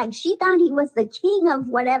gem. Like, she thought he was the king of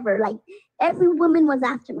whatever. Like, every woman was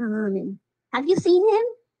after Muhammad. Have you seen him?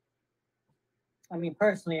 I mean,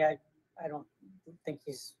 personally, I don't think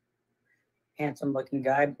he's a handsome looking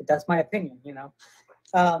guy, but that's my opinion, you know.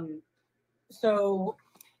 So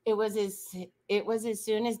it was as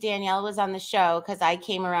soon as Danielle was on the show, because I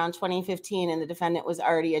came around 2015 and the defendant was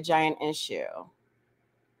already a giant issue.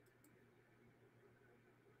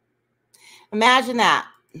 Imagine that.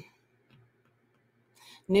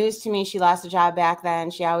 News to me, she lost a job back then.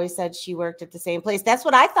 She always said she worked at the same place. That's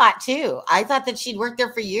what I thought too. I thought that she'd worked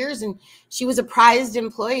there for years and she was a prized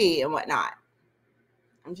employee and whatnot.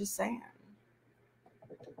 I'm just saying.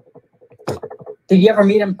 Did you ever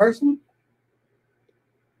meet him in person?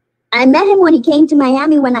 I met him when he came to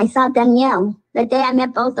Miami when I saw Danielle, the day I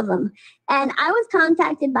met both of them. And I was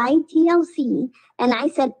contacted by TLC and I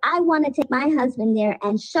said, I want to take my husband there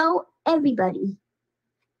and show everybody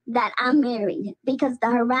that I'm married because the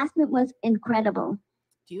harassment was incredible.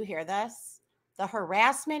 Do you hear this? The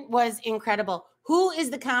harassment was incredible. Who is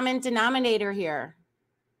the common denominator here?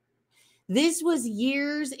 This was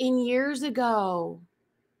years and years ago.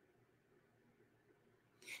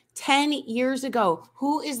 10 years ago.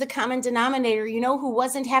 Who is the common denominator? You know who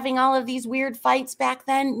wasn't having all of these weird fights back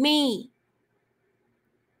then? Me.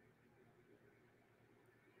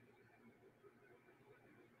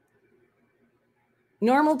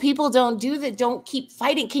 Normal people don't do that, don't keep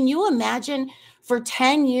fighting. Can you imagine for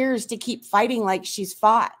 10 years to keep fighting like she's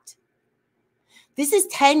fought? This is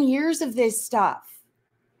 10 years of this stuff.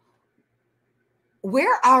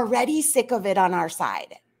 We're already sick of it on our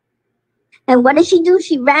side. And what did she do?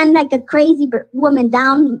 She ran like a crazy woman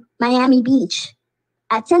down Miami Beach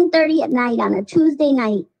at 10:30 at night on a Tuesday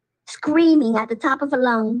night, screaming at the top of her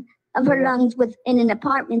lungs in an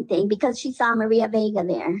apartment thing because she saw Maria Vega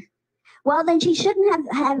there. Well, then she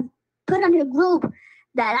shouldn't have put on her group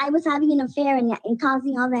that I was having an affair and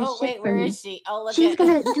causing all that shit. Wait, where is she? Oh, look. She's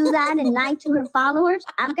going to do that and lie to her followers.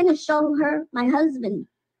 I'm going to show her my husband.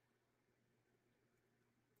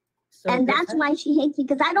 So and that's why she hates me,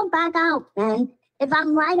 because I don't back out, man. If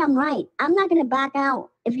I'm right, I'm right. I'm not going to back out.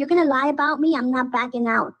 If you're going to lie about me, I'm not backing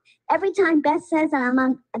out. Every time Beth says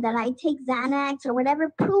that I take Xanax or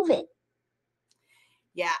whatever, prove it.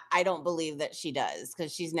 Yeah, I don't believe that she does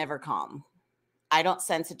because she's never calm. I don't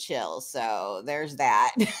sense a chill, so there's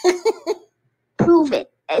that. Prove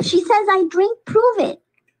it. If she says I drink, prove it.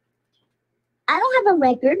 I don't have a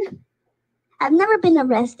record. I've never been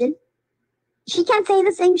arrested. She can't say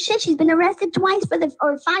the same shit. She's been arrested twice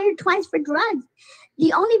or fired twice for drugs.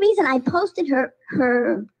 The only reason I posted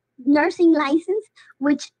her nursing license,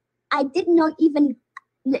 which I didn't know even,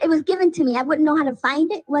 it was given to me, I wouldn't know how to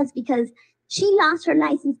find it, was because she lost her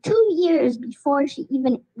license 2 years before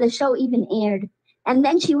the show even aired. And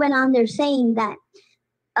then she went on there saying that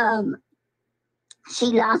she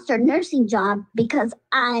lost her nursing job because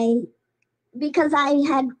I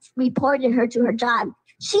had reported her to her job.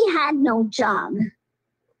 She had no job.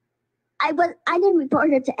 I didn't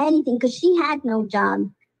report her to anything because she had no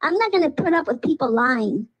job. I'm not going to put up with people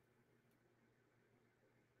lying.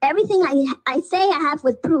 everything I say I have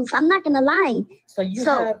with proof. I'm not gonna lie. So you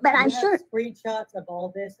but I'm have sure screenshots of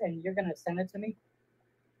all this, and you're gonna send it to me.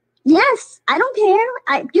 Yes, I don't care.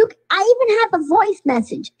 I even have a voice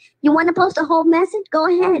message. You want to post a whole message? Go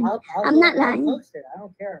ahead. I'm not lying. I'll post it. I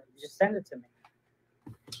don't care. Just send it to me.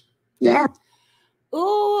 Yeah.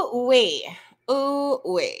 Ooh wee. Ooh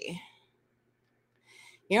wee.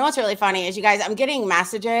 You know what's really funny is, you guys, I'm getting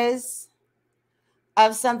messages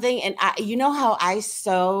of something, and you know how I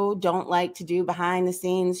so don't like to do behind the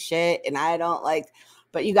scenes shit, and I don't like.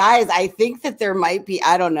 But you guys, I think that there might be,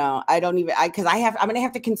 I don't know. I don't even, I'm going to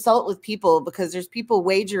have to consult with people because there's people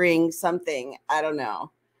wagering something. I don't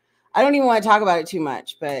know. I don't even want to talk about it too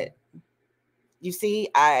much, but you see,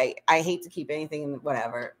 I hate to keep anything in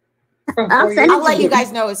whatever. I'll let you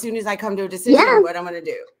guys know as soon as I come to a decision what I'm going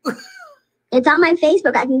to do. It's on my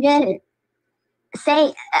Facebook. I can get it.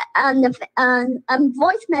 Say on the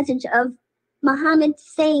voice message of Muhammad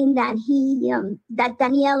saying that he that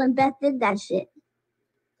Danielle and Beth did that shit.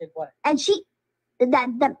 What? And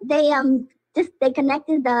they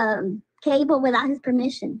connected the cable without his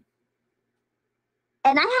permission.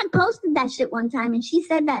 And I had posted that shit one time, and she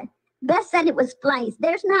said that Beth said it was spliced.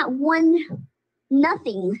 There's not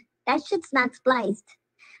nothing. That shit's not spliced.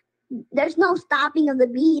 There's no stopping of the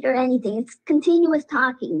beat or anything. It's continuous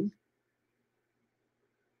talking.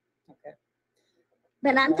 Okay.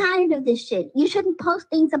 But I'm tired of this shit. You shouldn't post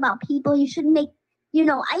things about people. You shouldn't make,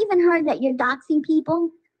 I even heard that you're doxing people.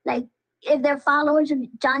 Like, if they're followers of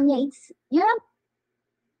John Yates, Did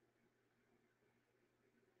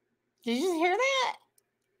you just hear that?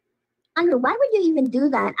 Andrew, why would you even do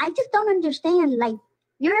that? I just don't understand. Like,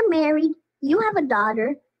 you're married, you have a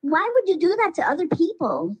daughter. Why would you do that to other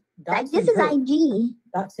people? Like, this is IG.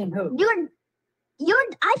 Doxing who?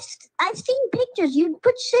 I've seen pictures. You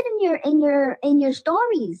put shit in your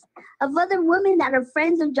stories of other women that are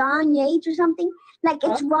friends of John Yates or something. Like,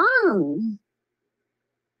 it's wrong.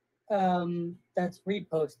 That's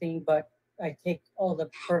reposting, but I take all the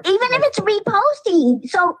even if it's reposting.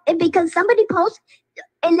 So because somebody posts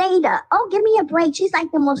Eleda, oh, give me a break. She's like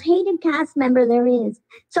the most hated cast member there is.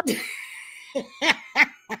 So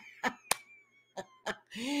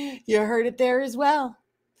you heard it there as well.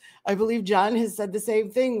 I believe John has said the same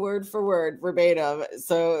thing, word for word, verbatim.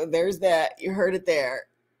 So there's that. You heard it there.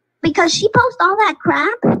 Because she posts all that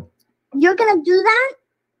crap, you're gonna do that?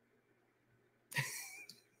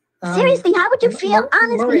 Seriously, how would you feel?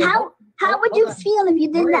 Honestly, Maria, how would you feel if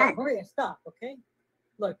you did that? Maria, stop, okay?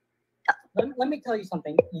 Look, let me tell you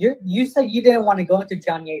something. You said you didn't want to go into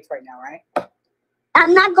John Yates right now, right?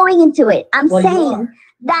 I'm not going into it. I'm saying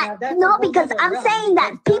that no, because I'm saying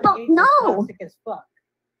that people toxic as fuck,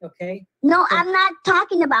 okay? No, so, I'm not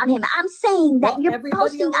talking about him. I'm saying that you're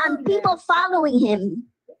posting on people following him.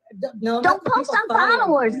 No, don't post on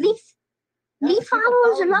followers. Leave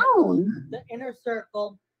followers alone. The inner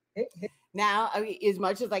circle. Now, I mean, as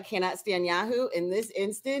much as I cannot stand Yahoo, in this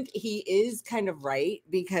instant, he is kind of right,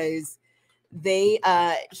 because he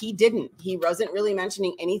wasn't really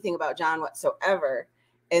mentioning anything about John whatsoever.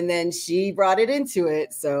 And then she brought it into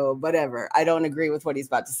it. So whatever. I don't agree with what he's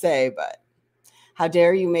about to say, but how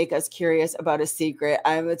dare you make us curious about a secret?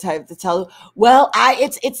 I'm the type to tell. Well,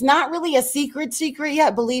 it's not really a secret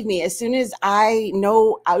yet. Believe me, as soon as I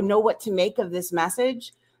know what to make of this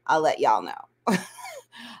message, I'll let y'all know.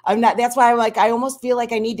 That's why I'm like, I almost feel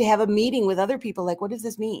like I need to have a meeting with other people. Like, what does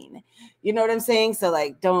this mean? You know what I'm saying? So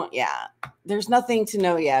like, there's nothing to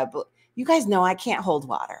know yet, but you guys know I can't hold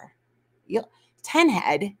water. 10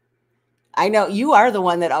 head. I know you are the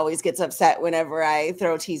one that always gets upset whenever I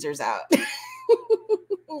throw teasers out.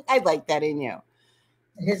 I like that in you.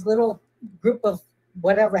 His little group of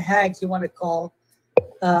whatever hags you want to call,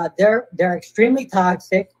 they're extremely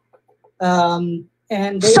toxic.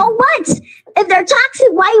 And so what? If they're toxic,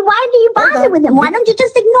 why do you bother with them? Why don't you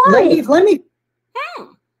just ignore it? Let me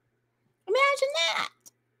imagine that.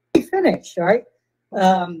 Finish, right?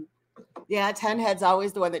 Yeah, 10 head's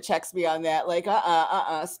always the one that checks me on that. Like,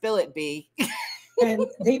 spill it, B. And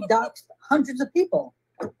they've doxed hundreds of people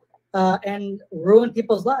and ruined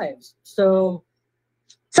people's lives. So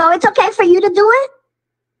it's okay for you to do it?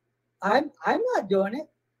 I'm not doing it.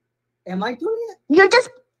 Am I doing it?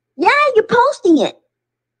 You're posting it.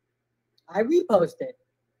 I repost it.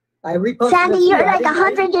 I repost. Sandy, you're like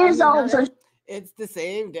 100 years old. So it's the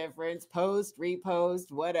same difference. Post,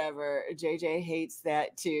 repost, whatever. JJ hates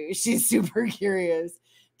that too. She's super curious.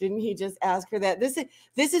 Didn't he just ask her that? This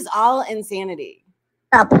is all insanity.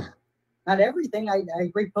 Not everything. I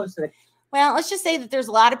reposted it. Well, let's just say that there's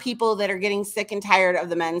a lot of people that are getting sick and tired of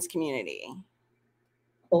the men's community.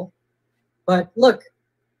 But look,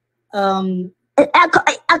 A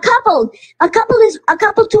couple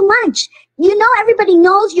too much. You know, everybody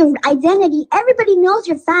knows your identity. Everybody knows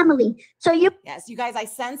your family. So you. Yes, you guys, I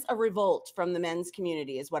sense a revolt from the men's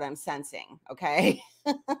community is what I'm sensing. Okay.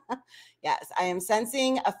 Yes, I am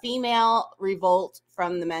sensing a female revolt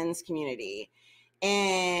from the men's community,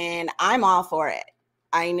 and I'm all for it.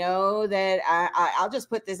 I know that I'll just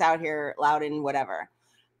put this out here loud and whatever.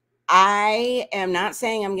 I am not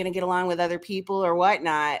saying I'm going to get along with other people or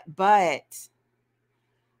whatnot, but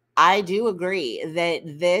I do agree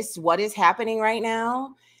that what is happening right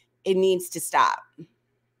now, it needs to stop.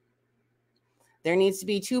 There needs to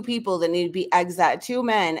be two people that need to be exiled, two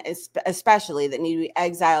men especially, that need to be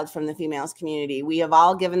exiled from the females community. We have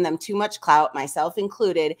all given them too much clout, myself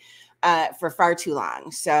included, for far too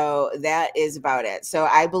long. So that is about it. So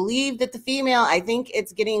I believe that the female, I think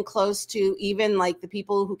it's getting close to even like the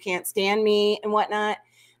people who can't stand me and whatnot.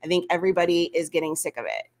 I think everybody is getting sick of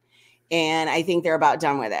it. And I think they're about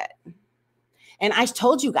done with it. And I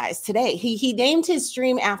told you guys today, he named his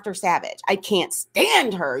stream after Savage. I can't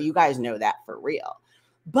stand her. You guys know that for real.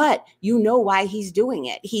 But you know why he's doing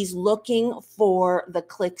it. He's looking for the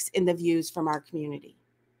clicks and the views from our community.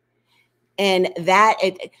 And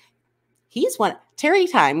he's one. Terry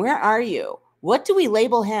Time, where are you? What do we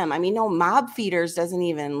label him? I mean, no, Mob Feeders doesn't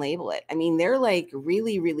even label it. I mean, they're like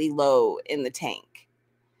really, really low in the tank.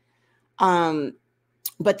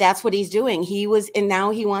 But that's what he's doing. And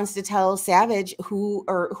now he wants to tell Savage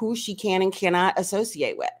who she can and cannot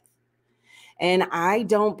associate with. And I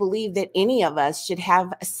don't believe that any of us should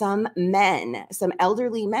have some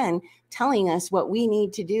elderly men telling us what we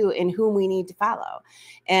need to do and whom we need to follow.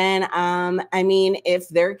 And I mean, if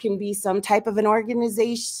there can be some type of an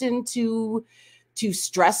organization to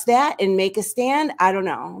stress that and make a stand, I don't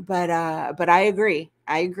know. But I agree.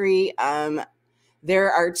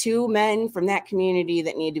 There are two men from that community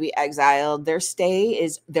that need to be exiled. They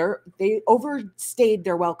overstayed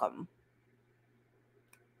their welcome.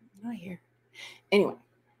 Not here. Anyway.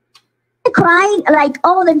 Cry like,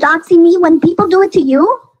 oh, they're doxing me when people do it to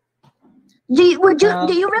you? Do you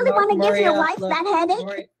really want to give your wife that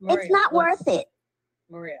headache? It's not worth it.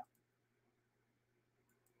 Maria.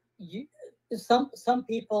 Some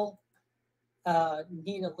people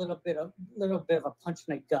need a little bit of a punch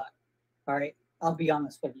in the gut. All right. I'll be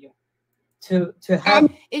honest with you. To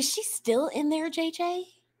have, is she still in there, JJ?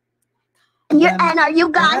 And are you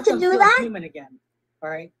God to do that? Human again, all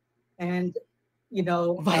right. And you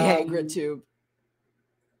know, Viagra tube.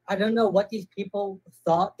 I don't know what these people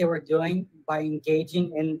thought they were doing by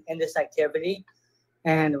engaging in this activity,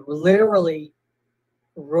 and literally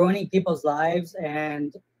ruining people's lives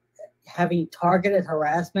and having targeted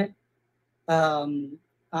harassment on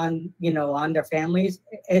their families.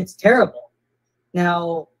 It's terrible.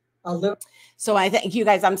 Now, so I think you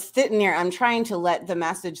guys, I'm sitting there, I'm trying to let the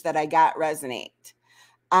message that I got resonate.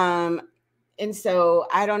 And so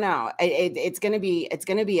I don't know, it's going to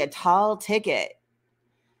be a tall ticket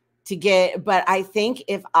to get, but I think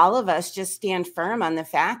if all of us just stand firm on the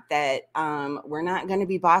fact that we're not going to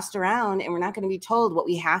be bossed around and we're not going to be told what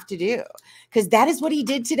we have to do, because that is what he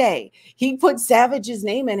did today. He put Savage's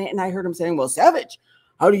name in it, and I heard him saying, well, Savage,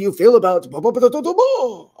 how do you feel about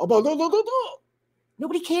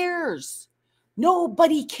nobody cares.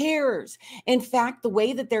 Nobody cares. In fact, the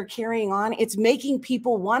way that they're carrying on, it's making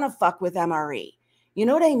people want to fuck with MRE. You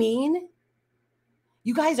know what I mean?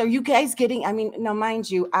 Are you guys getting, I mean, now mind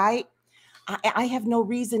you, I have no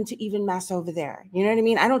reason to even mess over there. You know what I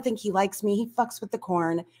mean? I don't think he likes me. He fucks with the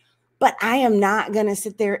corn, but I am not going to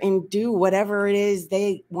sit there and do whatever it is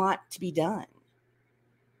they want to be done.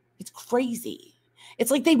 It's crazy. It's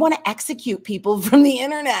like they want to execute people from the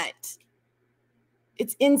internet.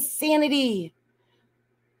 It's insanity.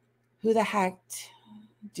 Who the heck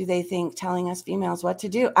do they think telling us females what to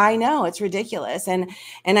do? I know it's ridiculous. And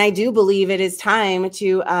I do believe it is time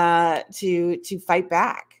to fight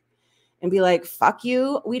back and be like, fuck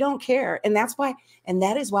you. We don't care. And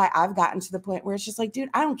that is why I've gotten to the point where it's just like, dude,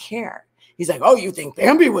 I don't care. He's like, oh, you think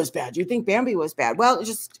Bambi was bad? You think Bambi was bad? Well,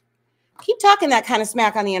 just keep talking that kind of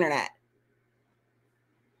smack on the internet.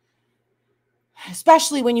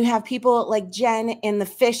 Especially when you have people like Jen and the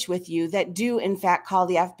fish with you that do, in fact, call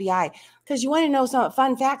the FBI. Because you want to know some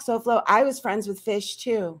fun facts, SoFlo, I was friends with fish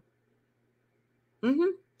too.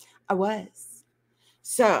 I was.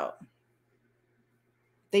 So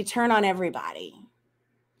they turn on everybody.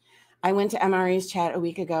 I went to MRE's chat a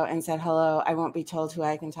week ago and said, hello, I won't be told who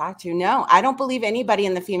I can talk to. No, I don't believe anybody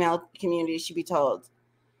in the female community should be told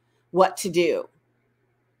what to do.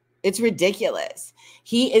 It's ridiculous.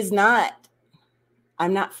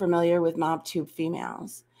 I'm not familiar with MobTube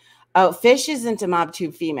females. Oh, Fish isn't a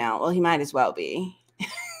MobTube female. Well, he might as well be.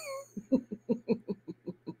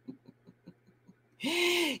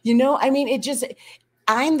 You know, I mean,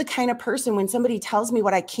 I'm the kind of person when somebody tells me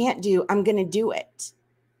what I can't do, I'm going to do it.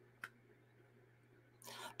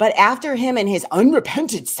 But after him and his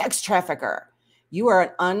unrepented sex trafficker, you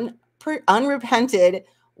are an unrepented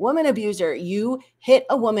woman abuser. You hit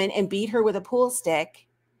a woman and beat her with a pool stick,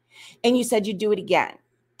 and you said you'd do it again.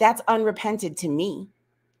 That's unrepented to me.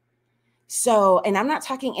 So, and I'm not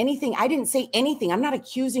talking anything. I didn't say anything. I'm not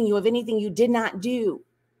accusing you of anything you did not do.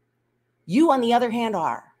 You, on the other hand,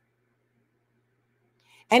 are.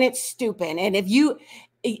 And it's stupid. And if you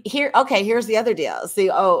okay, here's the other deal. See,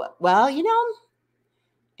 oh, well, you know,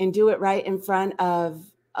 and do it right in front of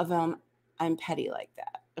them. I'm petty like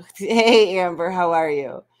that. Hey, Amber, how are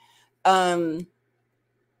you?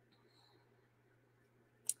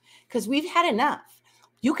 Because we've had enough.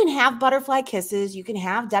 You can have butterfly kisses. You can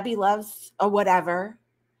have Debbie Loves or whatever.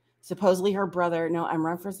 Supposedly her brother. No, I'm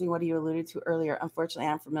referencing what you alluded to earlier. Unfortunately,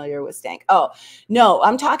 I'm familiar with Stank. Oh, no,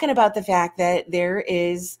 I'm talking about the fact that there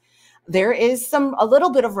is a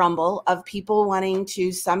little bit of rumble of people wanting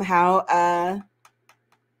to somehow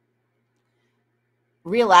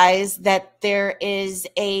realize that there is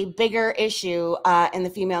a bigger issue in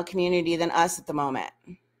the female community than us at the moment.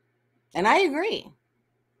 And I agree.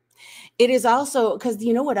 It is also because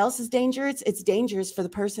you know what else is dangerous? It's dangerous for the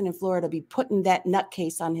person in Florida to be putting that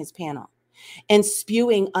nutcase on his panel and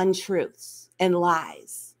spewing untruths and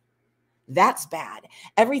lies. That's bad.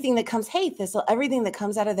 Everything that comes, hey, Thistle, everything that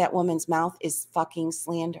comes out of that woman's mouth is fucking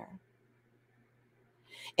slander.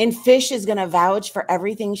 And Fish is going to vouch for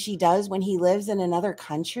everything she does when he lives in another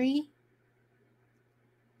country.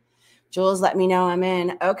 Jules, let me know I'm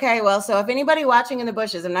in. Okay, well, so if anybody watching in the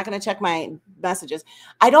bushes, I'm not going to check my messages.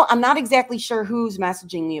 I'm not exactly sure who's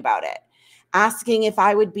messaging me about it. Asking if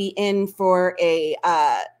I would be in for a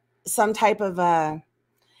some type of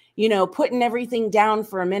you know, putting everything down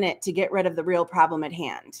for a minute to get rid of the real problem at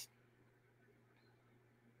hand.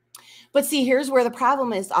 But see, here's where the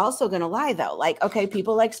problem is also going to lie, though. Like, okay,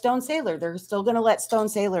 people like Stone Sailor, they're still going to let Stone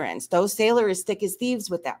Sailor in. Stone Sailor is thick as thieves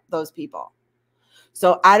with those people.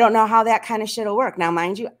 So I don't know how that kind of shit will work. Now,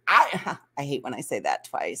 mind you, I hate when I say that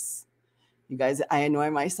twice. You guys, I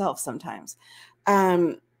annoy myself sometimes.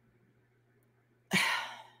 I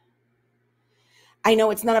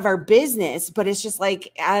know it's none of our business, but it's just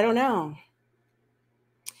like, I don't know.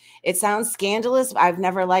 It sounds scandalous. I've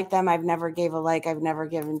never liked them. I've never gave a like. I've never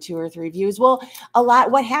given 2 or 3 views. Well,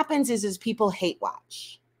 what happens is people hate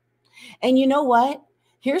watch. And you know what?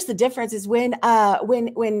 Here's the difference is when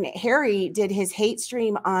Harry did his hate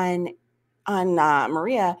stream on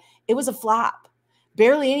Maria, it was a flop.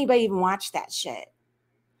 Barely anybody even watched that shit.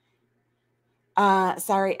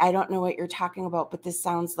 Sorry, I don't know what you're talking about, but this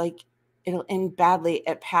sounds like it'll end badly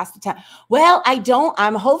at past the time. Well,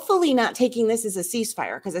 I'm hopefully not taking this as a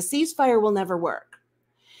ceasefire because a ceasefire will never work.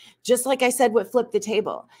 Just like I said, with Flip the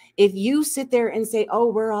Table. If you sit there and say,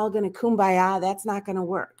 oh, we're all going to kumbaya, that's not going to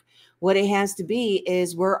work. What it has to be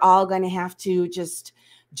is we're all going to have to just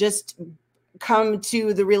come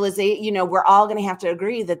to the realization, you know, we're all going to have to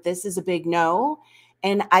agree that this is a big no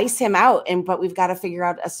and ice him out. But we've got to figure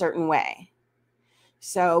out a certain way.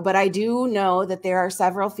 So, but I do know that there are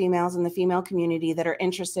several females in the female community that are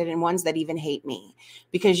interested in ones that even hate me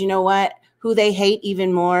because you know what? Who they hate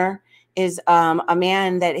even more is a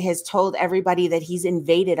man that has told everybody that he's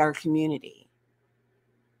invaded our community.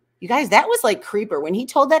 You guys, that was like creeper. When he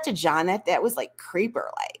told that to John, that was like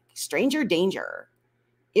creeper, like stranger danger.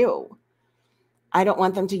 Ew. I don't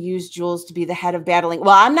want them to use Jules to be the head of battling. Well,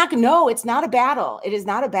 I'm not. No, it's not a battle. It is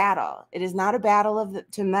not a battle. It is not a battle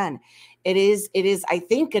to men. It is, I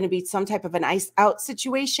think, going to be some type of an ice out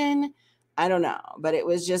situation. I don't know. But it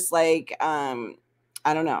was just like, I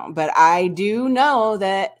don't know. But I do know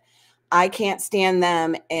that I can't stand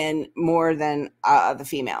them in more than the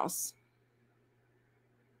females.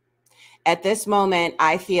 At this moment,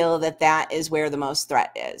 I feel that is where the most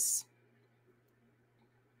threat is.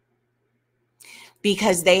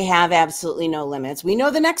 Because they have absolutely no limits. We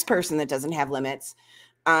know the next person that doesn't have limits.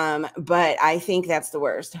 But I think that's the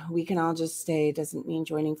worst. We can all just stay. Doesn't mean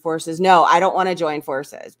joining forces. No, I don't want to join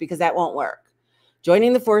forces because that won't work.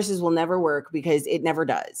 Joining the forces will never work because it never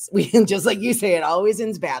does. We just like you say, it always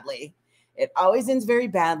ends badly. It always ends very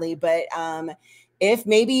badly. But if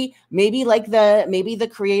maybe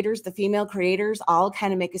the creators, the female creators, all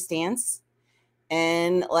kind of make a stance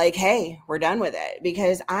and like, hey, we're done with it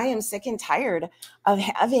because I am sick and tired of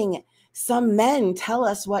having some men tell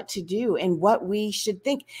us what to do and what we should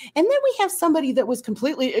think. And then we have somebody that was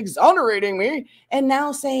completely exonerating me and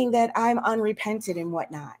now saying that I'm unrepentant and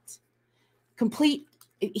whatnot.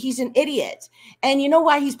 He's an idiot. And you know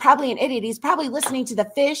why he's probably an idiot? He's probably listening to the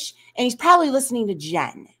fish and he's probably listening to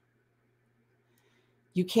Jen.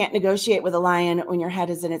 You can't negotiate with a lion when your head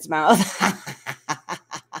is in its mouth.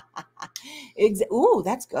 Ooh,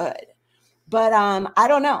 that's good. But I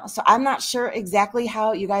don't know. So I'm not sure exactly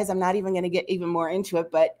how, you guys, I'm not even going to get even more into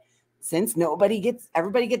it. But since everybody gets,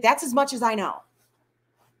 that's as much as I know.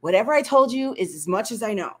 Whatever I told you is as much as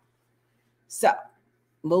I know. So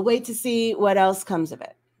we'll wait to see what else comes of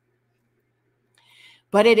it.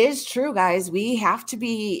 But it is true, guys. We have to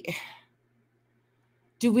be,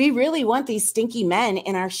 do we really want these stinky men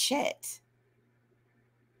in our shit?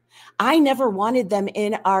 I never wanted them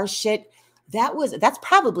in our shit. That's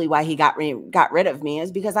probably why he got rid of me,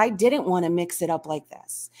 is because I didn't want to mix it up like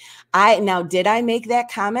this. Now, did I make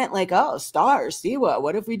that comment like, oh, stars, Siwa,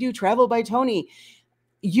 what if we do Travel by Tony?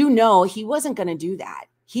 You know, he wasn't going to do that.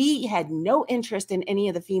 He had no interest in any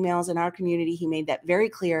of the females in our community. He made that very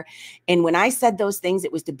clear. And when I said those things,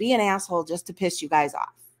 it was to be an asshole just to piss you guys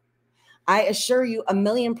off. I assure you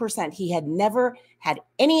 1,000,000%, he had never had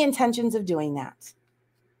any intentions of doing that.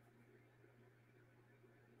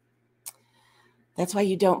 That's why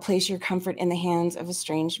you don't place your comfort in the hands of a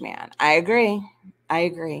strange man. I agree. I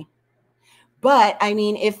agree. But I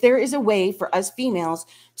mean, if there is a way for us females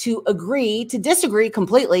to agree, to disagree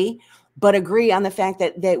completely, but agree on the fact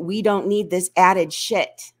that we don't need this added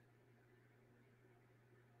shit.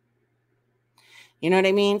 You know what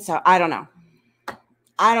I mean? So I don't know.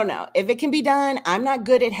 I don't know if it can be done. I'm not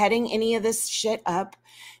good at heading any of this shit up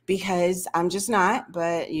because I'm just not,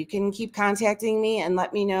 but you can keep contacting me and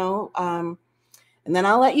let me know. And then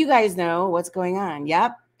I'll let you guys know what's going on.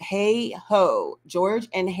 Yep. Hey ho, George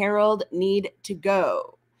and Harold need to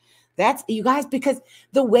go. That's, you guys, because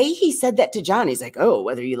the way he said that to John, he's like, oh,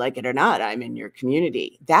 whether you like it or not, I'm in your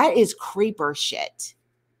community. That is creeper shit.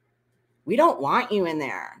 We don't want you in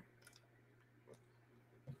there.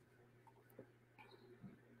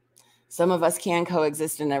 Some of us can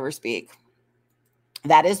coexist and never speak.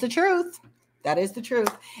 That is the truth. That is the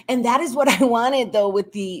truth. And that is what I wanted, though,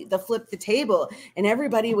 with the flip the table. And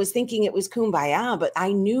everybody was thinking it was kumbaya, but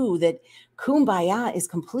I knew that kumbaya is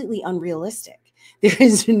completely unrealistic. There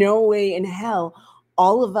is no way in hell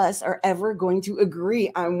all of us are ever going to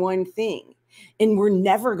agree on one thing. And we're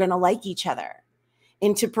never going to like each other.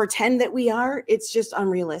 And to pretend that we are, it's just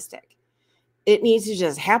unrealistic. It needs to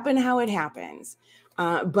just happen how it happens.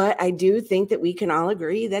 But I do think that we can all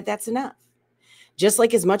agree that that's enough. Just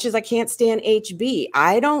like as much as I can't stand HB,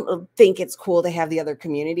 I don't think it's cool to have the other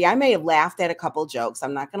community. I may have laughed at a couple jokes,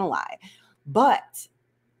 I'm not going to lie. But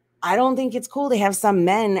I don't think it's cool to have some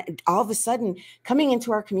men all of a sudden coming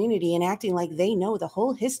into our community and acting like they know the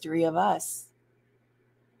whole history of us.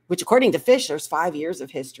 Which according to Fish, there's 5 years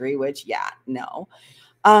of history, which, yeah, no.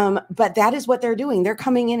 But that is what they're doing. They're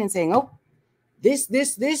coming in and saying, oh, this,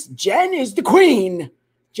 Jen is the queen.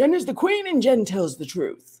 Jen is the queen and Jen tells the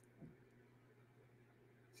truth.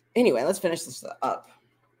 Anyway, let's finish this up.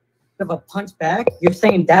 Of a punch back? You're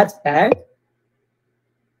saying that's bad?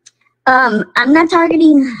 I'm not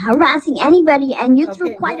targeting, harassing anybody, and you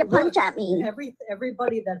threw quite a punch at me.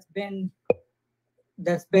 Everybody that's been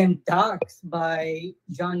doxxed by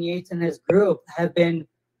John Yates and his group have been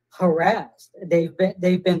harassed. They've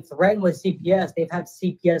been threatened with CPS. They've had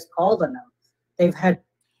CPS called on them. They've had.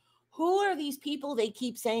 Who are these people? They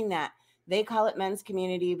keep saying that. They call it men's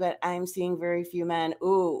community, but I'm seeing very few men.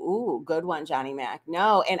 Ooh, good one, Johnny Mac.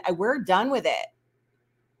 No, and we're done with it.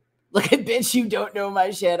 Look at bitch, you don't know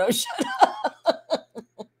my shadow. Shut up.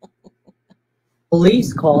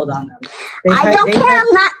 Police called on them. I don't care.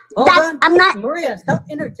 I'm not. Maria, stop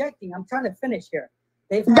interjecting. I'm trying to finish here.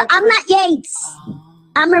 I'm not Yates.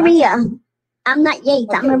 I'm Maria. I'm not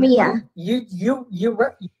Yates. I'm Maria.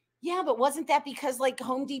 Yeah, but wasn't that because like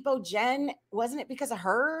Home Depot Jen, wasn't it because of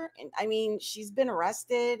her? And I mean, she's been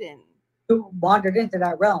arrested and who wandered into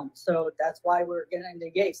that realm. So that's why we're getting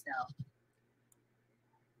into Yates now.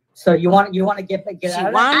 So you want to get out of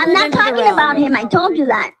that? I'm not talking about him. I told you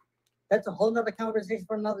that. That's a whole nother conversation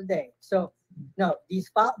for another day. So no,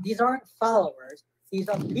 these aren't followers. These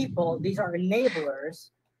are people. These are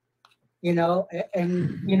enablers. You know,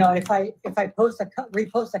 and you know, if I repost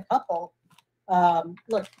a couple,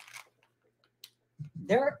 look,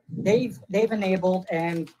 they've enabled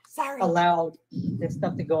and allowed this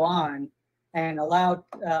stuff to go on and allowed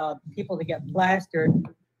people to get plastered,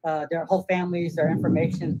 their whole families, their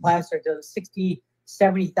information plastered to 60,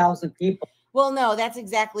 70,000 people. Well, no, that's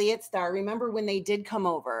exactly it, Star. Remember when they did come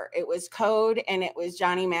over? It was Code and it was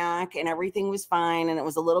Johnny Mac and everything was fine. And it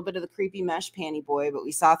was a little bit of the creepy mesh panty boy, but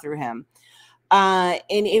we saw through him. And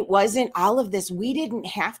it wasn't all of this. We didn't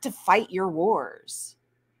have to fight your wars.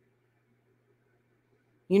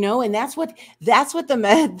 You know, and that's what that's what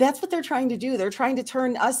they're trying to do. They're trying to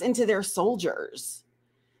turn us into their soldiers.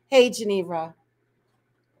 Hey, Geneva.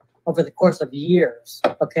 Over the course of years,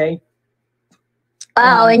 okay?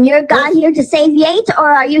 Oh, and you're God here to save Yates, or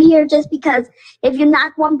are you here just because if you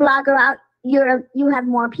knock one blogger out, you have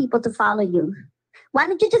more people to follow you? Why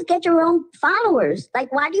don't you just get your own followers?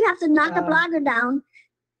 Like, why do you have to knock a blogger down?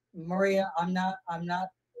 Maria, I'm not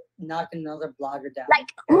knocking another blogger down. Like,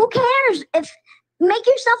 who cares? Make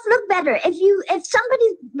yourself look better. If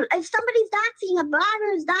somebody's doxing, a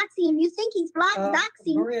blogger is doxing, if you think he's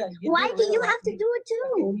doxing, Maria, why do you have to do it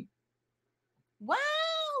too? Okay. Wow,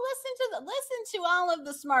 listen to all of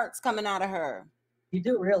the smarts coming out of her. You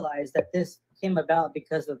do realize that this came about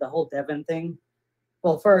because of the whole Devin thing.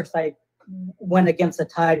 Well, first I went against the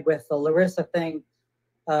tide with the Larissa thing.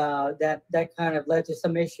 That kind of led to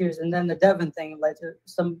some issues, and then the Devin thing led to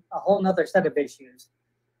a whole nother set of issues.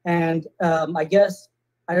 And I guess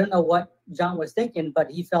I don't know what John was thinking, but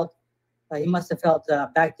he must have felt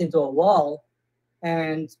backed into a wall,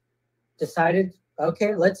 and decided,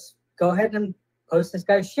 okay, let's go ahead and post this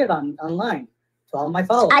guy's shit online to all my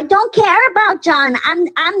followers. I don't care about John.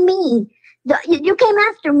 I'm me. You came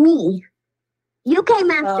after me. You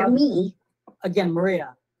came after me. Again,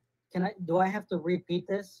 Maria, do I have to repeat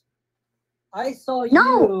this? I saw you.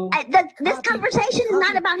 No, this conversation is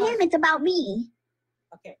not about him. It's about me.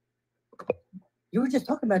 Okay. You were just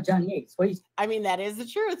talking about John Yates. I mean, that is the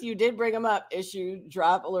truth. You did bring him up. Issue,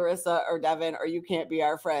 drop Larissa or Devin, or you can't be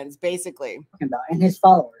our friends, basically. And his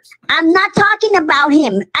followers. I'm not talking about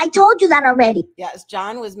him. I told you that already. Yes,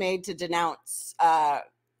 John was made to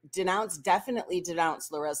definitely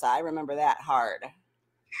denounce Larissa. I remember that hard.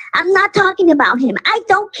 I'm not talking about him. I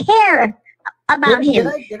don't care about him.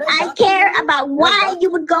 I care about why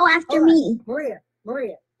you would go after me. Maria,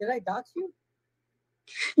 did I dox you?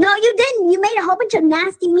 No, you didn't. You made a whole bunch of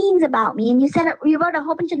nasty memes about me, and you wrote a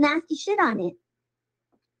whole bunch of nasty shit on it.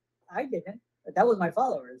 I didn't. That was my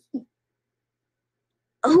followers.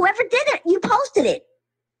 Whoever did it, you posted it.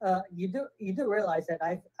 You do realize that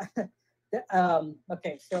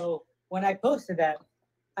okay, so when I posted that,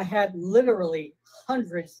 I had literally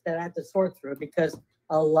hundreds that I had to sort through because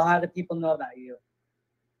a lot of people know about you.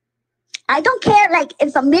 I don't care, like,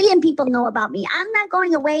 if 1 million people know about me. I'm not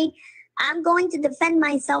going away. I'm going to defend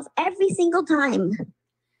myself every single time.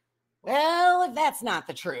 Well, if that's not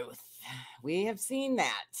the truth, we have seen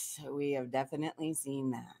that. We have definitely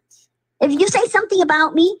seen that. If you say something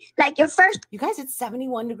about me, like your first... You guys, it's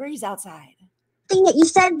 71 degrees outside. Thing that you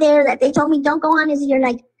said there that they told me don't go on is you're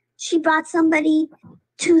like, she brought somebody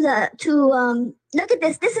to look at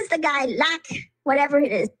this. This is the guy, Lack, whatever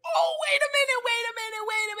it is. Oh, wait a minute.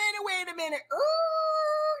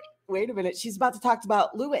 Wait a minute. She's about to talk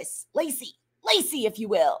about Lacey, if you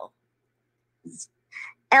will.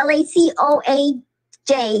 LACOAJ.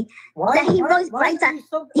 That he writes on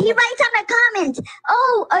a comment.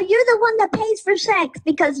 Oh, you're the one that pays for sex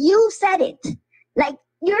because you said it. Like,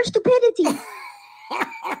 your stupidity.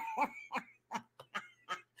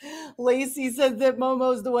 Lacey says that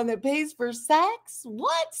Momo's the one that pays for sex.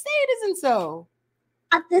 What? Say it isn't so.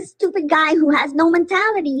 This stupid guy who has no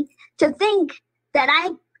mentality to think that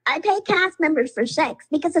I pay cast members for sex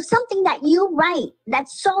because of something that you write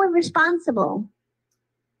that's so irresponsible.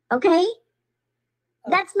 Okay?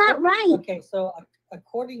 That's not right. Okay, so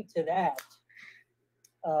according to that,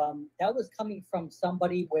 that was coming from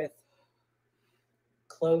somebody with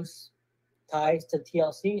close ties to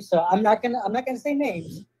TLC. So I'm not gonna say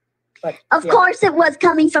names. But of course it was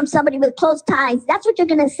coming from somebody with close ties. That's what you're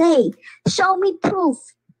gonna say. Show me proof.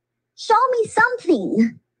 Show me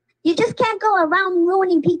something. You just can't go around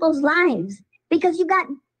ruining people's lives because you got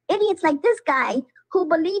idiots like this guy who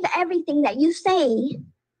believe everything that you say.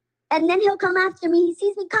 And then he'll come after me. He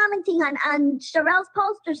sees me commenting on Sherelle's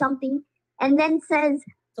post or something and then says,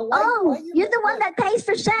 why you're the one that pays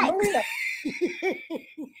for sex.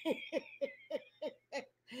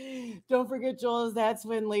 Don't forget, Joel, that's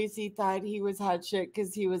when Lacey thought he was hot shit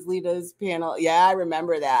because he was Lita's panel. Yeah, I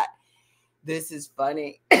remember that. This is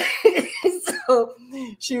funny. So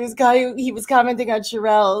he was commenting on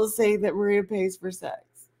Sherelle saying that Maria pays for sex.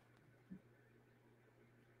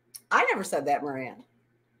 I never said that, Maria.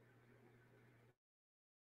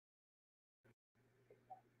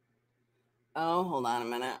 Oh, hold on a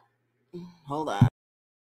minute. Hold on.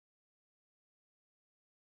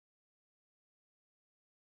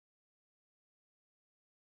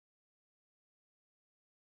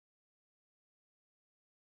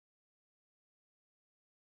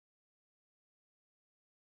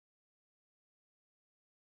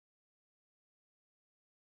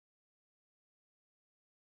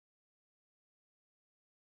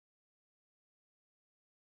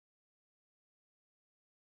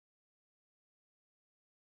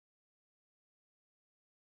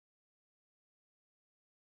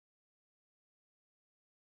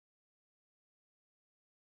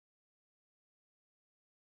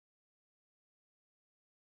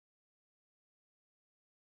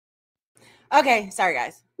 Okay, sorry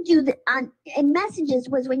guys. You in messages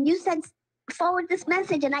was when you said forward this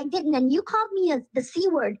message and I didn't, and you called me the C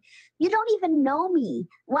word. You don't even know me.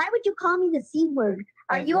 Why would you call me the C word?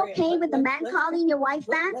 Are you okay with the man calling your wife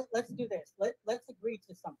that? Let's do this. Let's agree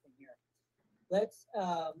to something here.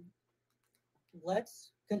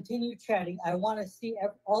 Let's continue chatting. I want to see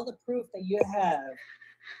all the proof that you have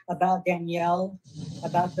about Danielle,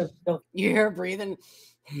 about the you're breathing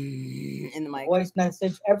in the mic, voice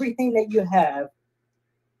message, everything that you have.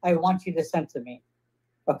 I want you to send to me,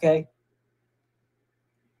 okay?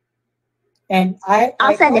 And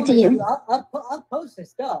I'll send it to you. I'll post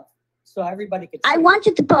this stuff so everybody can see. I want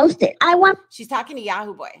you to post it. She's talking to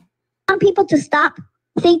Yahoo Boy. I want people to stop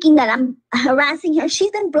thinking that I'm harassing her.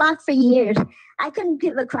 She's been blocked for years. I couldn't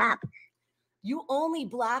give a crap. You only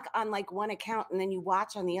block on like one account and then you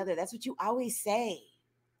watch on the other. That's what you always say.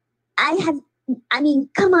 I mean,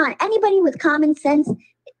 come on. Anybody with common sense,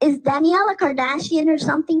 is Danielle a Kardashian or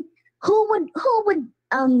something? Who would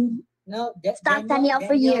no, stalk Danielle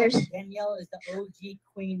for years? Danielle is the OG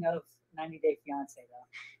queen of 90 Day Fiance,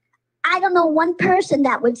 though. I don't know one person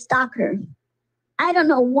that would stalk her. I don't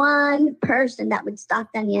know one person that would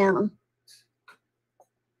stalk Danielle.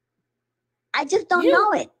 I just don't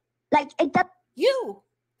know it. Like it does.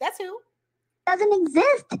 That's who. Doesn't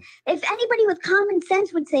exist. If anybody with common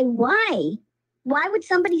sense would say why would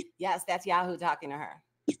somebody? Yes, that's Yahoo talking to her.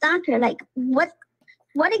 Stalk her. Like what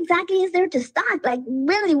exactly is there to stalk? Like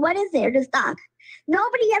really, what is there to stalk?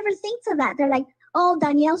 Nobody ever thinks of that. They're like, oh,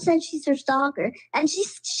 Danielle said she's her stalker, and she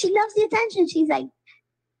loves the attention. She's like,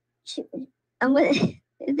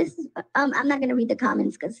 I'm not gonna read the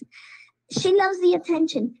comments because she loves the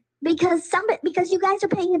attention because you guys are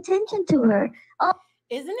paying attention to her. Oh,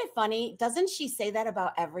 isn't it funny? Doesn't she say that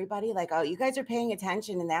about everybody? Like, oh, you guys are paying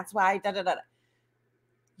attention, and that's why. Da da da.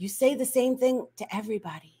 You say the same thing to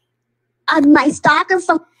everybody. My stalker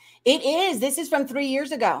from. It is. This is from 3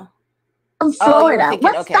 years ago. From Florida.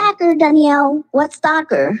 What stalker, Danielle? What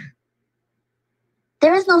stalker?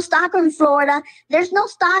 There is no stalker in Florida. There's no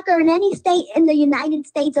stalker in any state in the United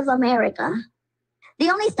States of America. The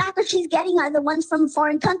only stalkers she's getting are the ones from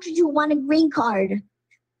foreign countries who want a green card.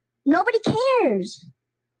 Nobody cares.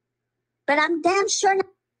 But I'm damn sure.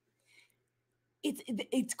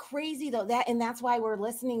 It's crazy though, that's why we're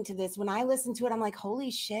listening to this. When I listen to it, I'm like, holy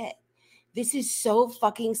shit, this is so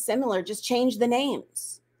fucking similar. Just change the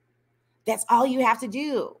names. That's all you have to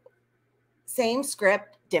do. Same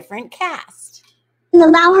script, different cast.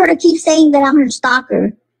 Allow her to keep saying that I'm her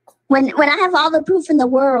stalker. When I have all the proof in the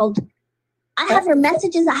world, I have her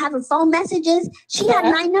messages, I have her phone messages. She had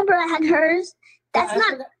my number, I had hers. That's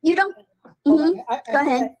not, you don't. Go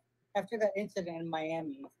ahead. After that incident in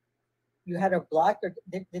Miami, you had her blocked, or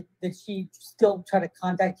did she still try to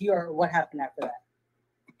contact you, or what happened after that?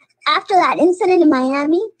 After that incident in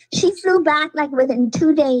Miami, she flew back like within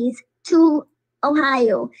 2 days to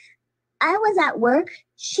Ohio. I was at work.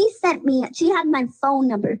 She had my phone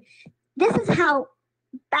number. This is how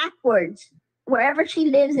backwards wherever she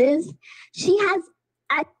lives is. She has.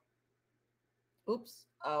 Oops.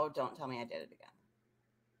 Oh, don't tell me I did it again.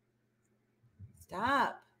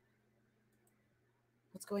 Stop.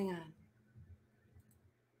 What's going on?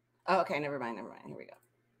 Oh, okay. Never mind. Here we go.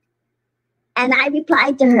 And I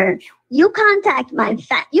replied to her, you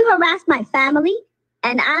harass my family,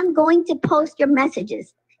 and I'm going to post your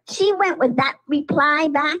messages. She went with that reply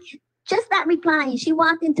back, just that reply. And she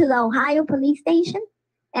walked into the Ohio police station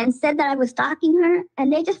and said that I was stalking her,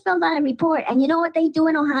 and they just filled out a report. And you know what they do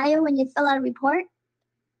in Ohio when you fill out a report?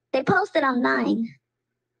 They post it online.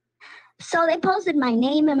 So they posted my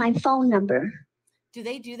name and my phone number. Do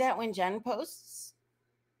they do that when Jen posts?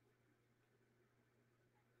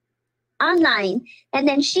 Online. And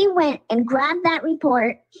then she went and grabbed that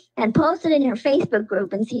report and posted it in her Facebook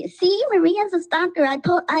group and see, Maria's a stalker.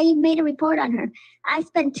 I made a report on her. I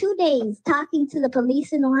spent 2 days talking to the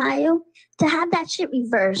police in Ohio to have that shit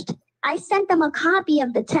reversed. I sent them a copy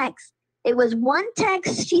of the text. It was one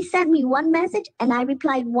text. She sent me one message and I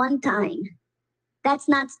replied one time. That's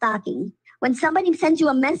not stalking. When somebody sends you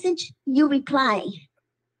a message, you reply.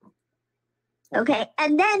 Okay,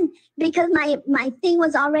 and then because my thing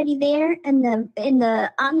was already there in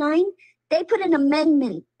the online, they put an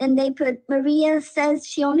amendment and they put Maria says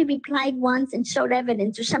she only replied once and showed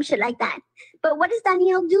evidence or some shit like that. But what does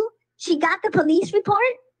Danielle do? She got the police report,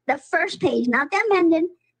 the first page, not the amended,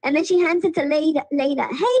 and then she hands it to Leda.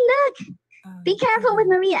 Hey, look, be careful with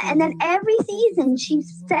Maria. And then every season she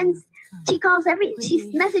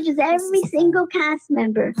messages every single cast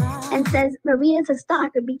member and says, Maria's a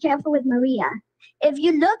stalker, be careful with Maria. If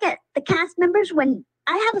you look at the cast members, when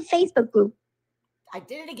I have a Facebook group. I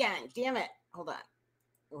did it again, damn it. Hold on.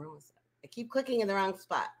 Where was it? I keep clicking in the wrong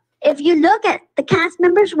spot. If you look at the cast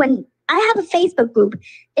members, when I have a Facebook group,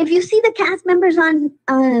 if you see the cast members on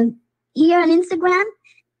here on Instagram,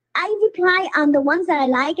 I reply on the ones that I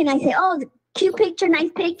like, and I say, "Oh, cute picture,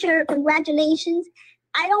 nice picture, congratulations."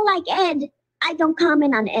 I don't like Ed. I don't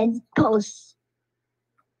comment on Ed's posts.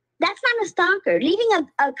 That's not a stalker. Leaving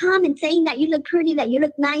a comment saying that you look pretty, that you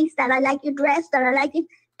look nice, that I like your dress, that I like it,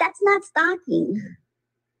 that's not stalking.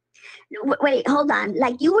 Wait, hold on.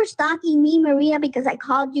 Like you were stalking me, Maria, because I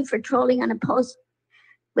called you for trolling on a post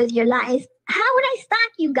with your lies. How would I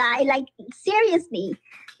stalk you, guy? Like seriously,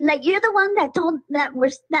 like you're the one that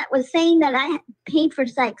was saying that I paid for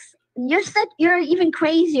sex. You're even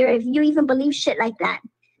crazier if you even believe shit like that.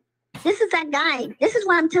 This is that guy. This is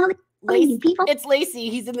what I'm telling you, people. It's Lacey.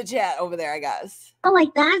 He's in the chat over there, I guess. Oh,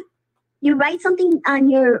 like that. You write something on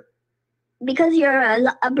your. Because you're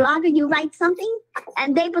a blogger, you write something,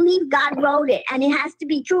 and they believe God wrote it, and it has to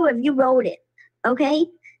be true if you wrote it. Okay,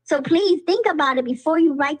 so please think about it before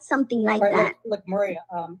you write something like that. Look, Maria,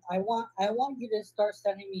 I want you to start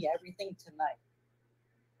sending me everything tonight.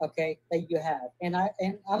 Okay, that you have, and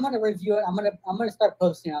I'm gonna review it. I'm gonna start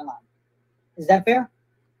posting online. Is that fair?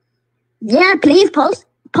 Yeah, please post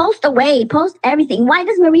away, post everything. Why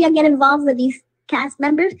does Maria get involved with these cast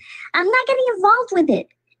members? I'm not getting involved with it.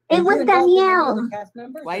 It was Danielle.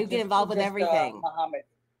 Why you get involved with everything? Muhammad.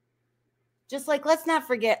 Just like, let's not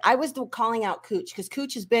forget, I was calling out Cooch because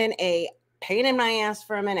Cooch has been a pain in my ass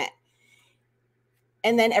for a minute.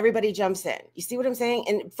 And then everybody jumps in. You see what I'm saying?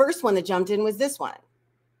 And first one that jumped in was this one.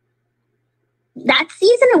 That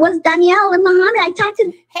season, it was Danielle and Muhammad. I talked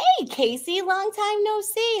to... Hey, Casey, long time no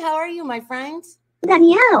see. How are you, my friend?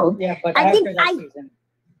 Danielle. Yeah, but after that season.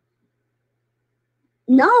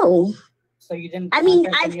 No. So you didn't any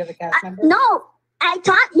other cast members? No, I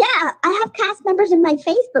have cast members in my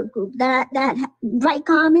Facebook group that write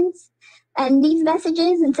comments and leave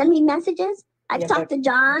messages and send me messages. I've talked to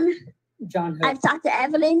John. John who? I've talked to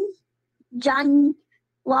Evelyn. John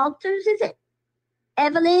Walters, is it?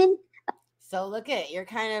 Evelyn. So look you're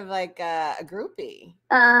kind of like a groupie.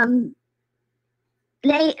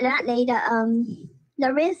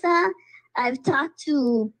 Larissa. I've talked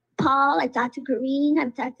to Paul. I've talked to Karine.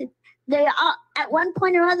 I've talked to... They all, at one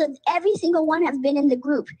point or other, every single one has been in the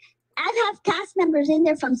group. I've had cast members in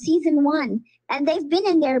there from season 1, and they've been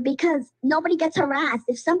in there because nobody gets harassed.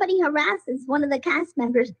 If somebody harasses one of the cast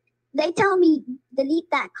members, they tell me, delete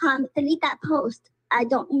that comment, delete that post. I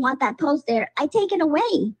don't want that post there. I take it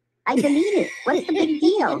away. I delete it. What's the big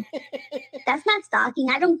deal? That's not stalking.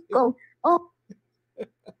 I don't go, oh.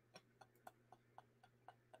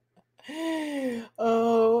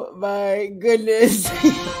 Oh my goodness.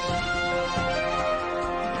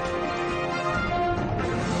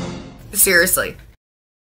 Seriously.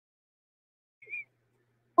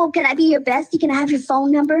 Oh, can I be your bestie? Can I have your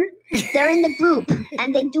phone number? They're in the group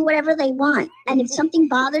and they do whatever they want. And if something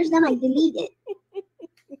bothers them, I delete it.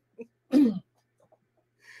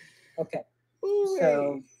 Okay.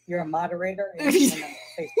 So you're a moderator in Facebook.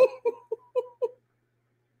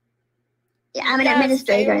 Yeah, I'm an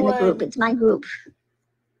administrator in the group. It's my group.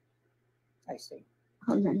 I see.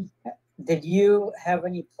 Hold on. Did you have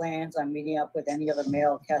any plans on meeting up with any other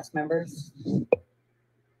male cast members?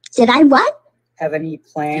 Did I what? Have any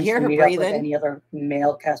plans to meet up with any other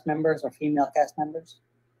male cast members or female cast members?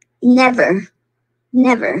 Never.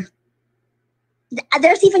 Never.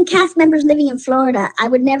 There's even cast members living in Florida. I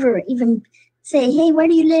would never even say, hey, where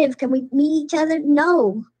do you live? Can we meet each other?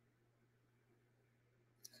 No.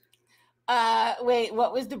 Wait,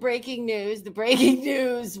 what was the breaking news? The breaking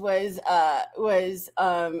news was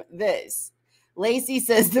this. Lacey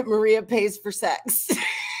says that Maria pays for sex.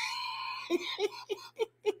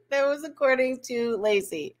 That was according to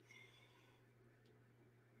Lacey.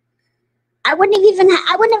 I wouldn't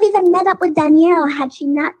have even met up with Danielle had she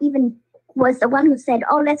not even was the one who said,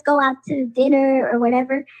 oh, let's go out to dinner or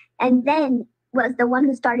whatever. And then was the one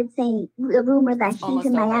who started saying the rumor that he's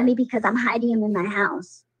in Miami because I'm hiding him in my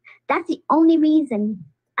house. That's the only reason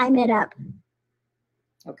I met up.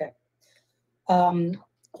 Okay.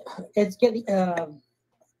 It's getting, I'm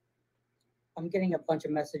getting a bunch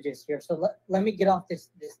of messages here. So let me get off this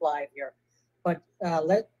live here. But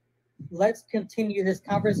let's continue this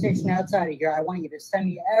conversation outside of here. I want you to send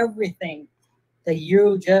me everything that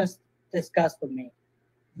you just discussed with me.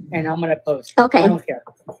 And I'm going to post. Okay. I don't care.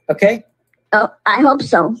 Okay? Oh, I hope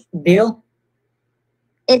so. Deal?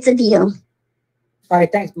 It's a deal. All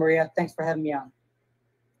right. Thanks, Maria. Thanks for having me on.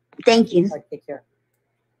 Thank you. All right, take care.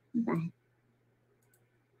 Bye.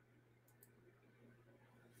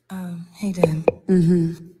 Hey, Dan.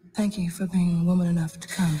 Thank you for being woman enough to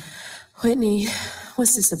come. Whitney,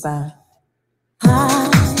 what's this about? I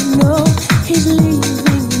know he's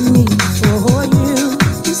leaving me for you.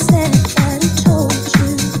 He said that he told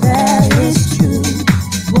you that is true.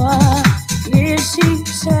 What is he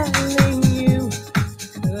telling you?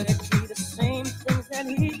 Could it be the same things that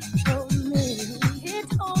he told me? He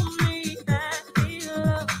told me that he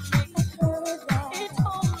loved me. He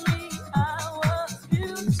told me I was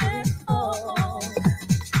beautiful.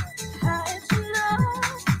 How did you know?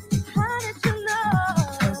 How did you know?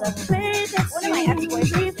 'Cause I played that scene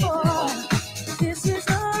before. This is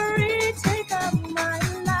a retake of my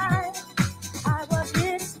life. I was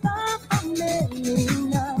his star for many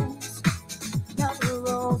nights. Now the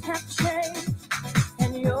roles have changed,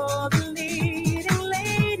 and you're the leading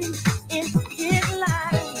lady in his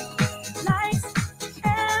life. Lights,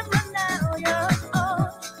 camera, now you're on.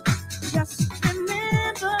 Just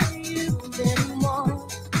remember you've been warned.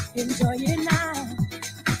 Enjoy it now,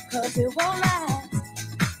 'cause it won't last.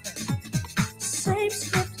 Same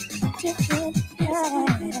script, different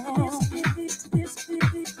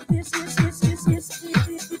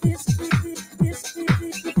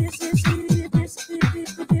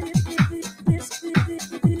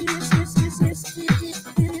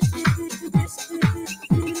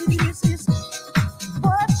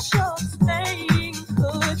what you're saying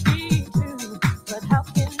could be true, but how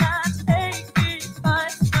can I take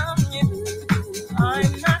advice from you?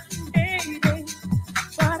 I'm not hating,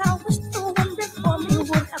 but I wish the one before me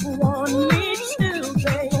would have warned me to.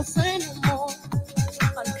 They don't say no more.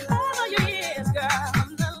 Uncover your ears, girl.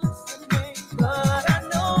 I'm not listening, but I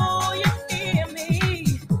know you hear me.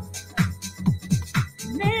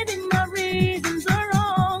 Maybe my reasons are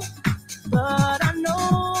wrong, but I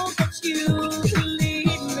know that you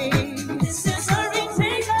believe me. This is a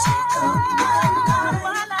retake of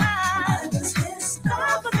my life.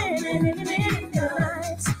 Stop a minute,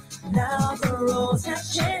 nights. Now the roles have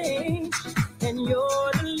changed, and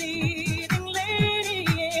you're the leading lady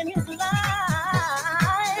in his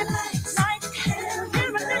life. Like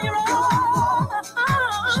camera, you're on.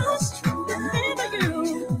 Just remember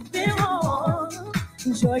you've been warned.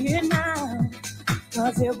 Enjoy it now,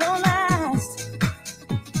 'cause it won't last.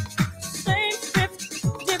 Same script,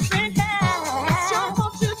 different cast. Don't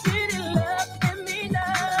want you getting love and me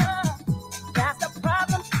love. That's the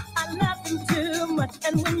problem. I love him too much,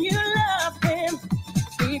 and when you love him,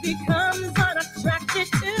 he becomes unattracted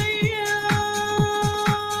to you.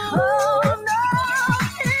 Oh no,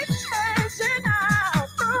 he's changing now.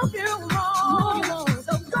 Prove you wrong.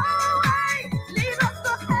 So go away, leave us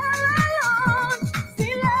the hell alone. He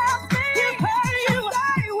loves me, he'll pay you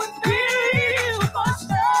stay with me for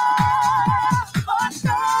sure, for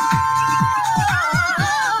sure.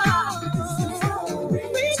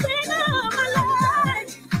 Reason of my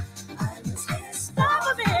life. Stop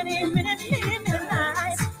a minute in the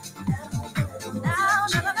night. Now,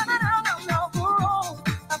 no,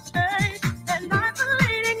 I've changed, and I'm the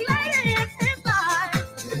leading lady in his life.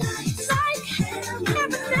 Like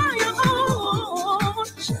never tell your own.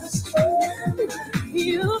 Just remember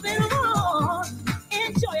you've been warned.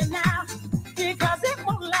 Enjoy it now, because it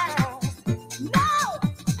won't last. No,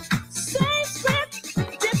 same script,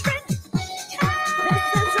 different cast. This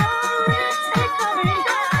is a retake of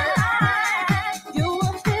my life. You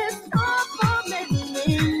were pissed off for many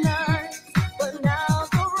nights, but now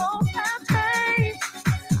the roles have changed.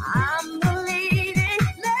 I'm the leading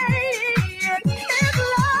lady in his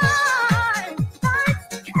life. Lights,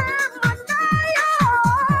 camera, now you're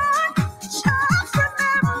on. Just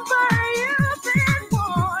remember you've been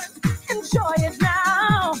warned. Enjoy it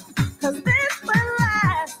now, 'cause this will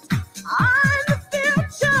last. I'm the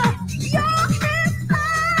future, you're his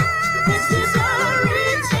past. This is a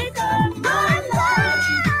retake of my life.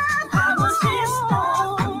 I was his star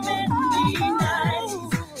for many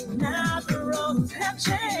nights. Now the roads have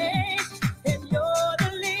changed, and you're the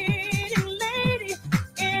leading lady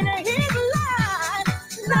in his life.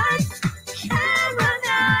 Lights, camera,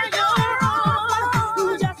 now you're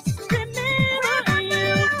on. Just remember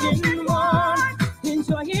you've been warned.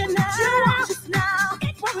 Enjoy it now, just now.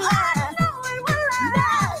 It will last. No, it will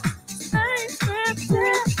last. Same script,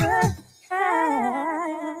 different cast.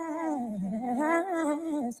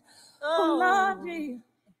 Oh, Lordy.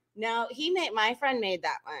 Now my friend made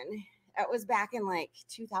that one. That was back in like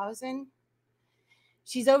 2000.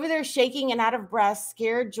 She's over there shaking and out of breath,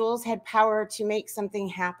 scared Jules had power to make something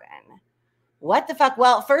happen. What the fuck?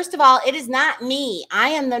 Well, first of all, it is not me. I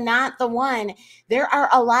am not the one. There are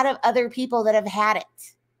a lot of other people that have had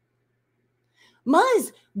it.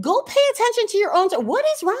 Muzz, go pay attention to your own. What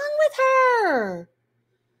is wrong with her?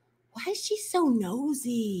 Why is she so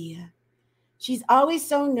nosy? She's always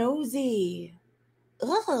so nosy.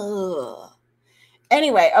 Ugh.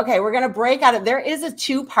 Anyway, okay, we're going to break out of, there is a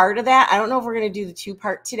 2-part of that. I don't know if we're going to do the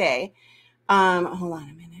 2-part today. Hold on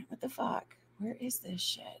a minute. What the fuck? Where is this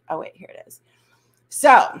shit? Oh, wait, here it is.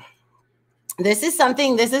 So this is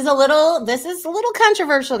something, this is a little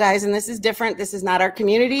controversial, guys, and this is different. This is not our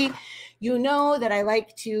community. You know that I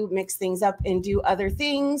like to mix things up and do other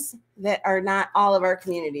things that are not all of our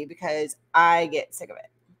community because I get sick of it.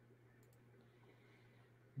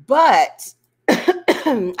 But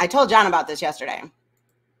I told John about this yesterday.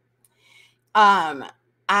 I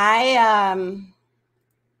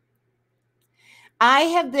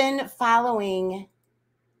have been following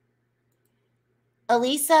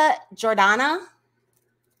Elisa Jordana.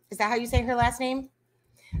 Is that how you say her last name?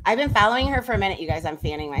 I've been following her for a minute, you guys. I'm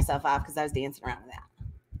fanning myself off because I was dancing around with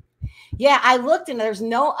that. Yeah, I looked and there's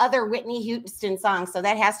no other Whitney Houston song, so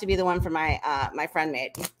that has to be the one from my my friend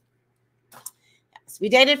made. Yes, we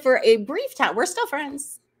dated for a brief time. We're still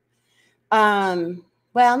friends.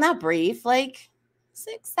 Well, not brief, like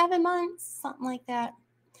 6-7 months, something like that.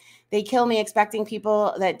 They kill me expecting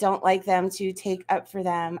people that don't like them to take up for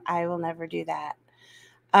them. I will never do that.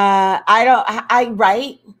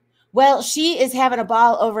 Right. Well, she is having a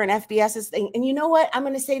ball over an FBS's thing. And you know what? I'm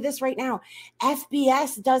going to say this right now.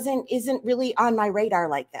 FBS isn't really on my radar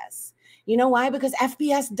like this. You know why? Because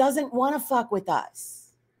FBS doesn't want to fuck with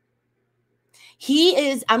us.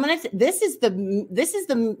 This is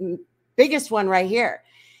the biggest one right here.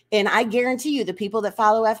 And I guarantee you the people that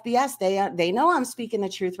follow FBS, they know I'm speaking the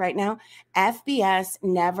truth right now. FBS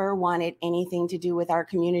never wanted anything to do with our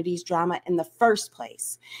community's drama in the first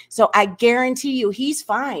place. So I guarantee you he's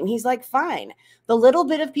fine. He's like, fine. The little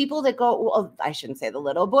bit of people that go, well, I shouldn't say the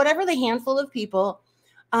little, but whatever the handful of people,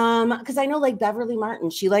 because I know like Beverly Martin,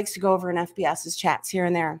 she likes to go over in FBS's chats here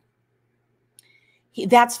and there.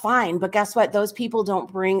 That's fine. But guess what? Those people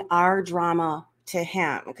don't bring our drama to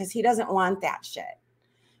him because he doesn't want that shit.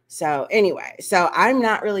 So anyway, so I'm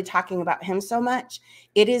not really talking about him so much.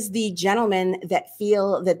 It is the gentlemen that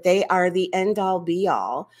feel that they are the end all be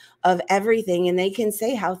all of everything. And they can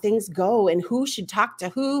say how things go and who should talk to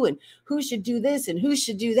who and who should do this and who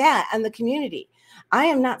should do that in the community. I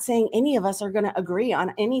am not saying any of us are going to agree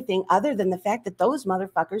on anything other than the fact that those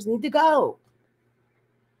motherfuckers need to go.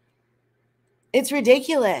 It's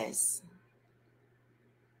ridiculous.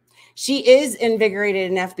 She is invigorated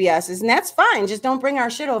in FBS's, and that's fine. Just don't bring our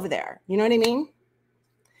shit over there. You know what I mean?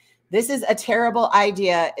 This is a terrible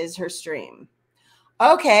idea, is her stream.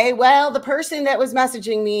 Okay, well, the person that was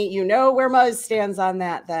messaging me, you know where Muzz stands on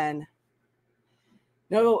that then.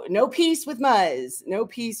 No peace with Muzz. No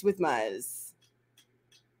peace with Muzz.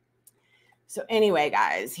 So anyway,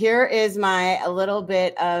 guys, here is a little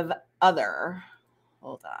bit of other.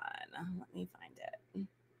 Hold on. Let me find it.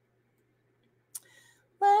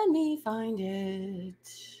 Let me find it.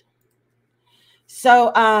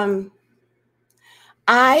 So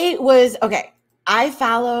I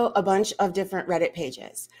follow a bunch of different Reddit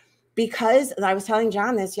pages because I was telling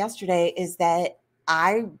John this yesterday is that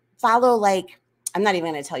I follow, like, I'm not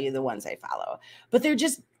even going to tell you the ones I follow, but they're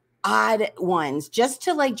just odd ones just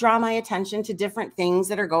to like draw my attention to different things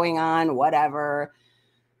that are going on, whatever.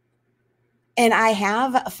 And I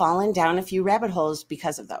have fallen down a few rabbit holes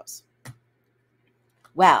because of those.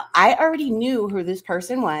 Well, I already knew who this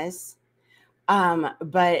person was,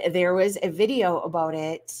 but there was a video about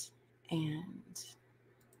it, and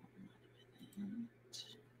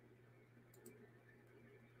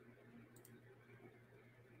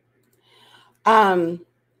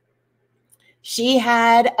she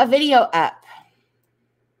had a video up.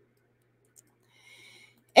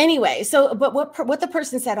 Anyway, so but what the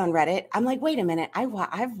person said on Reddit, I'm like, wait a minute,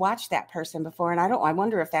 I've watched that person before, and I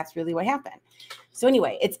wonder if that's really what happened. So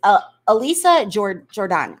anyway, it's Elisa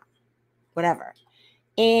Jordana, whatever.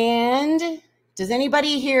 And does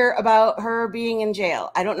anybody hear about her being in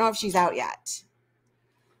jail? I don't know if she's out yet,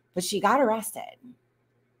 but she got arrested.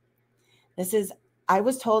 I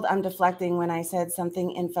was told I'm deflecting when I said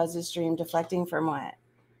something in Fuzz's stream. Deflecting from what?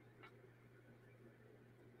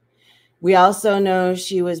 We also know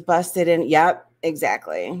she was busted in. Yep,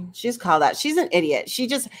 exactly. She's called out. She's an idiot.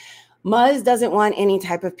 Muzz doesn't want any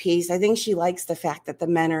type of peace. I think she likes the fact that the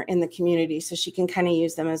men are in the community so she can kind of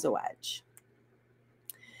use them as a wedge.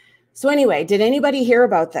 So anyway, did anybody hear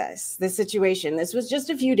about this situation? This was just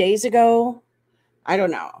a few days ago. I don't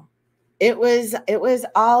know. It was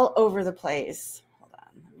all over the place. Hold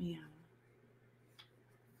on. Let me.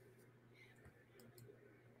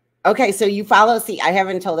 Okay, so you follow. See, I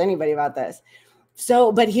haven't told anybody about this.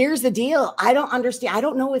 So, but here's the deal. I don't understand. I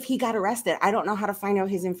don't know if he got arrested. I don't know how to find out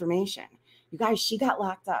his information. You guys, she got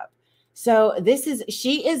locked up. So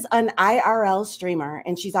she is an IRL streamer,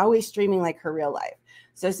 and she's always streaming like her real life.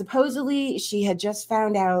 So supposedly she had just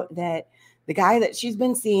found out that the guy that she's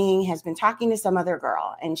been seeing has been talking to some other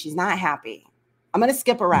girl, and she's not happy. I'm going to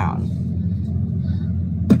skip around.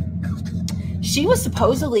 She was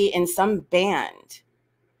supposedly in some band.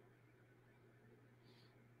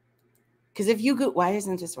 Because if you go, why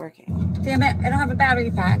isn't this working? Damn it, I don't have a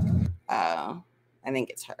battery pack. Oh, I think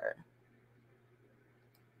it's her.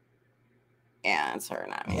 Yeah, it's her,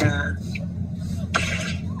 not me. Yeah.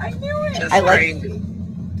 I knew it. I like.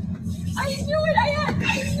 I knew it.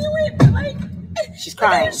 I knew it. Like, she's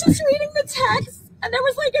crying. I was just reading the text, and there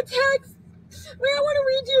was like a text. Wait, I want to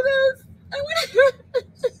read you this. I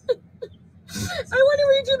want to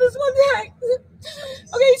read you this one text.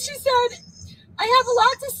 Okay, she said, I have a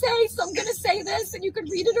lot to say, so I'm going to say this, and you can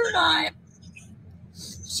read it or not.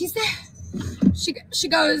 She said, she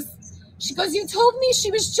goes, you told me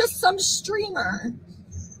she was just some streamer.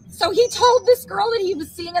 So he told this girl that he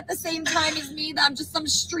was seeing at the same time as me that I'm just some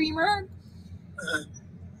streamer.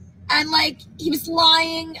 And like, he was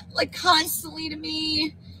lying like constantly to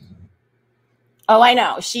me. Oh, I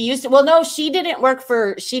know. She used to, well, no, she did not work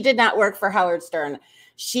for Howard Stern.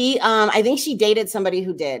 She, I think she dated somebody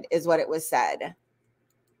who did, is what it was said.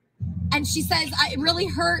 And she says, it really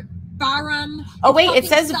hurt Barum. Oh, wait, it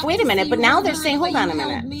says, wait a minute, but now they're saying, hold on a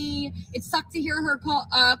minute. It sucked to hear her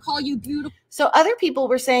call you beautiful. So other people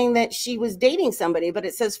were saying that she was dating somebody, but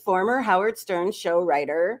it says former Howard Stern show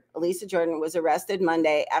writer Elisa Jordan was arrested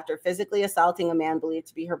Monday after physically assaulting a man believed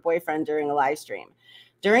to be her boyfriend during a live stream.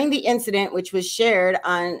 During the incident, which was shared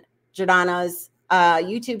on Jordana's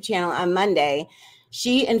YouTube channel on Monday,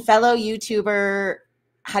 she and fellow YouTuber,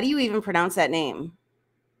 how do you even pronounce that name?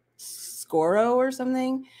 Scoro or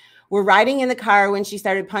something? Were riding in the car when she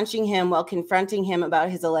started punching him while confronting him about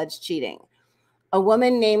his alleged cheating. A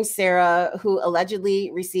woman named Sarah, who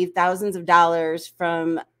allegedly received thousands of dollars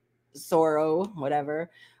from Zorro, whatever,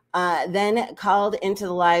 then called into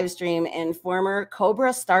the live stream and former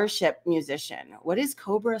Cobra Starship musician. What is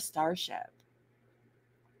Cobra Starship?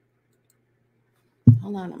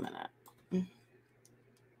 Hold on a minute.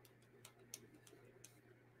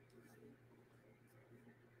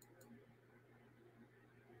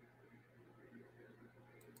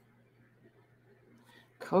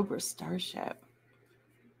 Cobra Starship.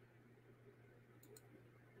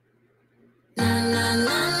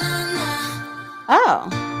 Oh.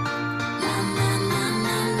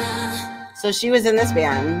 So she was in this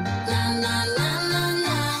band.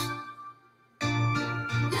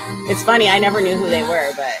 It's funny, I never knew who they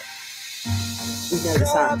were, but you know the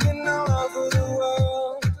song.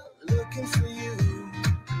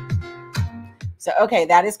 So okay,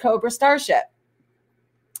 that is Cobra Starship.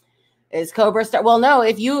 Is Cobra Star? Well, no,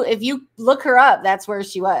 if you look her up, that's where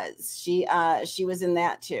she was. She was in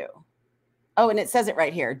that too. Oh, and it says it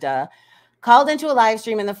right here. Duh. Called into a live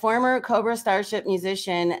stream, and the former Cobra Starship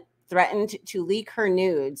musician threatened to leak her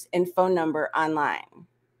nudes and phone number online.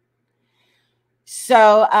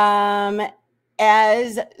 So,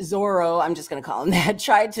 as Zorro, I'm just going to call him that,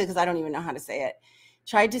 tried to, because I don't even know how to say it,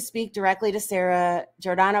 tried to speak directly to Sarah,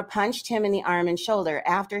 Jordana punched him in the arm and shoulder.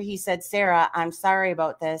 After he said, "Sarah, I'm sorry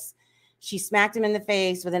about this," she smacked him in the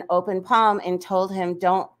face with an open palm and told him,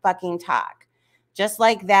 "Don't fucking talk." Just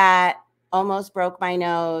like that, almost broke my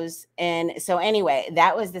nose. And so anyway,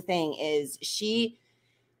 that was the thing, is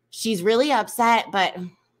she's really upset, but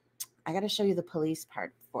I got to show you the police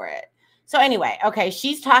part for it. So anyway, okay,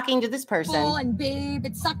 she's talking to this person. And babe,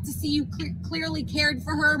 it sucked to see you clearly cared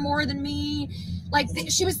for her more than me. Like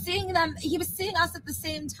she was seeing them, he was seeing us at the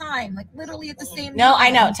same time, like literally at the same time. No,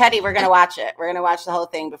 I know, Teddy, we're going to watch it. We're going to watch the whole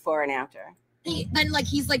thing before and after. Then like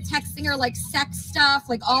he's like texting her like sex stuff,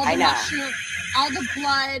 like all the mushroom, all the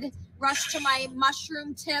blood rushed to my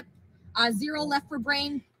mushroom tip, 0 left for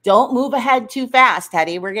brain. Don't move ahead too fast,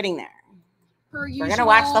 Teddy. We're getting there. We're going to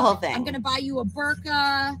watch the whole thing. I'm going to buy you a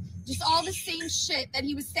burqa. Just all the same shit that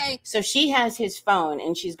he was saying. So she has his phone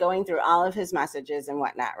and she's going through all of his messages and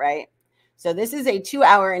whatnot, right? So this is a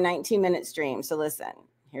 2-hour and 19-minute stream. So listen,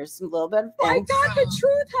 here's some little bit of I got the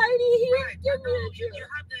truth, Heidi. Here, give me the truth. You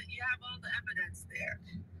have all the evidence there.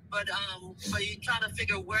 But you're trying to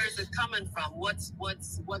figure where is it coming from? What's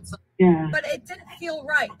yeah. But it didn't feel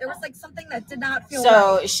right. There was like something that did not feel right.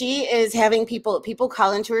 So she is having people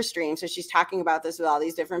call into her stream. So she's talking about this with all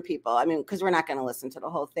these different people. I mean, because we're not going to listen to the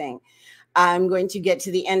whole thing. I'm going to get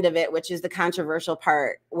to the end of it, which is the controversial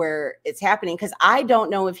part where it's happening. Because I don't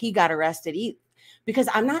know if he got arrested either. Because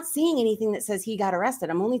I'm not seeing anything that says he got arrested.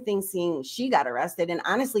 I'm only seeing she got arrested. And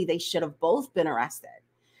honestly, they should have both been arrested.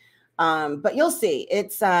 But you'll see.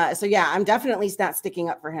 It's so yeah, I'm definitely not sticking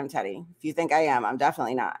up for him, Teddy. If you think I am, I'm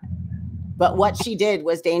definitely not. But what she did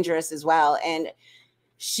was dangerous as well. And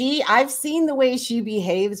I've seen the way she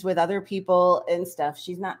behaves with other people and stuff.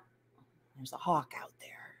 She's not, there's a hawk out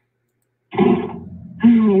there.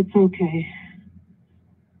 Oh, it's okay.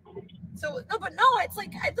 So no, but no, it's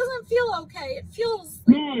like it doesn't feel okay. It feels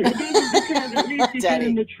like, no, it doesn't, because at least you're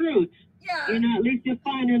getting the truth. Yeah. You know, at least you're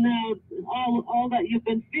finding out all that you've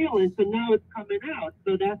been feeling. So now it's coming out.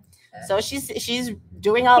 So that's so she's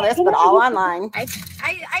doing all this, but all online. I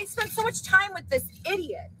spent so much time with this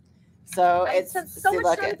idiot. So I spent so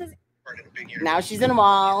much time with this. Now she's in a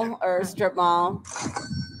mall or a strip mall.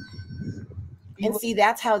 And see,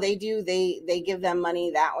 that's how they do. They give them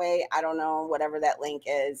money that way. I don't know, whatever that link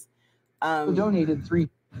is. Donated 3.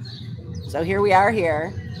 So here we are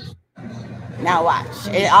here. Now watch.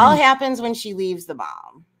 It all happens when she leaves the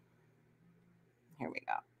mall. Here we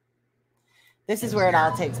go. This is where it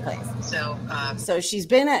all takes place. So she's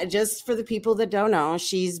been, just for the people that don't know,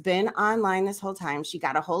 she's been online this whole time. She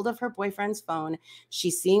got a hold of her boyfriend's phone.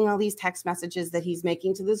 She's seeing all these text messages that he's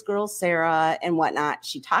making to this girl, Sarah, and whatnot.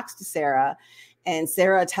 She talks to Sarah, and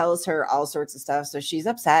Sarah tells her all sorts of stuff. So she's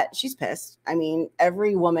upset. She's pissed. I mean,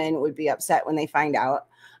 every woman would be upset when they find out.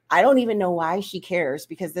 I don't even know why she cares,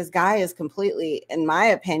 because this guy is completely, in my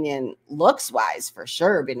opinion, looks-wise for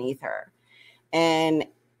sure beneath her. And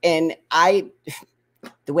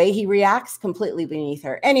the way he reacts, completely beneath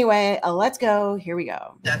her. Anyway, let's go. Here we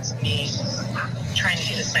go. That's me trying to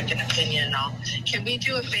get a second opinion and all. Can we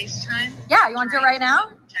do a FaceTime? Yeah, you want to do it right now?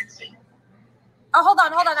 Texting. Oh, hold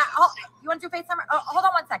on. You want to do FaceTime? Oh, hold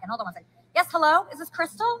on one second. Yes, hello? Is this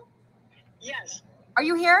Crystal? Yes. Are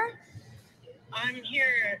you here? I'm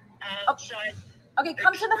here outside. Okay,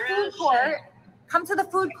 come to the food court. Come to the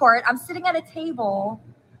food court. I'm sitting at a table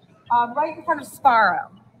right in front of Sparrow.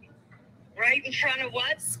 Right in front of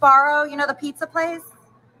what? Sparrow, you know the pizza place?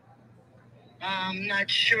 I'm not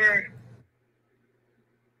sure.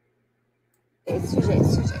 It's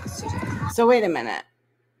CJ. So wait a minute.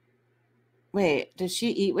 Wait, did she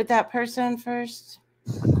eat with that person first?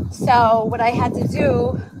 So what I had to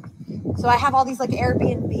do, so I have all these like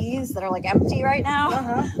Airbnbs that are like empty right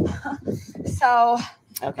now. So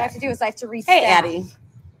what I have to do is I have to reset. Hey, Addie.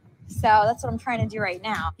 So that's what I'm trying to do right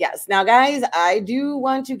now. Yes. Now, guys, I do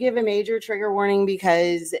want to give a major trigger warning,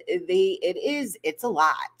 because it's a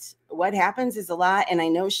lot. What happens is a lot. And I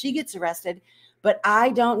know she gets arrested, but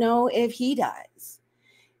I don't know if he does.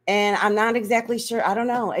 And I'm not exactly sure. I don't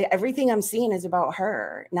know. Everything I'm seeing is about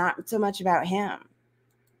her, not so much about him.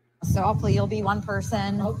 So hopefully you'll be one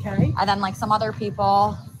person. Okay. And then like some other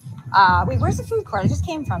people. Wait, where's the food court? I just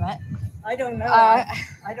came from it. I don't know.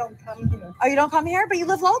 I don't come here. Oh, you don't come here, but you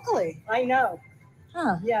live locally. I know.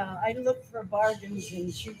 Huh. Yeah, I look for bargains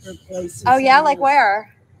in cheaper places. Oh, yeah? Like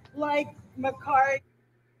where? Like McCarty.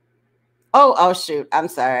 Oh, shoot. I'm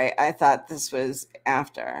sorry. I thought this was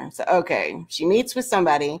after. So, okay. She meets with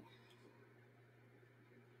somebody.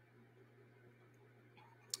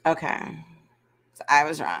 Okay. So I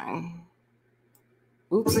was wrong.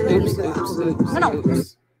 Oops. No.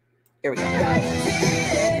 Here we go.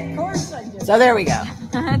 Of course I do. So there we go.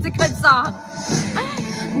 It's a good song.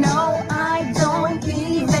 No, I don't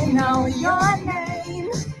even know your name.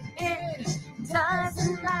 It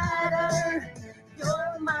doesn't matter.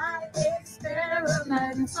 You're my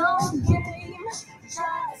experimental game.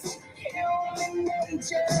 Just human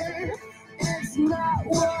nature. It's not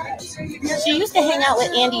what She used to hang out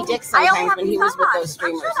with Andy Dick sometimes when he was with those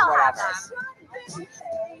streamers or whatever.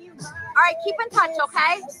 All right, keep in touch,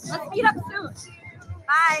 okay? Let's meet up soon.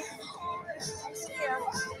 Bye.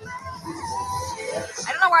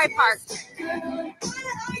 I don't know where I parked.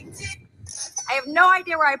 I have no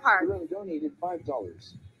idea where I parked. You donated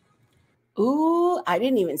 $5. Ooh, I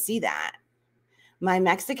didn't even see that. My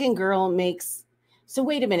Mexican girl makes... So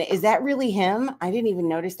wait a minute. Is that really him? I didn't even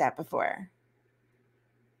notice that before.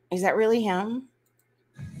 Is that really him?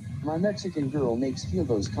 My Mexican girl makes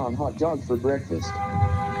Hugo's con hot dog for breakfast.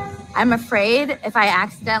 I'm afraid if I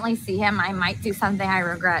accidentally see him, I might do something I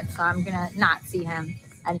regret. So I'm going to not see him.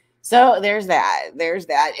 So there's that.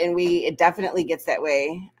 And it definitely gets that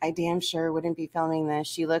way. I damn sure wouldn't be filming this.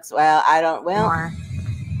 She looks, I'm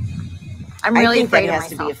really afraid of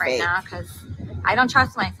myself right now because I don't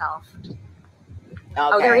trust myself. Okay,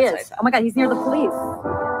 oh, there he is. Oh my God, he's near the police.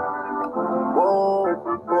 Whoa.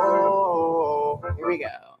 Here we go.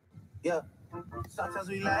 Yeah. Yes,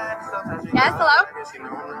 hello?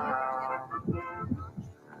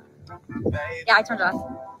 Yeah, I turned it off.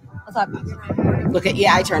 What's up?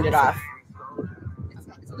 I turned it off. It's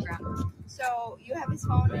on the ground. So you have his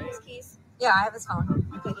phone and his keys? Yeah, I have his phone.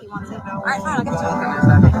 Okay, he wants it. All right, fine. I'll give it to him.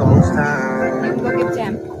 You can go give it to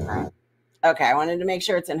him. Okay, I wanted to make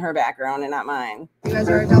sure it's in her background and not mine. You guys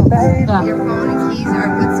are adults. Yeah. Your phone and keys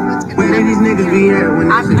are what's going to happen? These niggas be at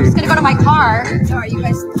when I'm just going to go to my car. So are you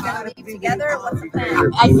guys going to leave together? What's the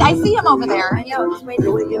plan? I see him over there. I know. He's waiting. I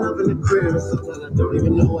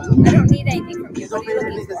don't need anything from you. What are you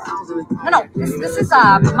looking for? No. This is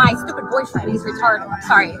my stupid boyfriend. He's retarded. I'm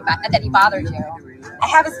sorry that he bothered you. I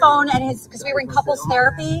have his phone and because we were in couples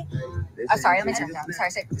therapy. Oh, sorry. Let me turn it down. Sorry.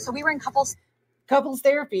 So we were in couples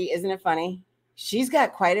therapy. Isn't it funny? She's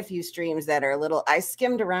got quite a few streams that are a little, I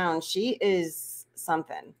skimmed around. She is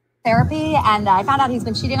something. Therapy, and I found out he's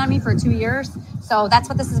been cheating on me for 2 years. So that's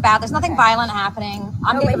what this is about. There's nothing violent happening.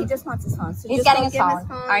 He just wants his phone. So he's getting his phone.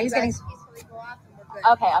 All right, he's getting.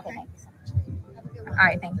 Okay, thanks. All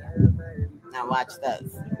right, thank you. Now watch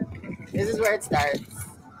this. This is where it starts.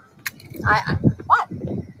 What?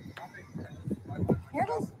 Here it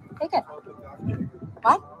is. Take it.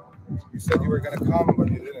 What? You said you were going to come, but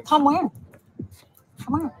you didn't. Come where?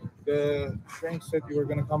 Come where? The shrink said you were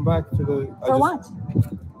going to come back to the... For what?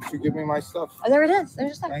 To give me my stuff. Oh, there it is. There's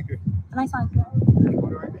your stuff. Thank you. A nice one.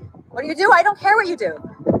 What do you do? I don't care what you do.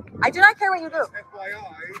 I do not care what you do.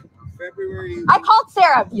 FYI, February... I called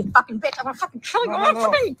Sarah, you fucking bitch. I'm going to fucking kill you. No.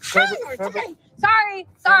 Me. It's okay.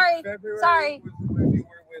 Sorry.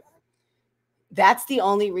 That's the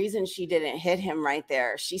only reason she didn't hit him right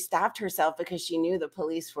there. She stopped herself because she knew the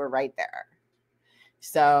police were right there.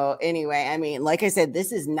 So anyway, I mean, like I said,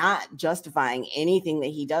 this is not justifying anything that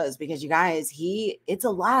he does because you guys, it's a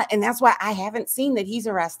lot. And that's why I haven't seen that he's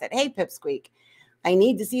arrested. Hey, Pipsqueak, I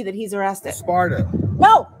need to see that he's arrested. Sparta.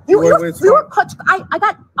 No, you were I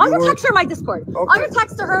got all your texts are in my Discord. Okay. All your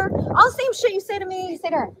texts to her, all the same shit you say to me, you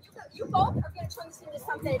say to her. You both are going to turn this into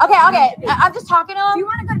something. Okay. I'm just talking to him. Do you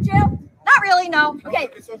want to go to jail? Not really, no. Okay.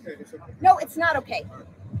 It's okay. No, it's not okay.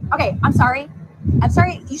 Okay, I'm sorry.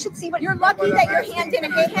 You should see what you're lucky that your hand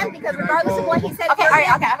didn't hit him because regardless of what he said. Okay, all right,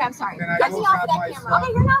 okay, I'm sorry. Get me off that camera.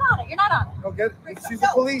 Okay, you're not on it. No, she's the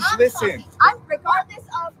police. Listen. Regardless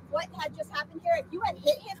of what had just happened here, if you had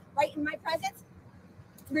hit him right in my presence,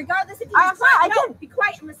 regardless if he was quiet, be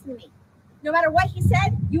quiet and listen to me. No matter what he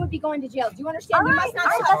said, you would be going to jail. Do you understand? You must not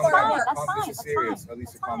That's fine. This is serious.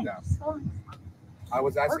 Elisa, calm down. I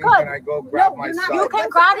was asking, good. Can I go grab my stuff? You can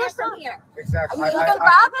grab your stuff here. Exactly. You can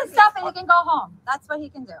grab his stuff and he can go home. That's what he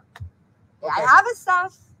can do. Yeah, I have his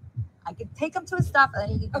stuff. I can take him to his stuff.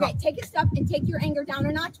 And he can take his stuff and take your anger down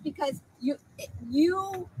a notch because you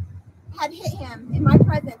had hit him in my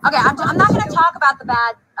presence. Okay, I'm not going to talk about the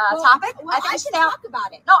bad topic. I can talk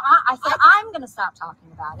about it. No, I said I'm going to stop talking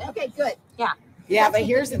about it. Okay, good. Yeah. Yeah, but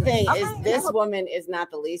here's the thing: is this woman is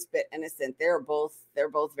not the least bit innocent. They're both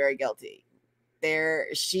very guilty.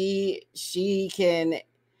 She can.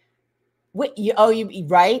 What you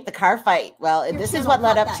right? The car fight. Well, this is what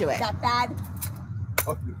led up to it. That bad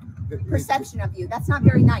perception of you. That's not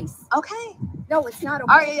very nice. Okay. No, it's not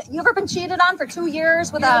okay. You ever been cheated on for 2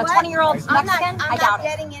 years with a 20-year-old Mexican? I'm not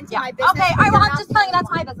getting into my business. Okay, all right, well, I'm just telling you that's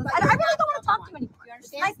my business. I really don't want to talk to you anymore. You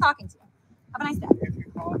understand? Nice talking to you. Have a nice day.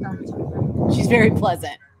 She's very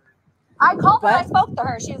pleasant. I called her. I spoke to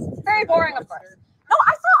her. She's very boring, of course. No,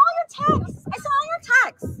 I saw all your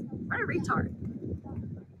texts. What a retard.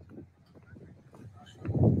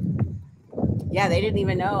 Yeah, they didn't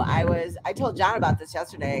even know I told John about this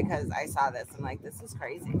yesterday because I saw this. I'm like, this is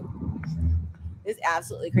crazy. It's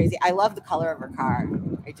absolutely crazy. I love the color of her car.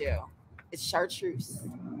 I do. It's chartreuse.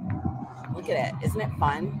 Look at it. Isn't it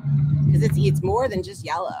fun? Because it's more than just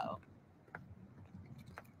yellow.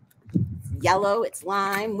 It's yellow. It's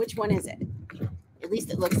lime. Which one is it? At least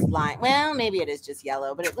it looks lime. Well, maybe it is just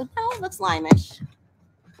yellow, but it looks lime-ish.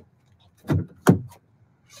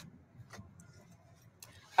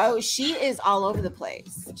 Oh, she is all over the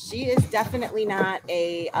place. She is definitely not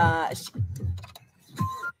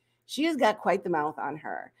she has got quite the mouth on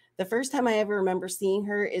her. The first time I ever remember seeing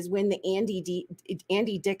her is when the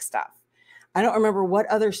Andy Dick stuff. I don't remember what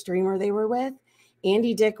other streamer they were with.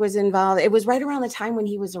 Andy Dick was involved. It was right around the time when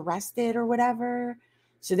he was arrested or whatever.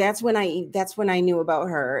 So that's when I knew about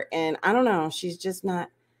her. And I don't know. She's just not.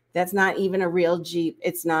 That's not even a real Jeep.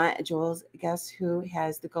 It's not. Jules, guess who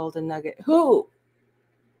has the golden nugget? Who?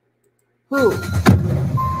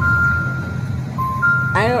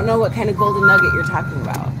 I don't know what kind of golden nugget you're talking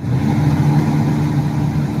about.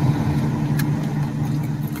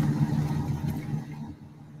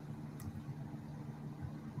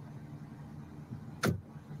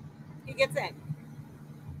 He gets in.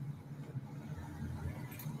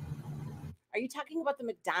 Are you talking about the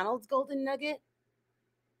McDonald's golden nugget?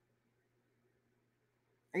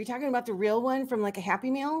 Are you talking about the real one from like a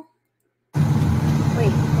Happy Meal?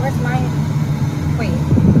 Where's my... Wait.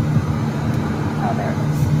 Oh, there it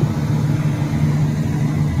is.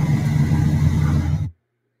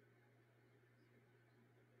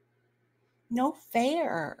 No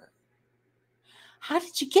fair. How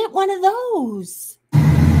did you get one of those?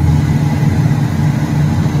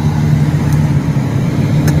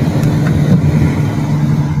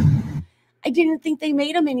 I didn't think they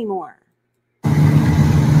made them anymore.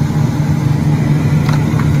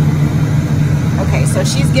 Okay, so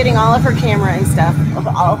she's getting all of her camera and stuff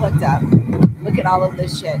all hooked up. Look at all of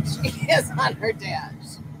this shit she has on her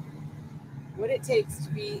dash. What it takes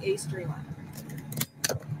to be a streamer.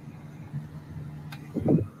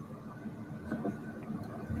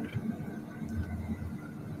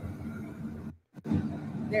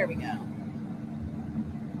 There we go.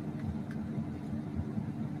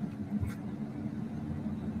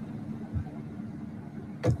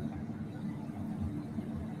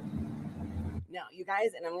 No, you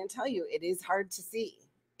guys, and I'm going to tell you, it is hard to see.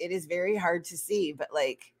 It is very hard to see, but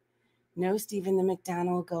like, no Stephen the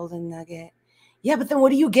McDonald Golden Nugget. Yeah, but then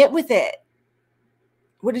what do you get with it?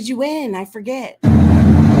 What did you win? I forget.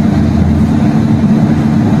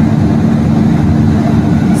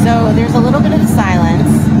 So there's a little bit of silence.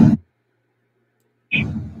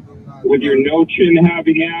 With your no chin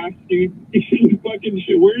having ass, dude. Fucking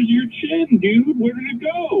shit. Where's your chin, dude? Where did it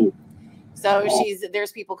go? So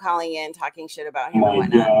there's people calling in talking shit about him Oh and my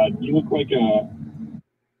whatnot. God, you look like a...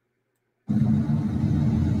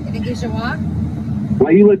 You think you should walk? Why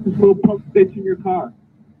you let this little punk bitch in your car?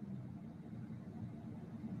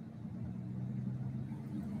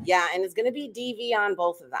 Yeah, and it's going to be DV on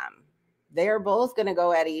both of them. They're both going to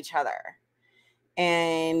go at each other.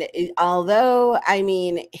 And although, I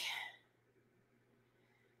mean,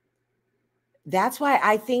 that's why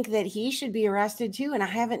I think that he should be arrested too, and I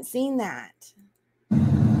haven't seen that.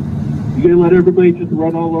 You gonna let everybody just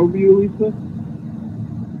run all over you, Lisa?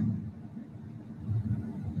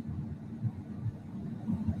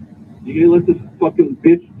 You gonna let this fucking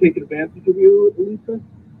bitch take advantage of you, Lisa?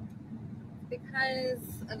 Because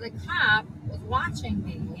the cop was watching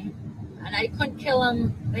me, and I couldn't kill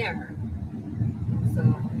him there. So.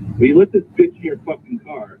 Well, you let this bitch in your fucking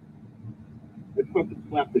car. I'd fucking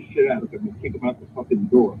slap the shit out of him and kick him out the fucking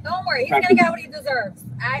door. Don't worry, he's gonna get what he deserves.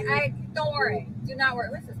 I don't worry. Do not worry.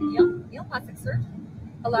 What's this? Neil plastic surgeon.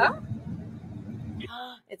 Hello?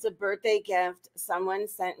 It's a birthday gift. Someone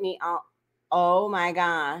sent me out. Oh my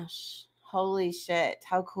gosh. Holy shit.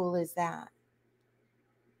 How cool is that?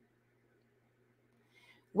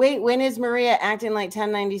 Wait, when is Maria acting like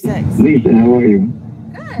 1096? Lisa, how are you?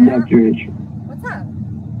 Good. Dr. Rich. What's up?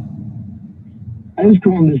 I was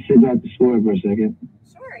calling to sit out the store for a second.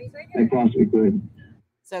 Sure, he's right here. I possibly could.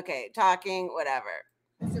 It's okay. Talking, whatever.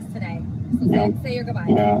 It's just today. So say your goodbye.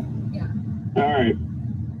 Yeah. Yeah. All right.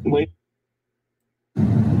 Wait.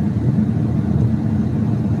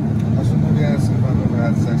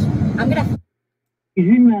 I'm gonna. Is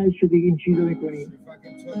he mad for the Chico Equity?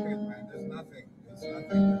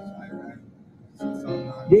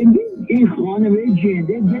 این خانمه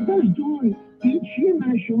جنده دستون این چیه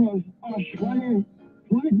من شما آشغال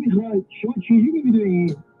خودت میخواد شما چیزی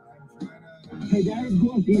نمیدونی پدرت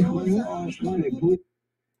گفت این خانمه آشغاله بود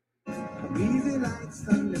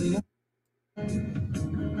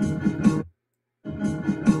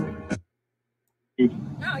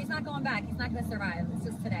No, he's not going back. He's not going to survive. It's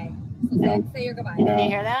just today. So say your goodbye. Did you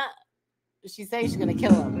hear that? Did she say she's going to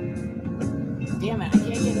kill him? Damn it. I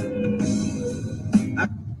can't get him.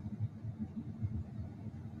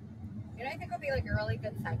 You know, I think would be like a really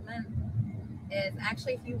good segment is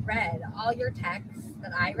actually if you read all your texts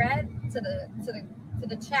that I read to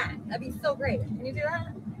the chat. That'd be so great. Can you do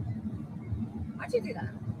that? Why don't you do that?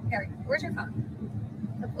 Harry, where's your phone?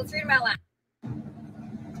 Let's read them out loud.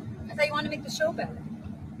 I thought you wanted to make the show better.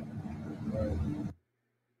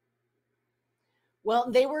 Well,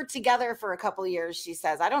 they were together for a couple of years, she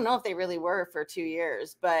says. I don't know if they really were for 2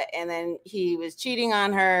 years, but and then he was cheating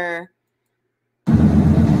on her.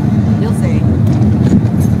 You'll see.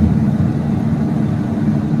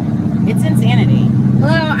 It's insanity.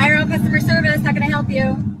 Hello, IRL customer service. How can I help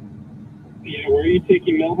you? Yeah, where are you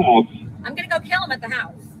taking Millhouse? I'm gonna go kill him at the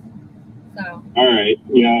house. So. All right.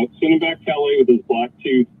 Yeah, send him back to LA with his black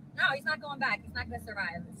tooth. No, he's not going back. He's not gonna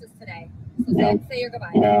survive. It's just today. So Yeah. say your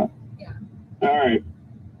goodbye. Yeah. Yeah. All right.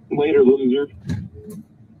 Later, loser. Wait.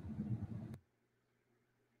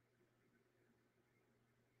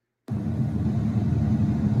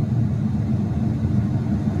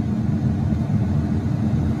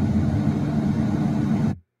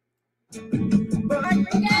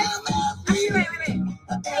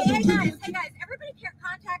 Hey guys, everybody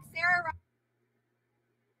contact Sarah.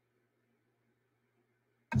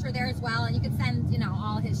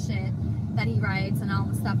 and all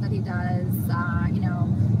the stuff that he does, you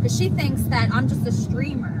know, because she thinks that I'm just a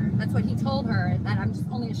streamer. That's what he told her, that I'm just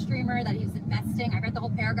only a streamer, that he's investing. I read the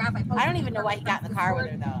whole paragraph. I don't even know why he got in the car with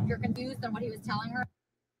her, though. If you're confused on what he was telling her.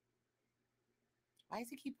 Why does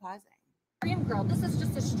he keep pausing? Stream girl, this is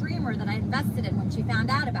just a streamer that I invested in when she found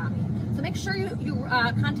out about me. So make sure you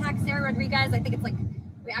contact Sarah Rodriguez. I think it's like,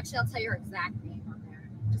 actually, I'll tell you her exact name on there,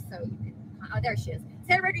 just so you can. Oh, there she is.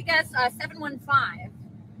 Sarah Rodriguez, 715.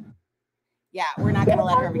 Yeah, we're not going to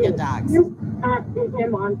let her get dogs.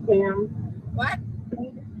 Him on cam. What?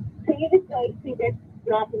 Can you just like see this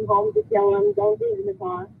drop him home to kill him? Don't do it in the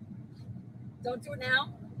car. Don't do it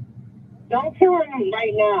now? Don't kill him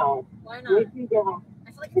right now. Why not? Wait till you get home.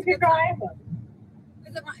 I feel like Because you're driving.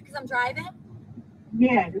 Because I'm driving?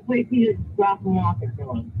 Yeah, just wait till you drop him off and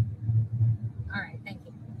kill him. All right, thank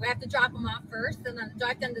you. We have to drop him off first, and then do I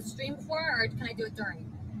have to end the stream before, or can I do it during?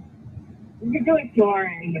 You can do it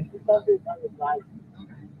during. If you don't do it on the drive.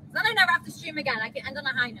 Okay. Then I never have to stream again. I can end on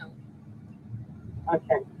a high note.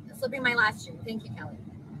 Okay. This will be my last stream. Thank you, Kelly.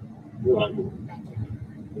 You're welcome. Thank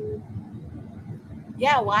you.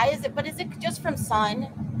 Yeah, why is it? But is it just from sun?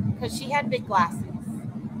 Because she had big glasses.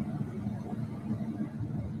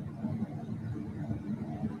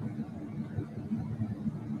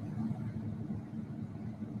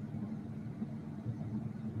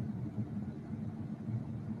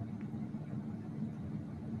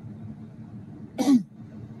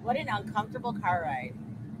 What an uncomfortable car ride.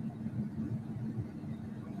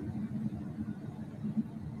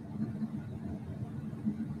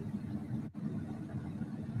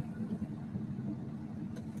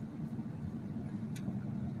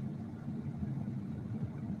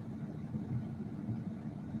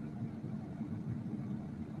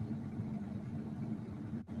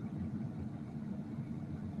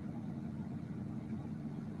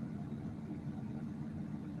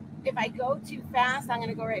 If I go too fast, I'm going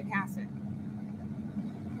to go right past it.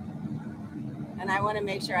 And I want to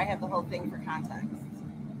make sure I have the whole thing for context.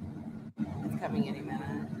 It's coming any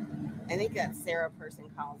minute. I think that Sarah person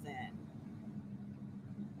calls in.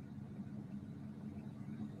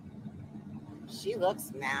 She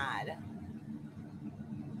looks mad.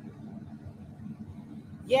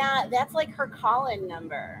 Yeah, that's like her call-in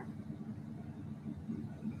number.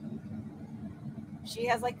 She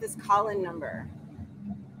has like this call-in number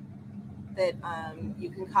that you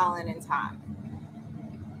can call in and talk.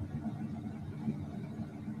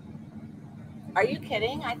 Are you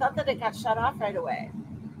kidding? I thought that it got shut off right away.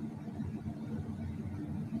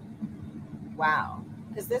 Wow.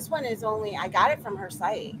 Because this one is only, I got it from her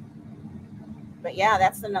site. But yeah,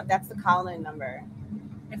 that's the call-in number.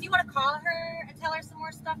 If you want to call her and tell her some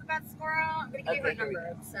more stuff about Squirrel, I'm going to give you her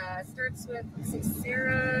number. It starts with, let's see,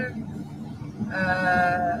 Sarah.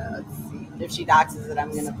 Let's see. If she doxes it, I'm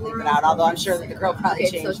going to bleep it out. Although I'm sure that the girl probably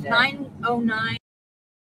changed so it. 909.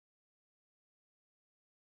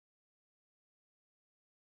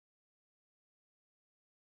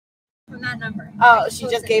 From that number. Oh, she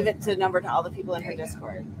just gave it to number to all the people in her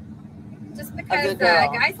Discord. Just because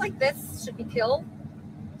guys like this should be killed.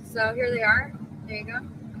 So here they are. There you go.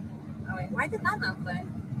 Oh wait, why did that not play?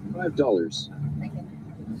 $5. Thank you.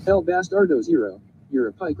 El Bastardo Zero. You're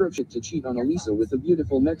a pike shit to cheat on Elisa with a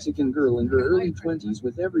beautiful Mexican girl in her early 20s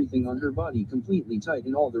with everything on her body completely tight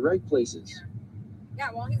in all the right places. Yeah,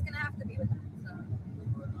 well, he's gonna have to be with that. So.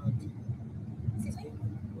 Excuse me?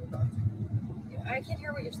 I can't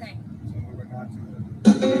hear what you're saying.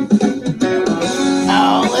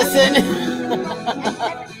 Oh, listen.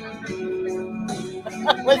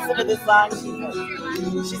 Listen to the song she says.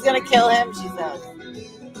 She's gonna kill him, she says.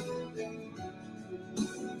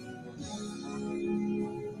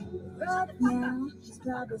 Right now, she's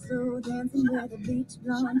probably slow dancing with a beach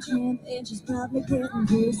blonde chimp, and she's probably getting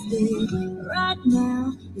thirsty. Right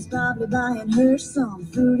now, he's probably buying her some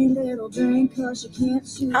fruity little drink, cause she can't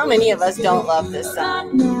shoot. How many of us don't love this song?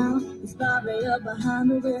 Right now, he's probably up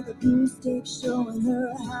behind her with a glue stick, showing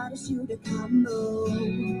her how to shoot a combo.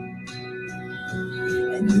 And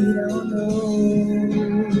he don't know.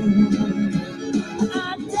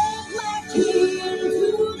 I take my key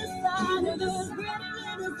into the side of this pretty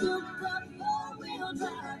little souped up four-wheel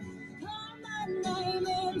drive. Call my name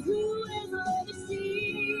into his leather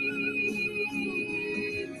seats.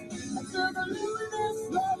 I took a look at this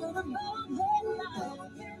love of the boat headlight.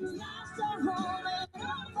 Smashed her home and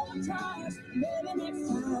all four tires. Maybe next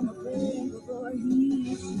time I'll think before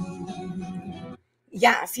he sees.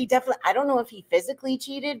 Yes, he definitely, I don't know if he physically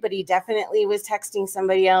cheated, but he definitely was texting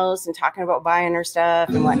somebody else and talking about buying her stuff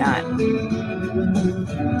and whatnot.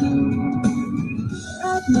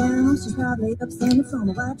 Right now, she's she's probably up singing from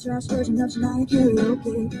a white trash version of Shania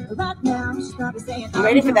karaoke. Right now, she's probably saying, I'm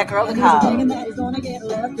ready for that girl to and call. thinking that he's gonna get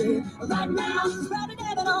lucky. Right now, she's probably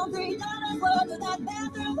dabbing on $3 worth of that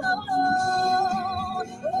bathroom cologne.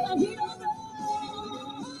 And he don't know.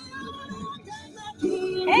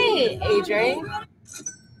 Hey, Adrian.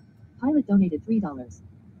 Pilot donated $3.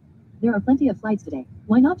 There are plenty of flights today.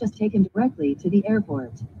 Why not just take him directly to the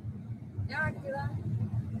airport? Yeah, I can do that.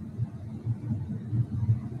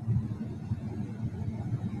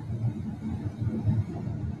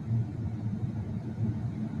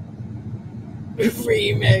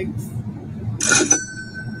 Remix.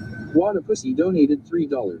 Wada Pussy donated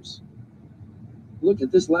 $3. Look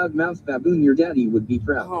at this loudmouth baboon, your daddy would be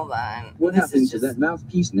proud. Hold on. What This happened is to just- that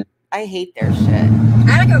mouthpiece now? I hate their shit.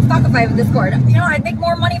 I don't give a fuck if I have a Discord. You know, I'd make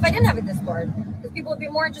more money if I didn't have a Discord. Because people would be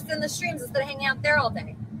more interested in the streams instead of hanging out there all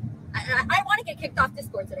day. I want to get kicked off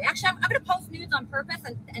Discord today. Actually, I'm going to post nudes on purpose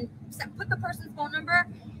and put the person's phone number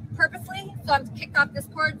purposely so I'm kicked off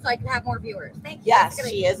Discord so I can have more viewers. Thank you. Yes,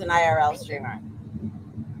 she is an IRL streamer.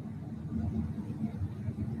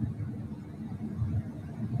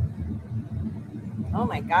 Oh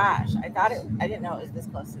my gosh. I didn't know it was this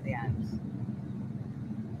close to the end.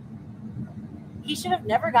 He should have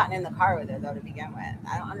never gotten in the car with her, though, to begin with.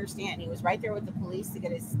 I don't understand. He was right there with the police to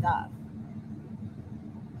get his stuff.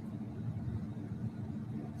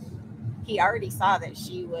 He already saw that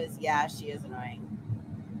she was, yeah, she is annoying.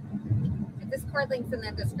 The Discord link's in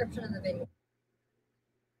the description of the video.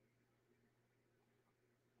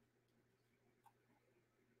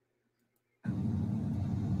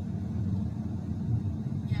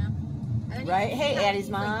 Yeah. And then Right? you Hey, have Addie's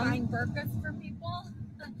these, like, mom. buying burkas for people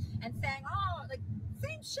and saying, oh, like,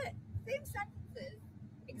 same shit, same sentences,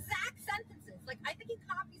 exact sentences. Like, I think he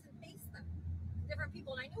copies and pastes them to different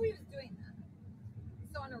people, and I knew he was doing that.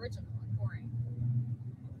 It's so unoriginal and boring.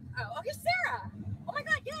 Oh, here's Sarah. Oh my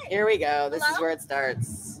God, yay. Here we go. This Hello? is where it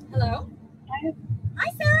starts. Hello?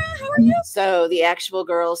 Hi, Sarah. How are you? So the actual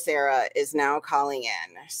girl, Sarah, is now calling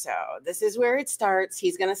in. So this is where it starts.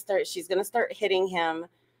 She's gonna start hitting him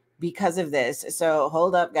because of this. So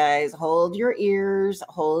hold up, guys. Hold your ears.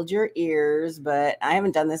 But I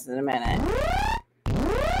haven't done this in a minute.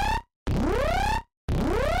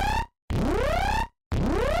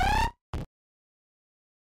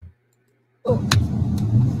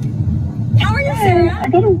 How are you, Sarah? I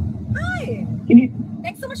got a. Hi. Can you?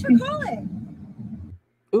 Thanks so much for calling.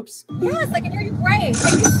 Oops. Yes, I can hear you great.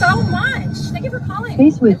 Thank you so much. Thank you for calling.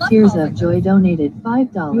 Face with I love Tears calling. of Joy donated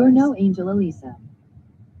 $5. You're no angel, Elisa.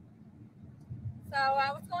 So,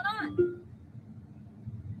 what's going on?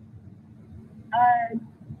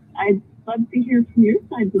 I'd love to hear from your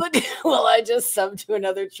side. Well, I just subbed to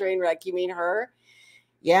another train wreck. You mean her?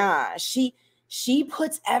 Yeah, she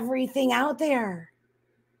puts everything out there.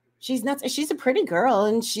 She's nuts. She's a pretty girl,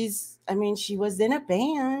 and she was in a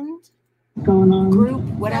band. Going on? Group,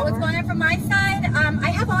 So whatever. what's going on from my side? I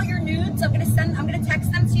have all your nudes. I'm gonna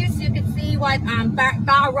text them to you so you can see what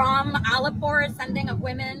Bahram Alipur is sending of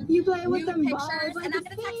women. You play with nude them pictures, balls like and I'm a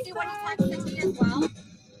gonna text you what he texted me as well. So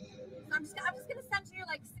I'm just gonna send you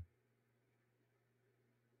like.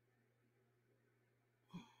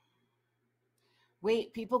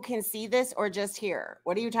 Wait, people can see this or just hear?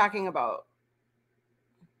 What are you talking about?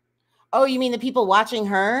 Oh, you mean the people watching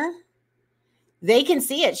her? They can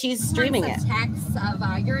see it. She's streaming it. Texts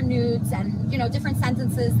of your nudes and different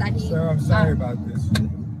sentences that he. Sir, I'm sorry about this.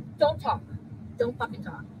 Don't talk. Don't fucking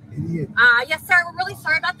talk. Idiot. Yes, sir. We're really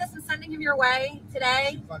sorry about this and sending him your way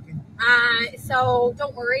today. So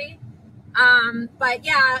don't worry. But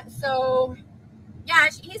yeah, so yeah,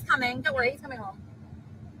 he's coming. Don't worry, he's coming home.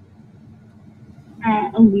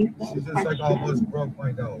 Elisa. She's just like almost broke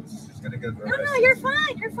my nose. She's gonna get arrested. No, you're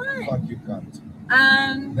fine. You're fine. Fuck you, cunt.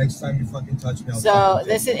 Um. Next time you fucking touch me, I'll So fucking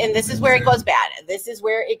this take is you. where it goes bad. This is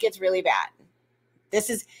where it gets really bad.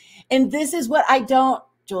 This is what I don't.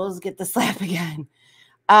 Jules, get the slap again.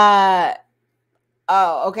 Oh,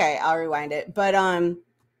 okay. I'll rewind it. But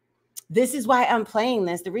this is why I'm playing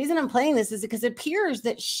this. The reason I'm playing this is because it appears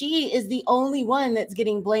that she is the only one that's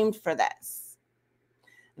getting blamed for this.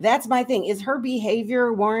 That's my thing. Is her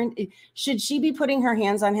behavior warranted? Should she be putting her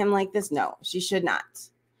hands on him like this? No, she should not.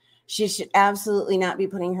 She should absolutely not be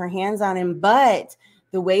putting her hands on him. But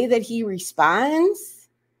the way that he responds,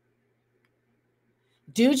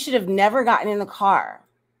 dude should have never gotten in the car.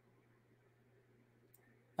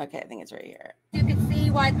 Okay, I think it's right here. You can see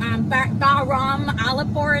what Bahram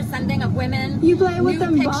Alipur is sending of women. You play with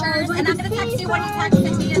them pictures, balls like and I'm a gonna text you what he FIFA.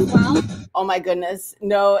 texted me as well. Oh my goodness.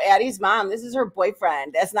 No, Addie's mom. This is her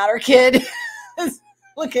boyfriend. That's not her kid.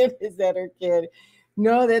 Look at, is that her kid?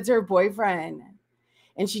 No, that's her boyfriend.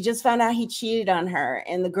 and she just found out he cheated on her.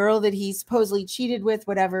 And the girl that he supposedly cheated with,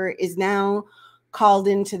 whatever, is now called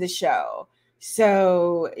into the show.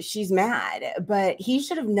 So she's mad, but he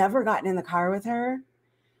should have never gotten in the car with her.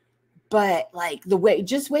 But like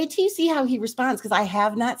just wait till you see how he responds, because I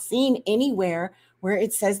have not seen anywhere where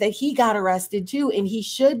it says that he got arrested too, and he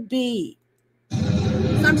should be.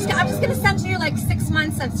 So I'm just gonna send you like 6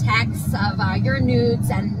 months of texts of your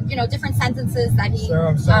nudes and different sentences that he. Sarah,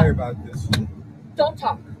 I'm sorry about this. Don't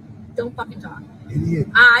talk. Don't fucking talk. Idiot.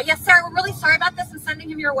 Yes, Sarah, we're really sorry about this and sending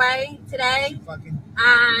him your way today.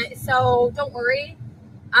 So don't worry.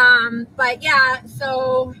 But yeah,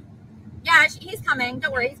 so yeah, he's coming.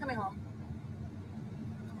 Don't worry, he's coming home.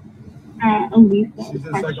 She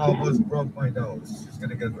just like almost broke my nose. She's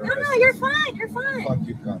gonna get arrested. No, you're fine. You're fine. Fuck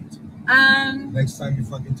you, cunt. Next time you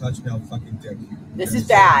fucking touch me, I'll fucking dick you. This is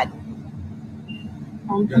bad.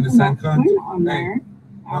 You understand, cunt? Hey,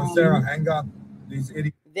 no, Sarah, hang up. These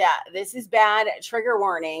idiots. Yeah, this is bad. Trigger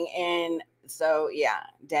warning. And so, yeah,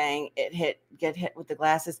 dang, get hit with the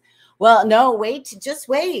glasses. Well, no, just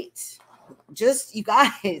wait. Just, you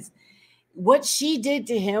guys, what she did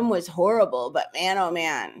to him was horrible. But man, oh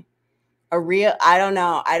man, I don't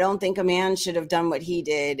know. I don't think a man should have done what he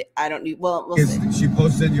did. We'll see. She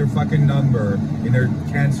posted your fucking number in her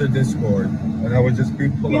cancer Discord, and I would just be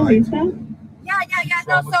polite. Yeah.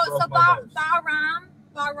 No, so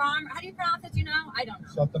Bahram, how do you pronounce it? Do you know? I don't know.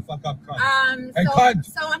 Shut the fuck up, cunt. Hey, cunt.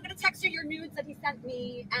 So I'm gonna text you your nudes that he sent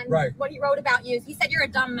me and right. What he wrote about you. He said you're a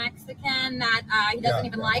dumb Mexican that he doesn't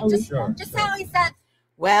even like. Just how he said.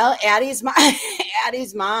 Well, Addie's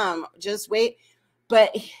mom. Just wait,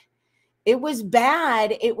 but it was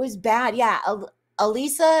bad. It was bad. Yeah,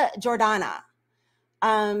 Elisa Jordana.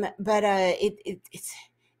 But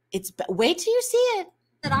it's wait till you see it.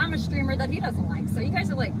 That I'm a streamer that he doesn't like. So you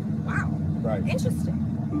guys are like, wow, right? Interesting.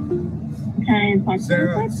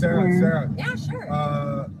 Sarah. Yeah, sure.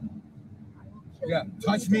 Yeah,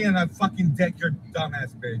 touch me and I fucking deck your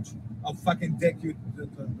dumbass bitch. I'll fucking deck you.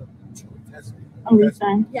 Test me.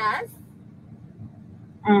 Elisa. Yes.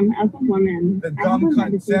 As a woman, the dumb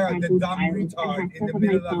cunt, Sarah, the dumb retard in the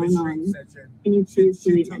middle of a stream session. Can you choose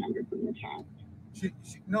to leave my number from the chat?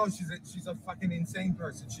 No, she's a fucking insane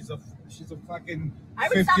person. She's a fucking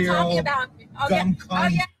 50-year-old dumb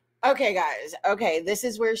cunt. Yeah. Okay, guys. Okay, this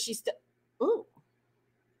is where she's. Ooh,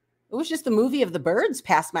 it was just the movie of the birds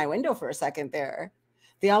past my window for a second there.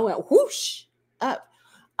 They all went whoosh up.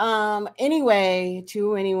 Anyway,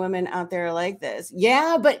 too many women out there like this.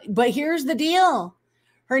 Yeah, but here's the deal.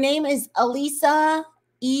 Her name is Elisa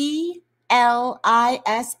Elisa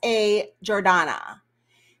Jordana.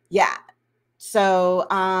 Yeah. So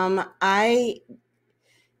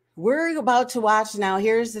we're about to watch now.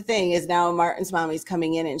 Here's the thing: is now Martin's mommy's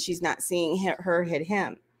coming in and she's not seeing her hit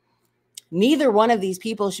him. Neither one of these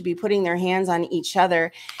people should be putting their hands on each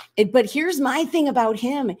other. But here's my thing about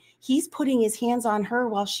him: he's putting his hands on her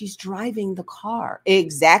while she's driving the car.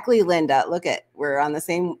 Exactly, Linda. Look at, we're on the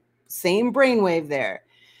same brainwave there.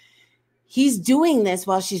 He's doing this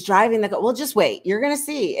while she's driving the car. Well, just wait. You're gonna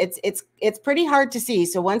see. It's pretty hard to see.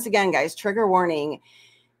 So once again, guys, trigger warning,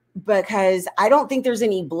 because I don't think there's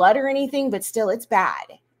any blood or anything, but still, it's bad.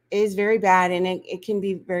 It is very bad, and it can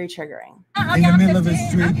be very triggering. In the middle of the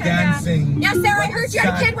street dancing. Yeah, Sarah, I heard you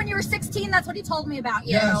had a kid when you were 16. That's what he told me about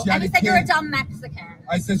you. Yeah, and he said you're a dumb Mexican.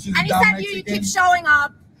 I said she's and a dumb Mexican. Mexican. You keep showing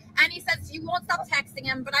up, and he says you won't stop texting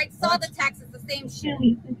him. But I saw the text; it's the same shit.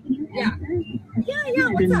 Yeah.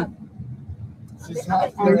 What's up? She's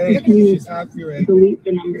half your age. She's half your age. Delete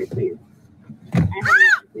the number, please.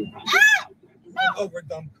 Pull over,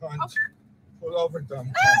 dumb cunt. Pull over, dumb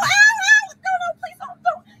cunt. No, please don't.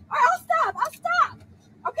 All right, I'll stop.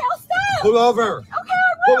 Okay, I'll stop. Pull over. Okay, I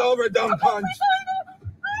will. Pull over, dumb cunt. No,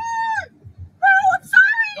 I'm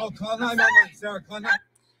sorry. No, call 911, Sarah. Call 911.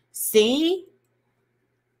 See?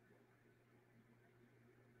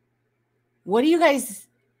 What do you guys?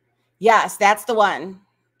 Yes, that's the one.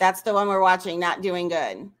 That's the one we're watching. Not doing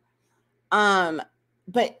good.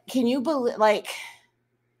 But can you believe, like,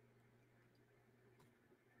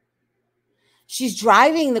 she's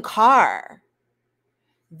driving the car.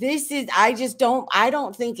 I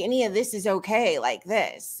don't think any of this is okay like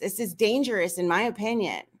this. This is dangerous in my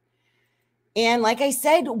opinion. And like I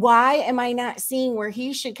said, why am I not seeing where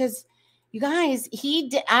he should? Because you guys,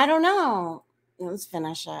 I don't know. Let's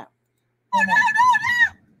finish up.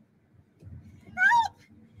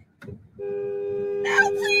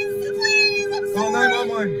 No, please. I'm Call sorry.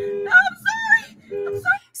 911. No, I'm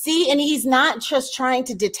sorry. See, and he's not just trying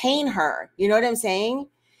to detain her. You know what I'm saying?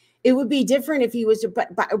 It would be different if he was, but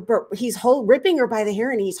he's ripping her by the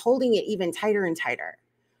hair and he's holding it even tighter and tighter.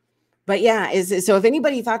 But yeah, so if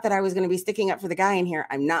anybody thought that I was going to be sticking up for the guy in here,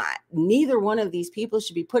 I'm not. Neither one of these people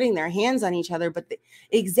should be putting their hands on each other, but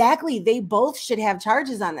exactly, they both should have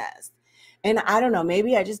charges on this. And I don't know,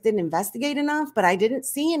 maybe I just didn't investigate enough, but I didn't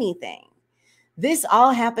see anything. This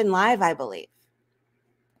all happened live, I believe.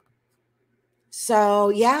 So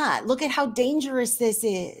yeah, look at how dangerous this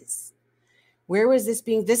is. Where was this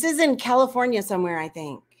being? This is in California somewhere, I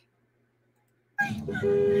think.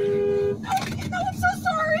 No, I'm so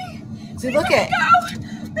sorry. So look at. Babe,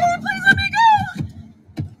 please let me go.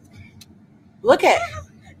 Look at.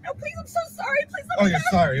 No, please, I'm so sorry. Please let me go. Oh, you're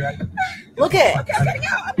sorry, right? Look at. Okay, I'm getting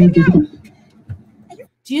out. I'm getting out.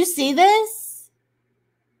 Do you see this?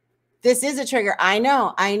 This is a trigger. I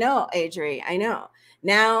know, Adri. I know.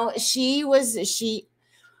 Now,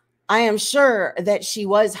 I am sure that she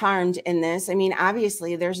was harmed in this. I mean,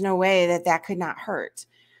 obviously, there's no way that could not hurt.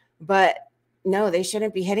 But no, they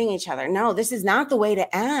shouldn't be hitting each other. No, this is not the way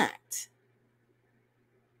to act.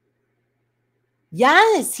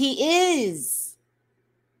 Yes, he is.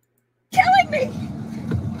 Killing me.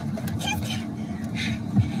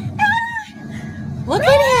 Look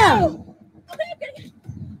at him.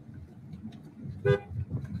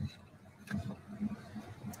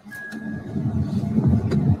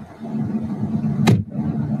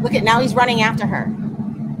 Look at, now he's running after her.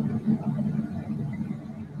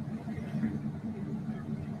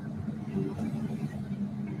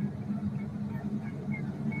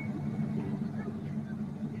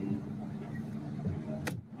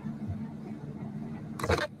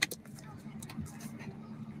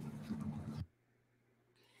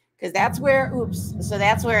 Because that's where, so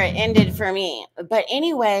that's where it ended for me. But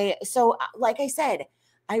anyway, so like I said,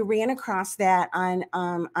 I ran across that on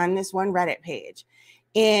this one Reddit page,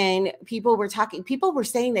 and people were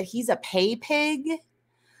saying that he's a pay pig,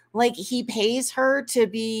 like he pays her to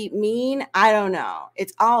be mean. I don't know.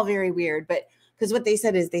 It's all very weird, but because what they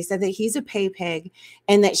said that he's a pay pig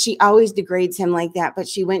and that she always degrades him like that, but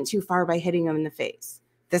she went too far by hitting him in the face.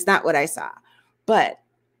 That's not what I saw, but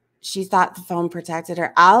she thought the phone protected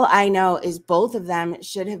her. All I know is both of them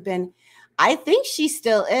should have been. I think she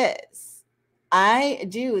still is. I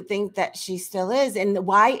do think that she still is. And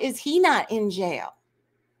why is he not in jail?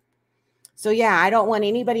 So yeah, I don't want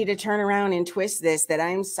anybody to turn around and twist this that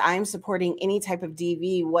I'm supporting any type of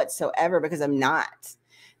DV whatsoever, because I'm not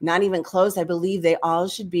even close. I believe they all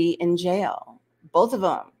should be in jail, both of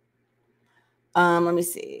them. Let me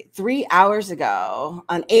see. 3 hours ago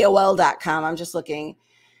on AOL.com, I'm just looking.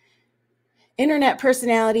 Internet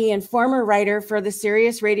personality and former writer for the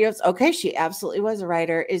Sirius Radio's, okay, she absolutely was a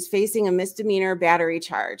writer, is facing a misdemeanor battery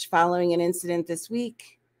charge following an incident this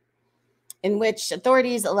week in which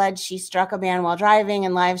authorities allege she struck a man while driving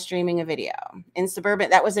and live streaming a video in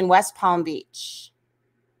that was in West Palm Beach.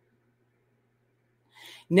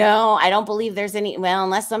 No, I don't believe there's any, well,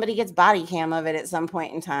 unless somebody gets body cam of it at some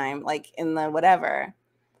point in time, like in the whatever.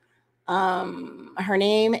 Her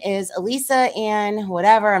name is Elisa Ann,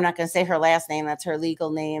 whatever. I'm not going to say her last name. That's her legal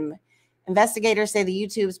name. Investigators say the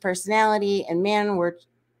YouTube personality and a man were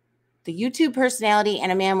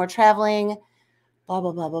traveling, blah,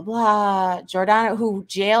 blah, blah, blah, blah. Jordana, who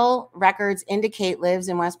jail records indicate lives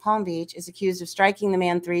in West Palm Beach, is accused of striking the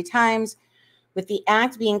man 3 times, with the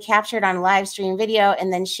act being captured on a live stream video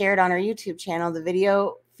and then shared on her YouTube channel. The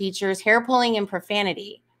video features hair pulling and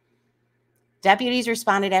profanity. Deputies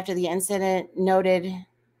responded after the incident noted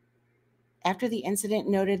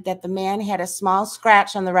that the man had a small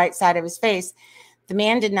scratch on the right side of his face. The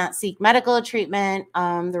man did not seek medical treatment.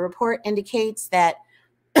 The report indicates that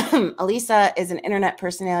Elisa is an internet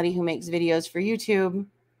personality who makes videos for YouTube.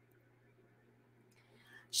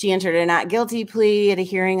 She entered a not guilty plea at a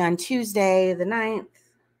hearing on Tuesday, the 9th.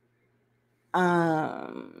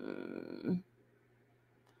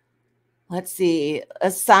 Let's see.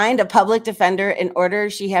 Assigned a public defender in order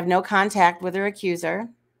she have no contact with her accuser.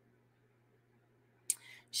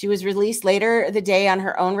 She was released later the day on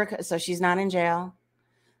her own, so she's not in jail.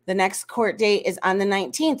 The next court date is on the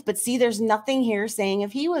 19th. But see, there's nothing here saying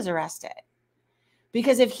if he was arrested.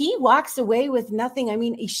 Because if he walks away with nothing, I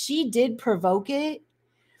mean, she did provoke it,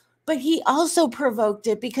 but he also provoked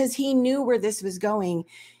it because he knew where this was going.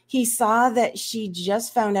 He saw that she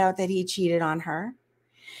just found out that he cheated on her.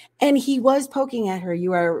 And he was poking at her.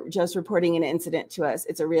 You are just reporting an incident to us.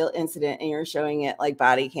 It's a real incident, and you're showing it like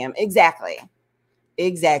body cam. Exactly.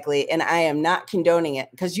 And I am not condoning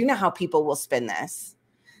it, because you know how people will spin this,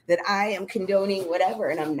 that I am condoning whatever,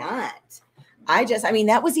 and I'm not. I mean,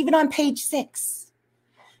 that was even on page 6,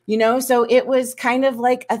 so it was kind of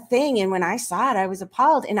like a thing. And when I saw it, I was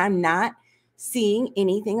appalled, and I'm not seeing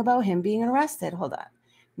anything about him being arrested. Hold on.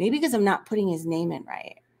 Maybe because I'm not putting his name in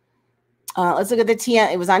right. Let's look at the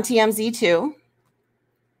TM. It was on TMZ too.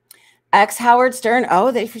 Ex Howard Stern.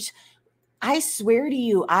 Oh, I swear to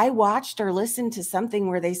you, I watched or listened to something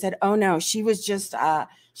where they said, oh no, she was just,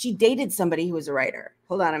 she dated somebody who was a writer.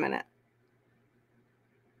 Hold on a minute.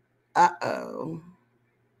 Uh-oh.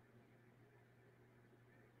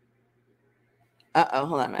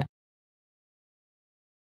 Hold on a minute.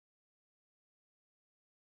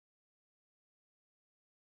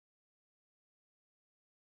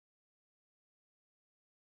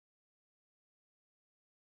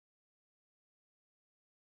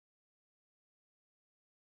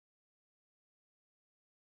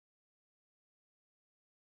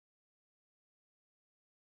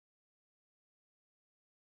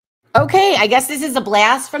 Okay, I guess this is a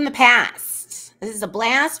blast from the past. This is a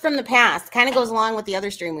blast from the past. Kind of goes along with the other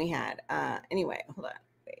stream we had. Anyway, hold on.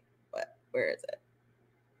 Wait, what? Where is it?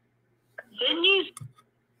 Didn't you?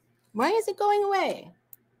 Why is it going away?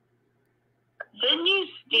 Didn't you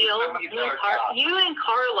steal? You and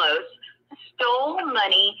Carlos stole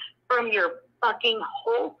money from your fucking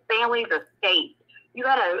whole family's estate. You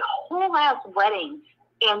had a whole ass wedding,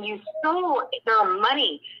 and you stole their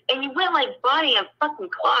money, and you went like Bonnie and fucking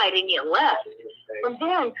Clyde, and you left. And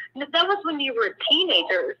then that was when you were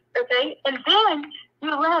teenagers, okay? And then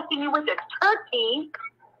you left, and you went to Turkey,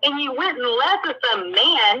 and you went and left with some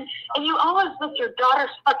man, and you almost missed your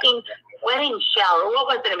daughter's fucking wedding shower. What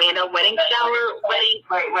was it, Amanda? Wedding shower? Wedding?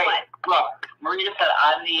 Wait. What? Look, Maria said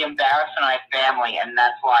I'm the embarrassment of my family, and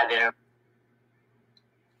that's why they're.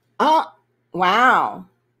 Oh, wow.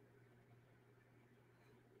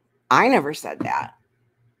 I never said that.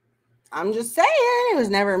 I'm just saying, it was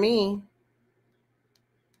never me.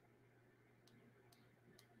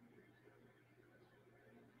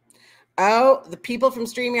 Oh, the people from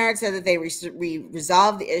StreamYard said that they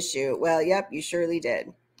resolved the issue. Well, yep, you surely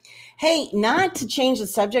did. Hey, not to change the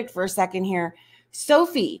subject for a second here.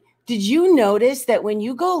 Sophie, did you notice that when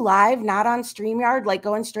you go live, not on StreamYard, like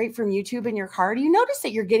going straight from YouTube in your car, do you notice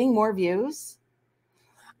that you're getting more views?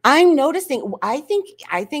 I'm noticing. I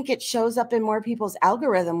think it shows up in more people's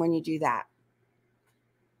algorithm when you do that.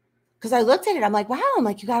 Because I looked at it, I'm like, wow, I'm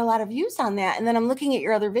like, you got a lot of views on that. And then I'm looking at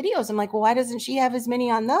your other videos. I'm like, well, why doesn't she have as many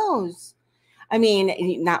on those? I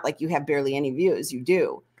mean, not like you have barely any views, you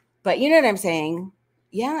do. But you know what I'm saying?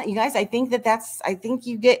 Yeah, you guys, I think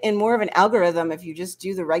you get in more of an algorithm if you just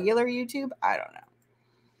do the regular YouTube. I don't know.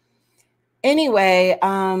 Anyway,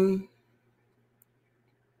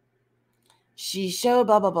 she showed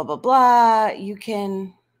blah, blah, blah, blah, blah. You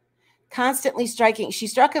can constantly striking. She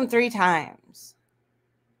struck him 3 times.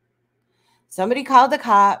 Somebody called the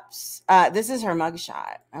cops. This is her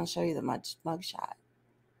mugshot. I'll show you the mugshot.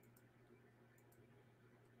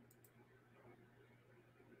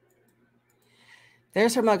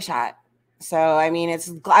 There's her mugshot. So, I mean,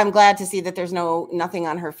 I'm glad to see that there's nothing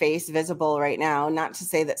on her face visible right now. Not to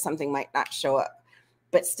say that something might not show up,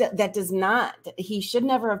 but still, that does not, he should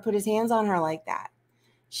never have put his hands on her like that.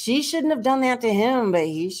 She shouldn't have done that to him, but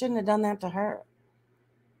he shouldn't have done that to her.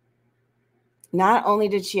 Not only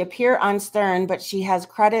did she appear on Stern, but she has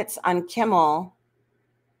credits on Kimmel.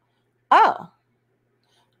 Oh,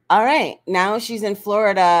 all right. Now she's in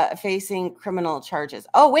Florida facing criminal charges.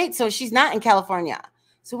 Oh, wait. So she's not in California.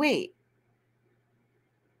 So wait.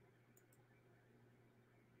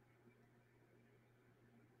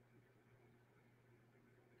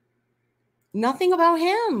 Nothing about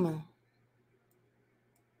him.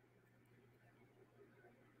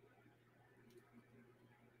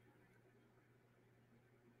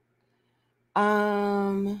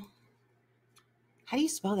 How do you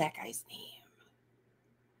spell that guy's name?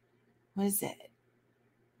 What is it?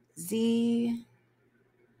 Z.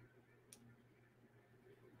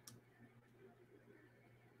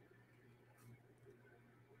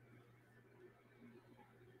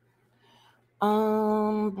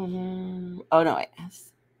 Oh no,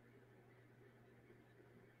 S.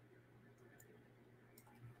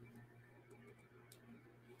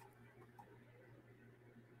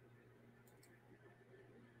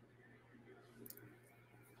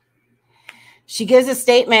 She gives a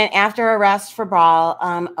statement after arrest for brawl.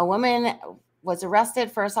 A woman was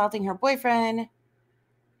arrested for assaulting her boyfriend.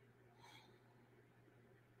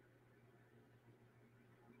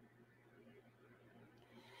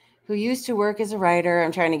 Who used to work as a writer.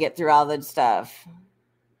 I'm trying to get through all the stuff.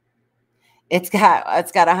 It's got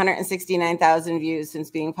 169,000 views since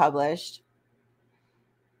being published.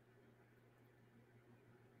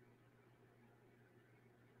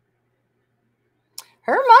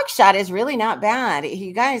 Her mugshot is really not bad.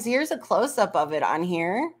 You guys, here's a close-up of it on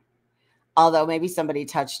here. Although maybe somebody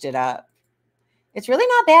touched it up. It's really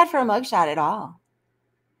not bad for a mugshot at all.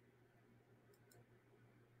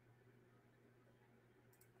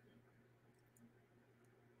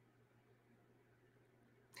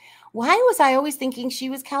 Why was I always thinking she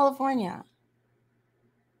was California?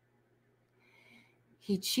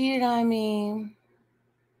 He cheated on me.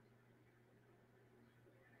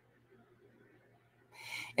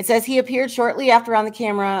 It says he appeared shortly after on the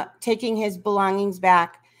camera, taking his belongings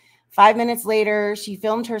back. 5 minutes later, she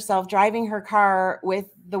filmed herself driving her car with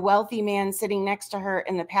the wealthy man sitting next to her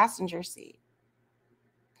in the passenger seat.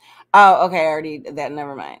 Oh, okay. I already did that.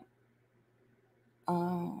 Never mind.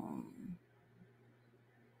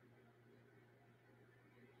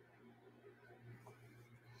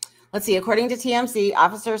 Let's see. According to TMZ,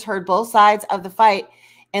 officers heard both sides of the fight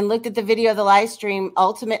and looked at the video of the live stream.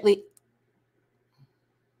 Ultimately,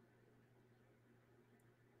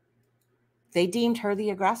 they deemed her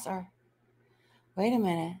the aggressor. Wait a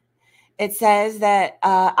minute. It says that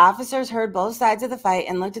officers heard both sides of the fight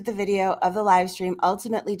and looked at the video of the live stream,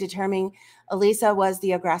 ultimately determining Elisa was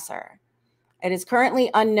the aggressor. It is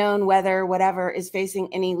currently unknown whether whatever is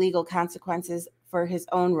facing any legal consequences for his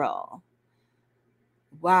own role.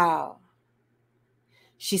 Wow.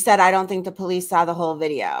 She said, I don't think the police saw the whole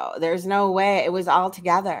video. There's no way. It was all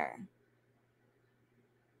together.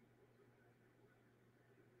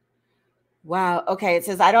 Wow. Okay. It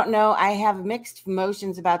says, I don't know. I have mixed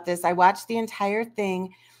emotions about this. I watched the entire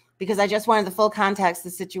thing because I just wanted the full context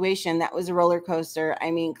of the situation. That was a roller coaster.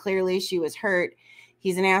 I mean, clearly she was hurt.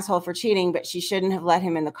 He's an asshole for cheating, but she shouldn't have let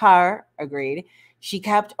him in the car. Agreed. She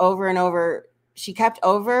kept over and over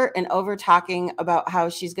talking about how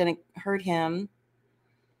she's going to hurt him.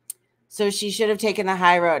 So she should have taken the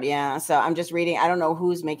high road. Yeah. So I'm just reading. I don't know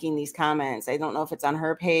who's making these comments. I don't know if it's on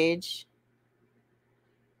her page.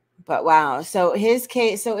 But wow. So his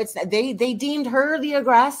case, so it's they deemed her the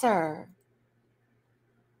aggressor.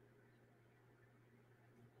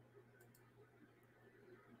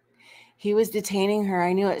 He was detaining her.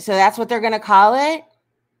 I knew it. So that's what they're going to call it.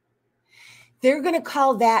 They're going to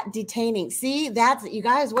call that detaining. See, that's, you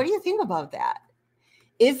guys, what do you think about that?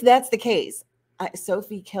 If that's the case,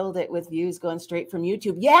 Sophie killed it with views going straight from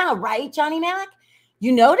YouTube. Yeah, right, Johnny Mac?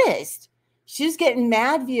 You noticed. She's getting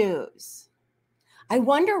mad views. I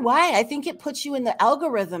wonder why. I think it puts you in the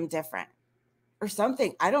algorithm different or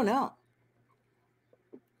something. I don't know.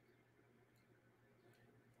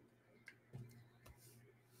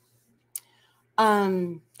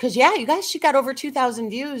 Because yeah, you guys, she got over 2,000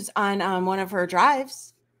 views on one of her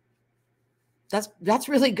drives. That's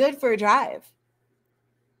really good for a drive.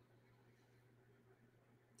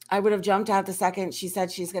 I would have jumped out the second she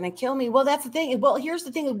said she's going to kill me. Well, that's the thing. Well, here's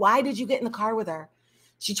the thing. Why did you get in the car with her?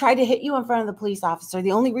 She tried to hit you in front of the police officer.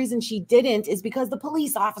 The only reason she didn't is because the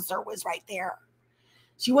police officer was right there.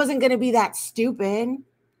 She wasn't going to be that stupid.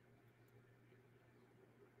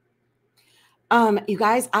 You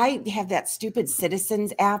guys, I have that stupid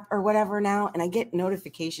Citizens app or whatever now, and I get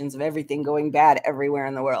notifications of everything going bad everywhere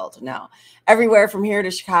in the world. No, everywhere from here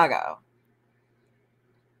to Chicago.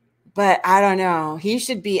 But I don't know. He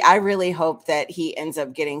should be. I really hope that he ends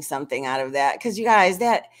up getting something out of that, because you guys,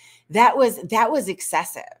 that was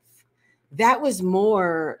excessive. That was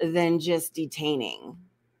more than just detaining.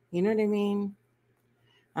 You know what I mean?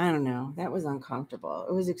 I don't know. That was uncomfortable.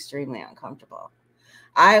 It was extremely uncomfortable.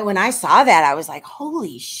 When I saw that, I was like,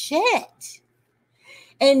 holy shit.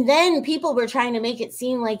 And then people were trying to make it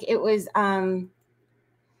seem like it was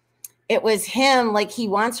him, like he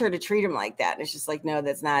wants her to treat him like that. And it's just like, no,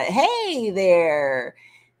 that's not it. Hey there.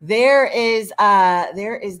 There is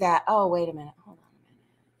that. Oh, wait a minute. Hold on a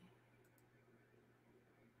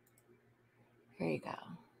minute. Here you go.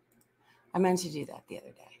 I meant to do that the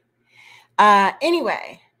other day.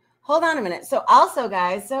 Anyway, hold on a minute. So also,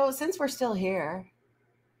 guys, so since we're still here,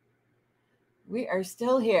 we are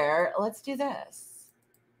still here. Let's do this.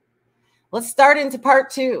 Let's start into part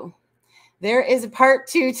 2. There is a part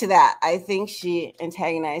 2 to that. I think she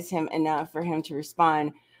antagonized him enough for him to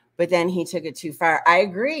respond, but then he took it too far. I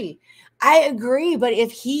agree. But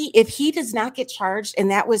if he does not get charged and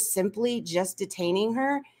that was simply just detaining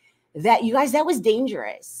her, that, you guys, that was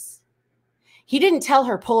dangerous. He didn't tell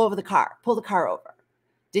her, pull the car over.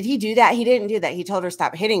 Did he do that? He didn't do that. He told her,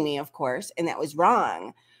 stop hitting me, of course, and that was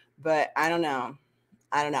wrong. But I don't know.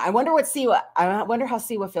 I wonder how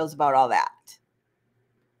Siwa feels about all that.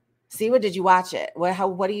 Siwa, did you watch it?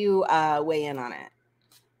 What do you weigh in on it?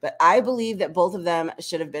 But I believe that both of them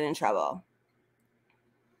should have been in trouble.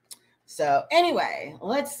 So anyway,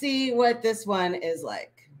 let's see what this one is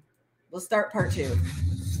like. We'll start part 2.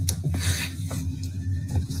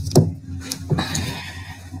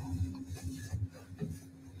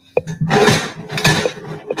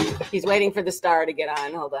 He's waiting for the star to get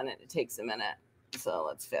on. Hold on, it takes a minute. So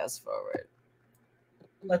let's fast forward.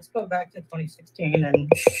 Let's go back to 2016 and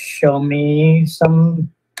show me some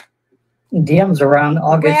DMs around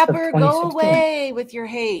August of Rapper, 2016. go away with your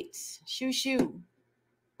hate. Shoo shoo.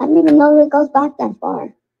 I didn't even know it goes back that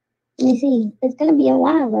far. Let me see. It's gonna be a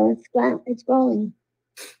while though. It's growing.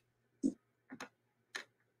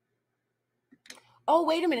 Oh,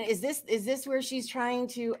 wait a minute. Is this where she's trying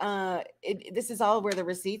to this is all where the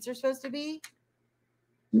receipts are supposed to be?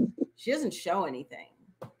 She doesn't show anything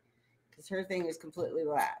because her thing is completely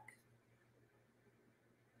black.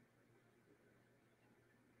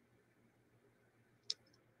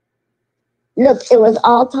 Look, it was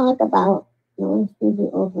all talk about. No, screwed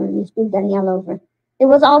you over. You screwed Danielle over. It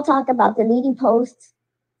was all talk about deleting posts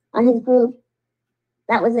on his group.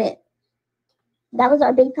 That was it. That was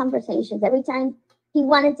our big conversations. Every time he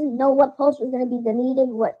wanted to know what post was going to be deleted,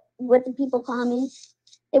 what the people comment.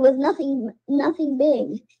 It was nothing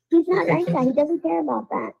big. He's not like that. He doesn't care about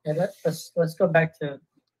that. Yeah, let's go back to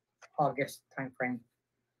August time frame.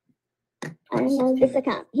 I don't know this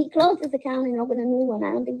account. He closed his account and opened a new one.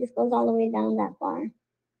 I don't think this goes all the way down that far. All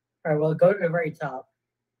right, well, go to the very top.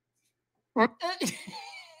 Huh?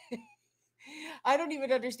 I don't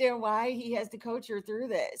even understand why he has to coach her through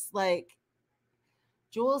this. Like,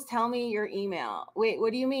 Jules, tell me your email. Wait,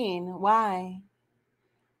 what do you mean? Why?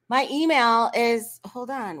 My email is,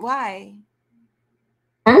 hold on, why?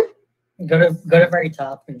 Huh? Go to very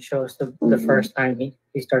top and show us the first time he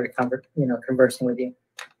started conversing with you.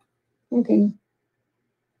 Okay.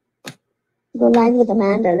 Go live with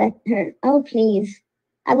Amanda. Let her. Oh, please.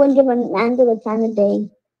 I wouldn't give Amanda the time of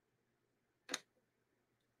day.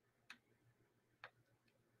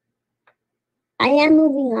 I am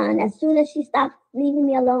moving on as soon as she stops leaving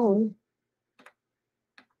me alone.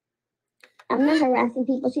 I'm not harassing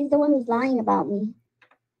people. She's the one who's lying about me.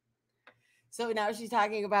 So now she's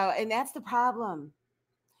talking about, and that's the problem.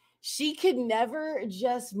 She could never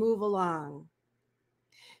just move along.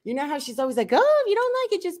 You know how she's always like, oh, if you don't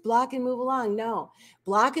like it, just block and move along. No,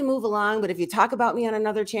 block and move along. But if you talk about me on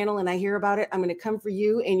another channel and I hear about it, I'm going to come for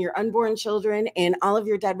you and your unborn children and all of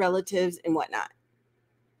your dead relatives and whatnot.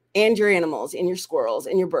 And your animals and your squirrels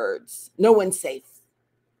and your birds. No one's safe.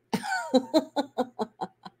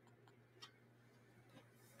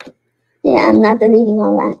 Yeah, I'm not deleting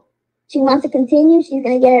all that. She wants to continue. She's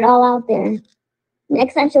going to get it all out there.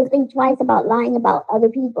 Next time she'll think twice about lying about other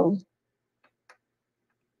people.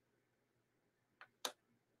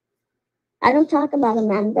 I don't talk about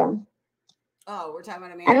Amanda. Oh, we're talking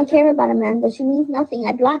about Amanda? I don't care about Amanda. She means nothing.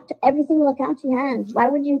 I blocked every single account she has. Why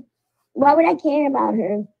would I care about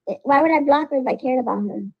her? Why would I block her if I cared about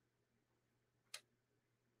her?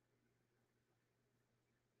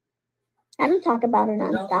 I don't talk about her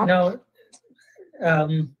nonstop. No,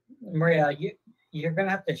 Maria, you're gonna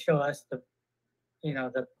have to show us the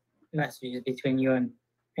messages between you and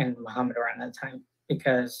Muhammad around that time,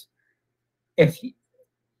 because if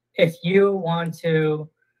you want to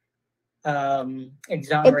exonerate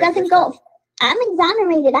it doesn't yourself, go. I'm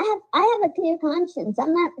exonerated. I have a clear conscience.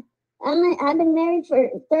 I've been married for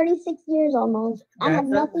 36 years almost. I have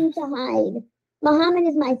nothing to hide. Muhammad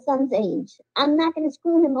is my son's age. I'm not going to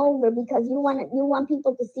screw him over because you want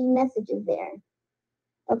people to see messages there.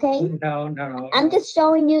 Okay? No. I'm just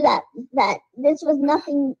showing you that this was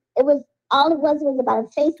nothing. It was all it was about a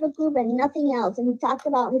Facebook group and nothing else. And he talked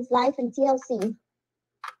about his life in TLC.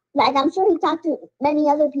 Like, I'm sure he talked to many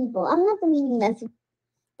other people. I'm not deleting messages.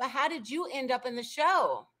 But how did you end up in the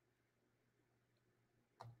show?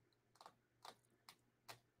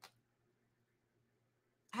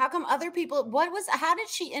 How come other people, how did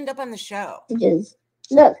she end up on the show?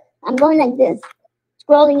 Look, I'm going like this,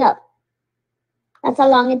 scrolling up. That's how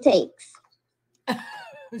long it takes.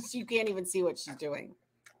 You can't even see what she's doing.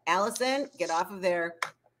 Allison, get off of there.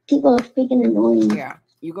 People are freaking annoying. Yeah,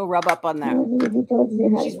 you go rub up on that.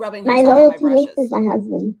 She's rubbing my loyalty is my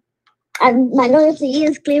husband. And my loyalty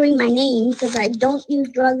is clearing my name because I don't use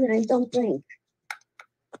drugs and I don't drink.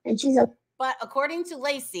 And she's a... But according to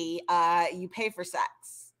Lacey, you pay for sex.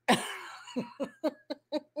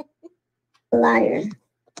 Liar.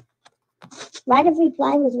 Right of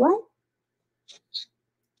reply was what?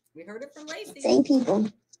 We heard it from Lacey. Same people.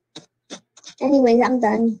 Anyways, I'm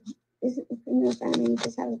done. This is in the family.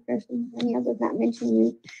 Just have a person. Danielle does not mention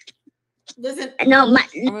you. Listen. No, look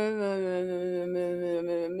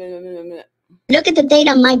at the date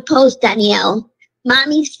on my post, Danielle.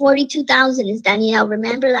 Mommy's 42,000 is Danielle.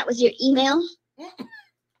 Remember, that was your email?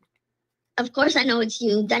 Of course I know it's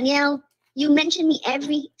you. Danielle, you mention me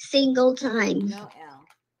every single time. No, Al.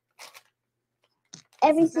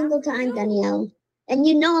 Every single time, Danielle. And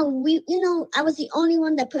I was the only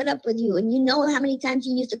one that put up with you. And you know how many times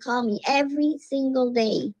you used to call me every single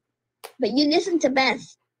day. But you listened to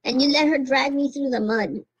Beth and you let her drag me through the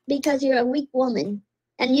mud because you're a weak woman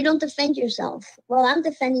and you don't defend yourself. Well, I'm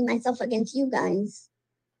defending myself against you guys.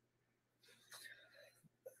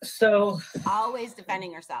 So always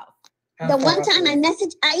defending yourself. The one time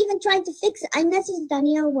I even tried to fix it. I messaged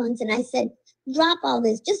Danielle once and I said, drop all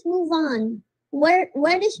this, just move on. Where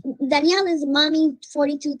does Danielle is mommy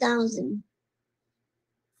 42,000.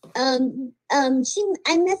 I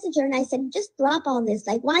messaged her and I said, just drop all this.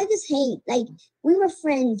 Like, why this hate? Like, we were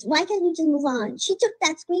friends. Why can't we just move on? She took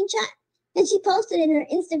that screenshot and she posted it in her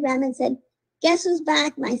Instagram and said, guess who's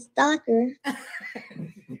back? My stalker.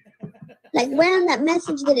 Like, where on that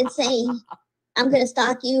message did it say, I'm going to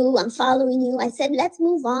stalk you, I'm following you? I said, let's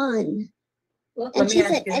move on. Let me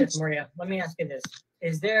ask you this, Maria. Let me ask you this.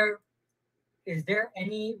 Is there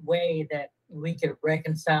any way that we could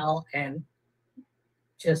reconcile and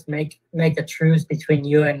just make a truce between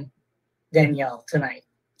you and Danielle tonight?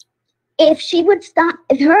 If she would stop,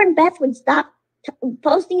 if her and Beth would stop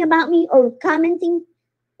posting about me or commenting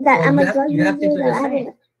that I'm a drug user, have to do the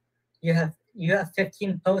same. You have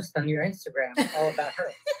 15 posts on your Instagram all about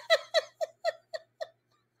her.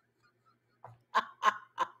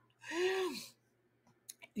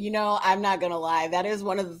 You know, I'm not going to lie. That is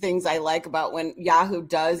one of the things I like about when Yahoo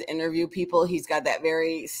does interview people. He's got that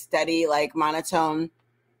very steady, like, monotone.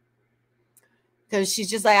 Because she's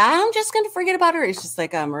just like, I'm just going to forget about her. It's just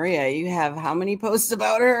like, Maria, you have how many posts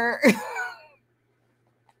about her?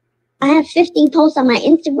 I have 15 posts on my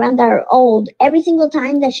Instagram that are old. Every single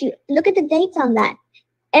time that look at the dates on that.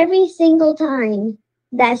 Every single time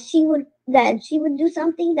that she would do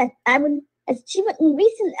something that up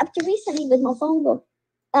to recently with my phone book.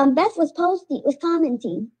 Beth was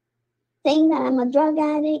commenting, saying that I'm a drug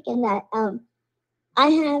addict and that I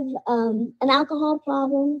have an alcohol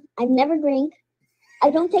problem. I've never drank. I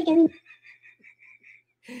don't take any.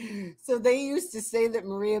 So they used to say that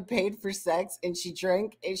Maria paid for sex and she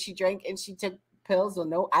drank and she took pills. Well,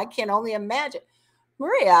 no, I can only imagine.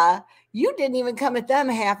 Maria, you didn't even come at them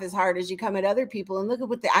half as hard as you come at other people. And look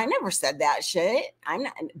at I never said that shit. I'm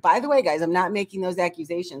not, by the way, guys, I'm not making those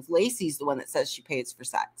accusations. Lacey's the one that says she pays for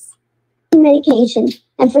sex. Medication.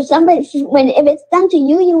 And for somebody, if it's done to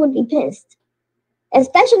you, you would be pissed.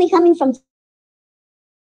 Especially coming from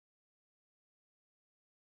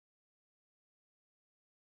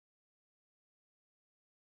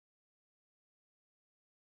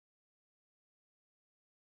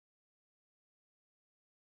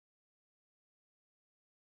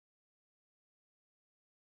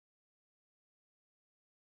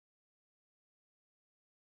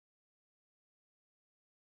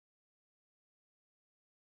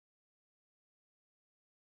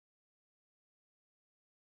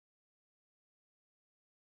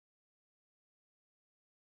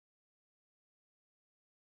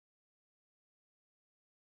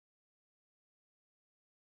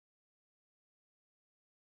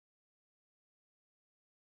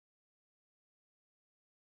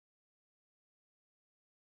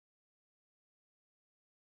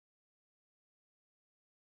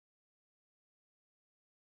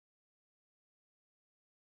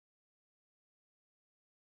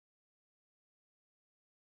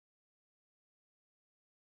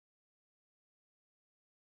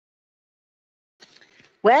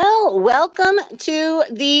Well, welcome to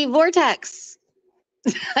the vortex.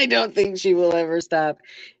 I don't think she will ever stop.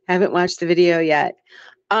 Haven't watched the video yet.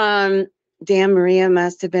 Damn, Maria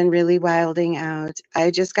must have been really wilding out.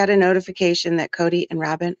 I just got a notification that Cody and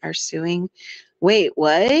Robin are suing. Wait,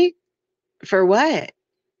 what? For what?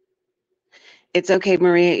 It's okay,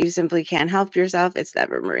 Maria. You simply can't help yourself. It's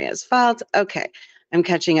never Maria's fault. Okay, I'm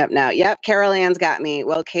catching up now. Yep, Carol Ann's got me.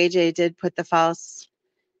 Well, KJ did put the false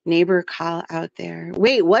neighbor call out there.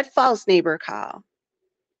 Wait, what false neighbor call?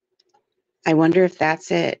 I wonder if that's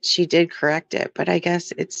it. She did correct it, but I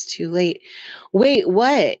guess it's too late. Wait,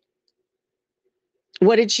 what?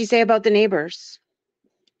 What did she say about the neighbors?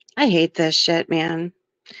 I hate this shit, man.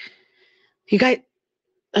 You guys,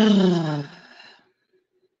 ugh.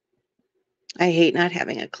 I hate not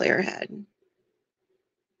having a clear head.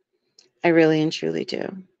 I really and truly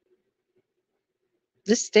do.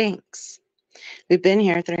 This stinks. We've been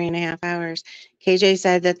here 3.5 hours. KJ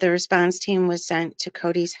said that the response team was sent to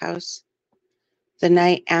Cody's house the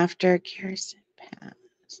night after Kirsten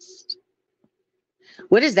passed.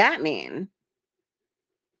 What does that mean?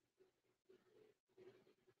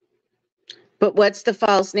 But what's the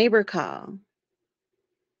false neighbor call?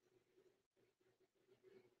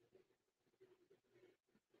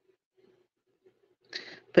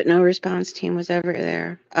 But no response team was ever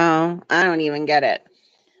there. Oh, I don't even get it.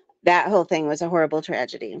 That whole thing was a horrible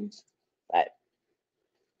tragedy. But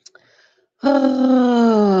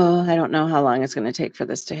Oh, I don't know how long it's going to take for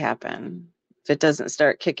this to happen. If it doesn't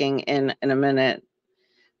start kicking in a minute,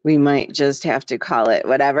 we might just have to call it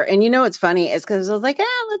whatever. And you know what's funny is because I was like,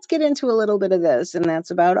 let's get into a little bit of this. And that's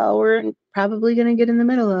about all we're probably going to get in the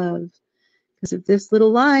middle of. Because if this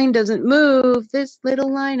little line doesn't move, this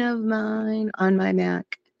little line of mine on my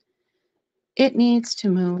Mac, it needs to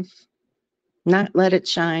move. Not let it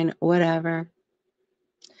shine, whatever.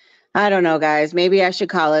 I don't know, guys. Maybe I should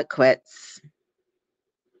call it quits.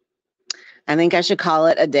 I think I should call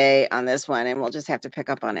it a day on this one, and we'll just have to pick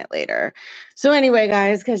up on it later. So anyway,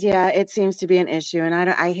 guys, because, yeah, it seems to be an issue, and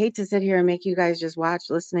I hate to sit here and make you guys just watch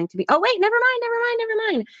listening to me. Oh, wait, never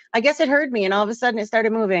mind. I guess it heard me, and all of a sudden it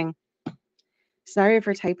started moving. Sorry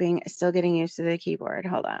for typing. Still getting used to the keyboard.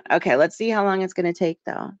 Hold on. Okay, let's see how long it's going to take,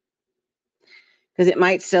 though, because it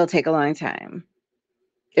might still take a long time.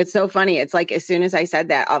 It's so funny. It's like as soon as I said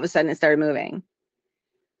that, all of a sudden it started moving.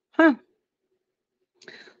 Huh.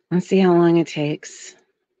 Let's see how long it takes.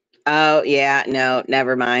 Oh, yeah. No,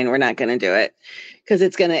 never mind. We're not going to do it because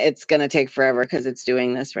it's going to take forever because it's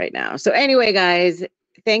doing this right now. So anyway, guys,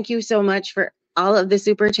 thank you so much for all of the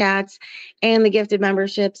super chats and the gifted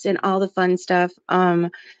memberships and all the fun stuff.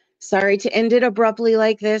 Sorry to end it abruptly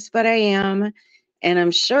like this, but I am. And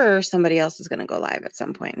I'm sure somebody else is going to go live at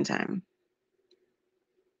some point in time.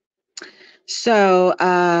 So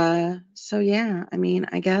yeah, I mean,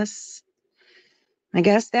 I guess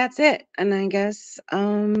that's it. And I guess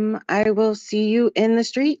I will see you in the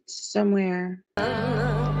streets somewhere. And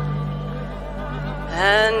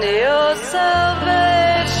your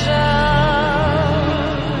salvation,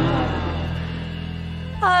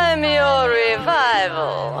 I'm your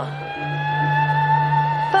revival,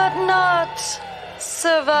 but not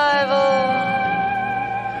survival.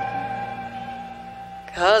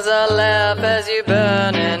 'Cause I laugh as you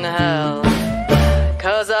burn in hell.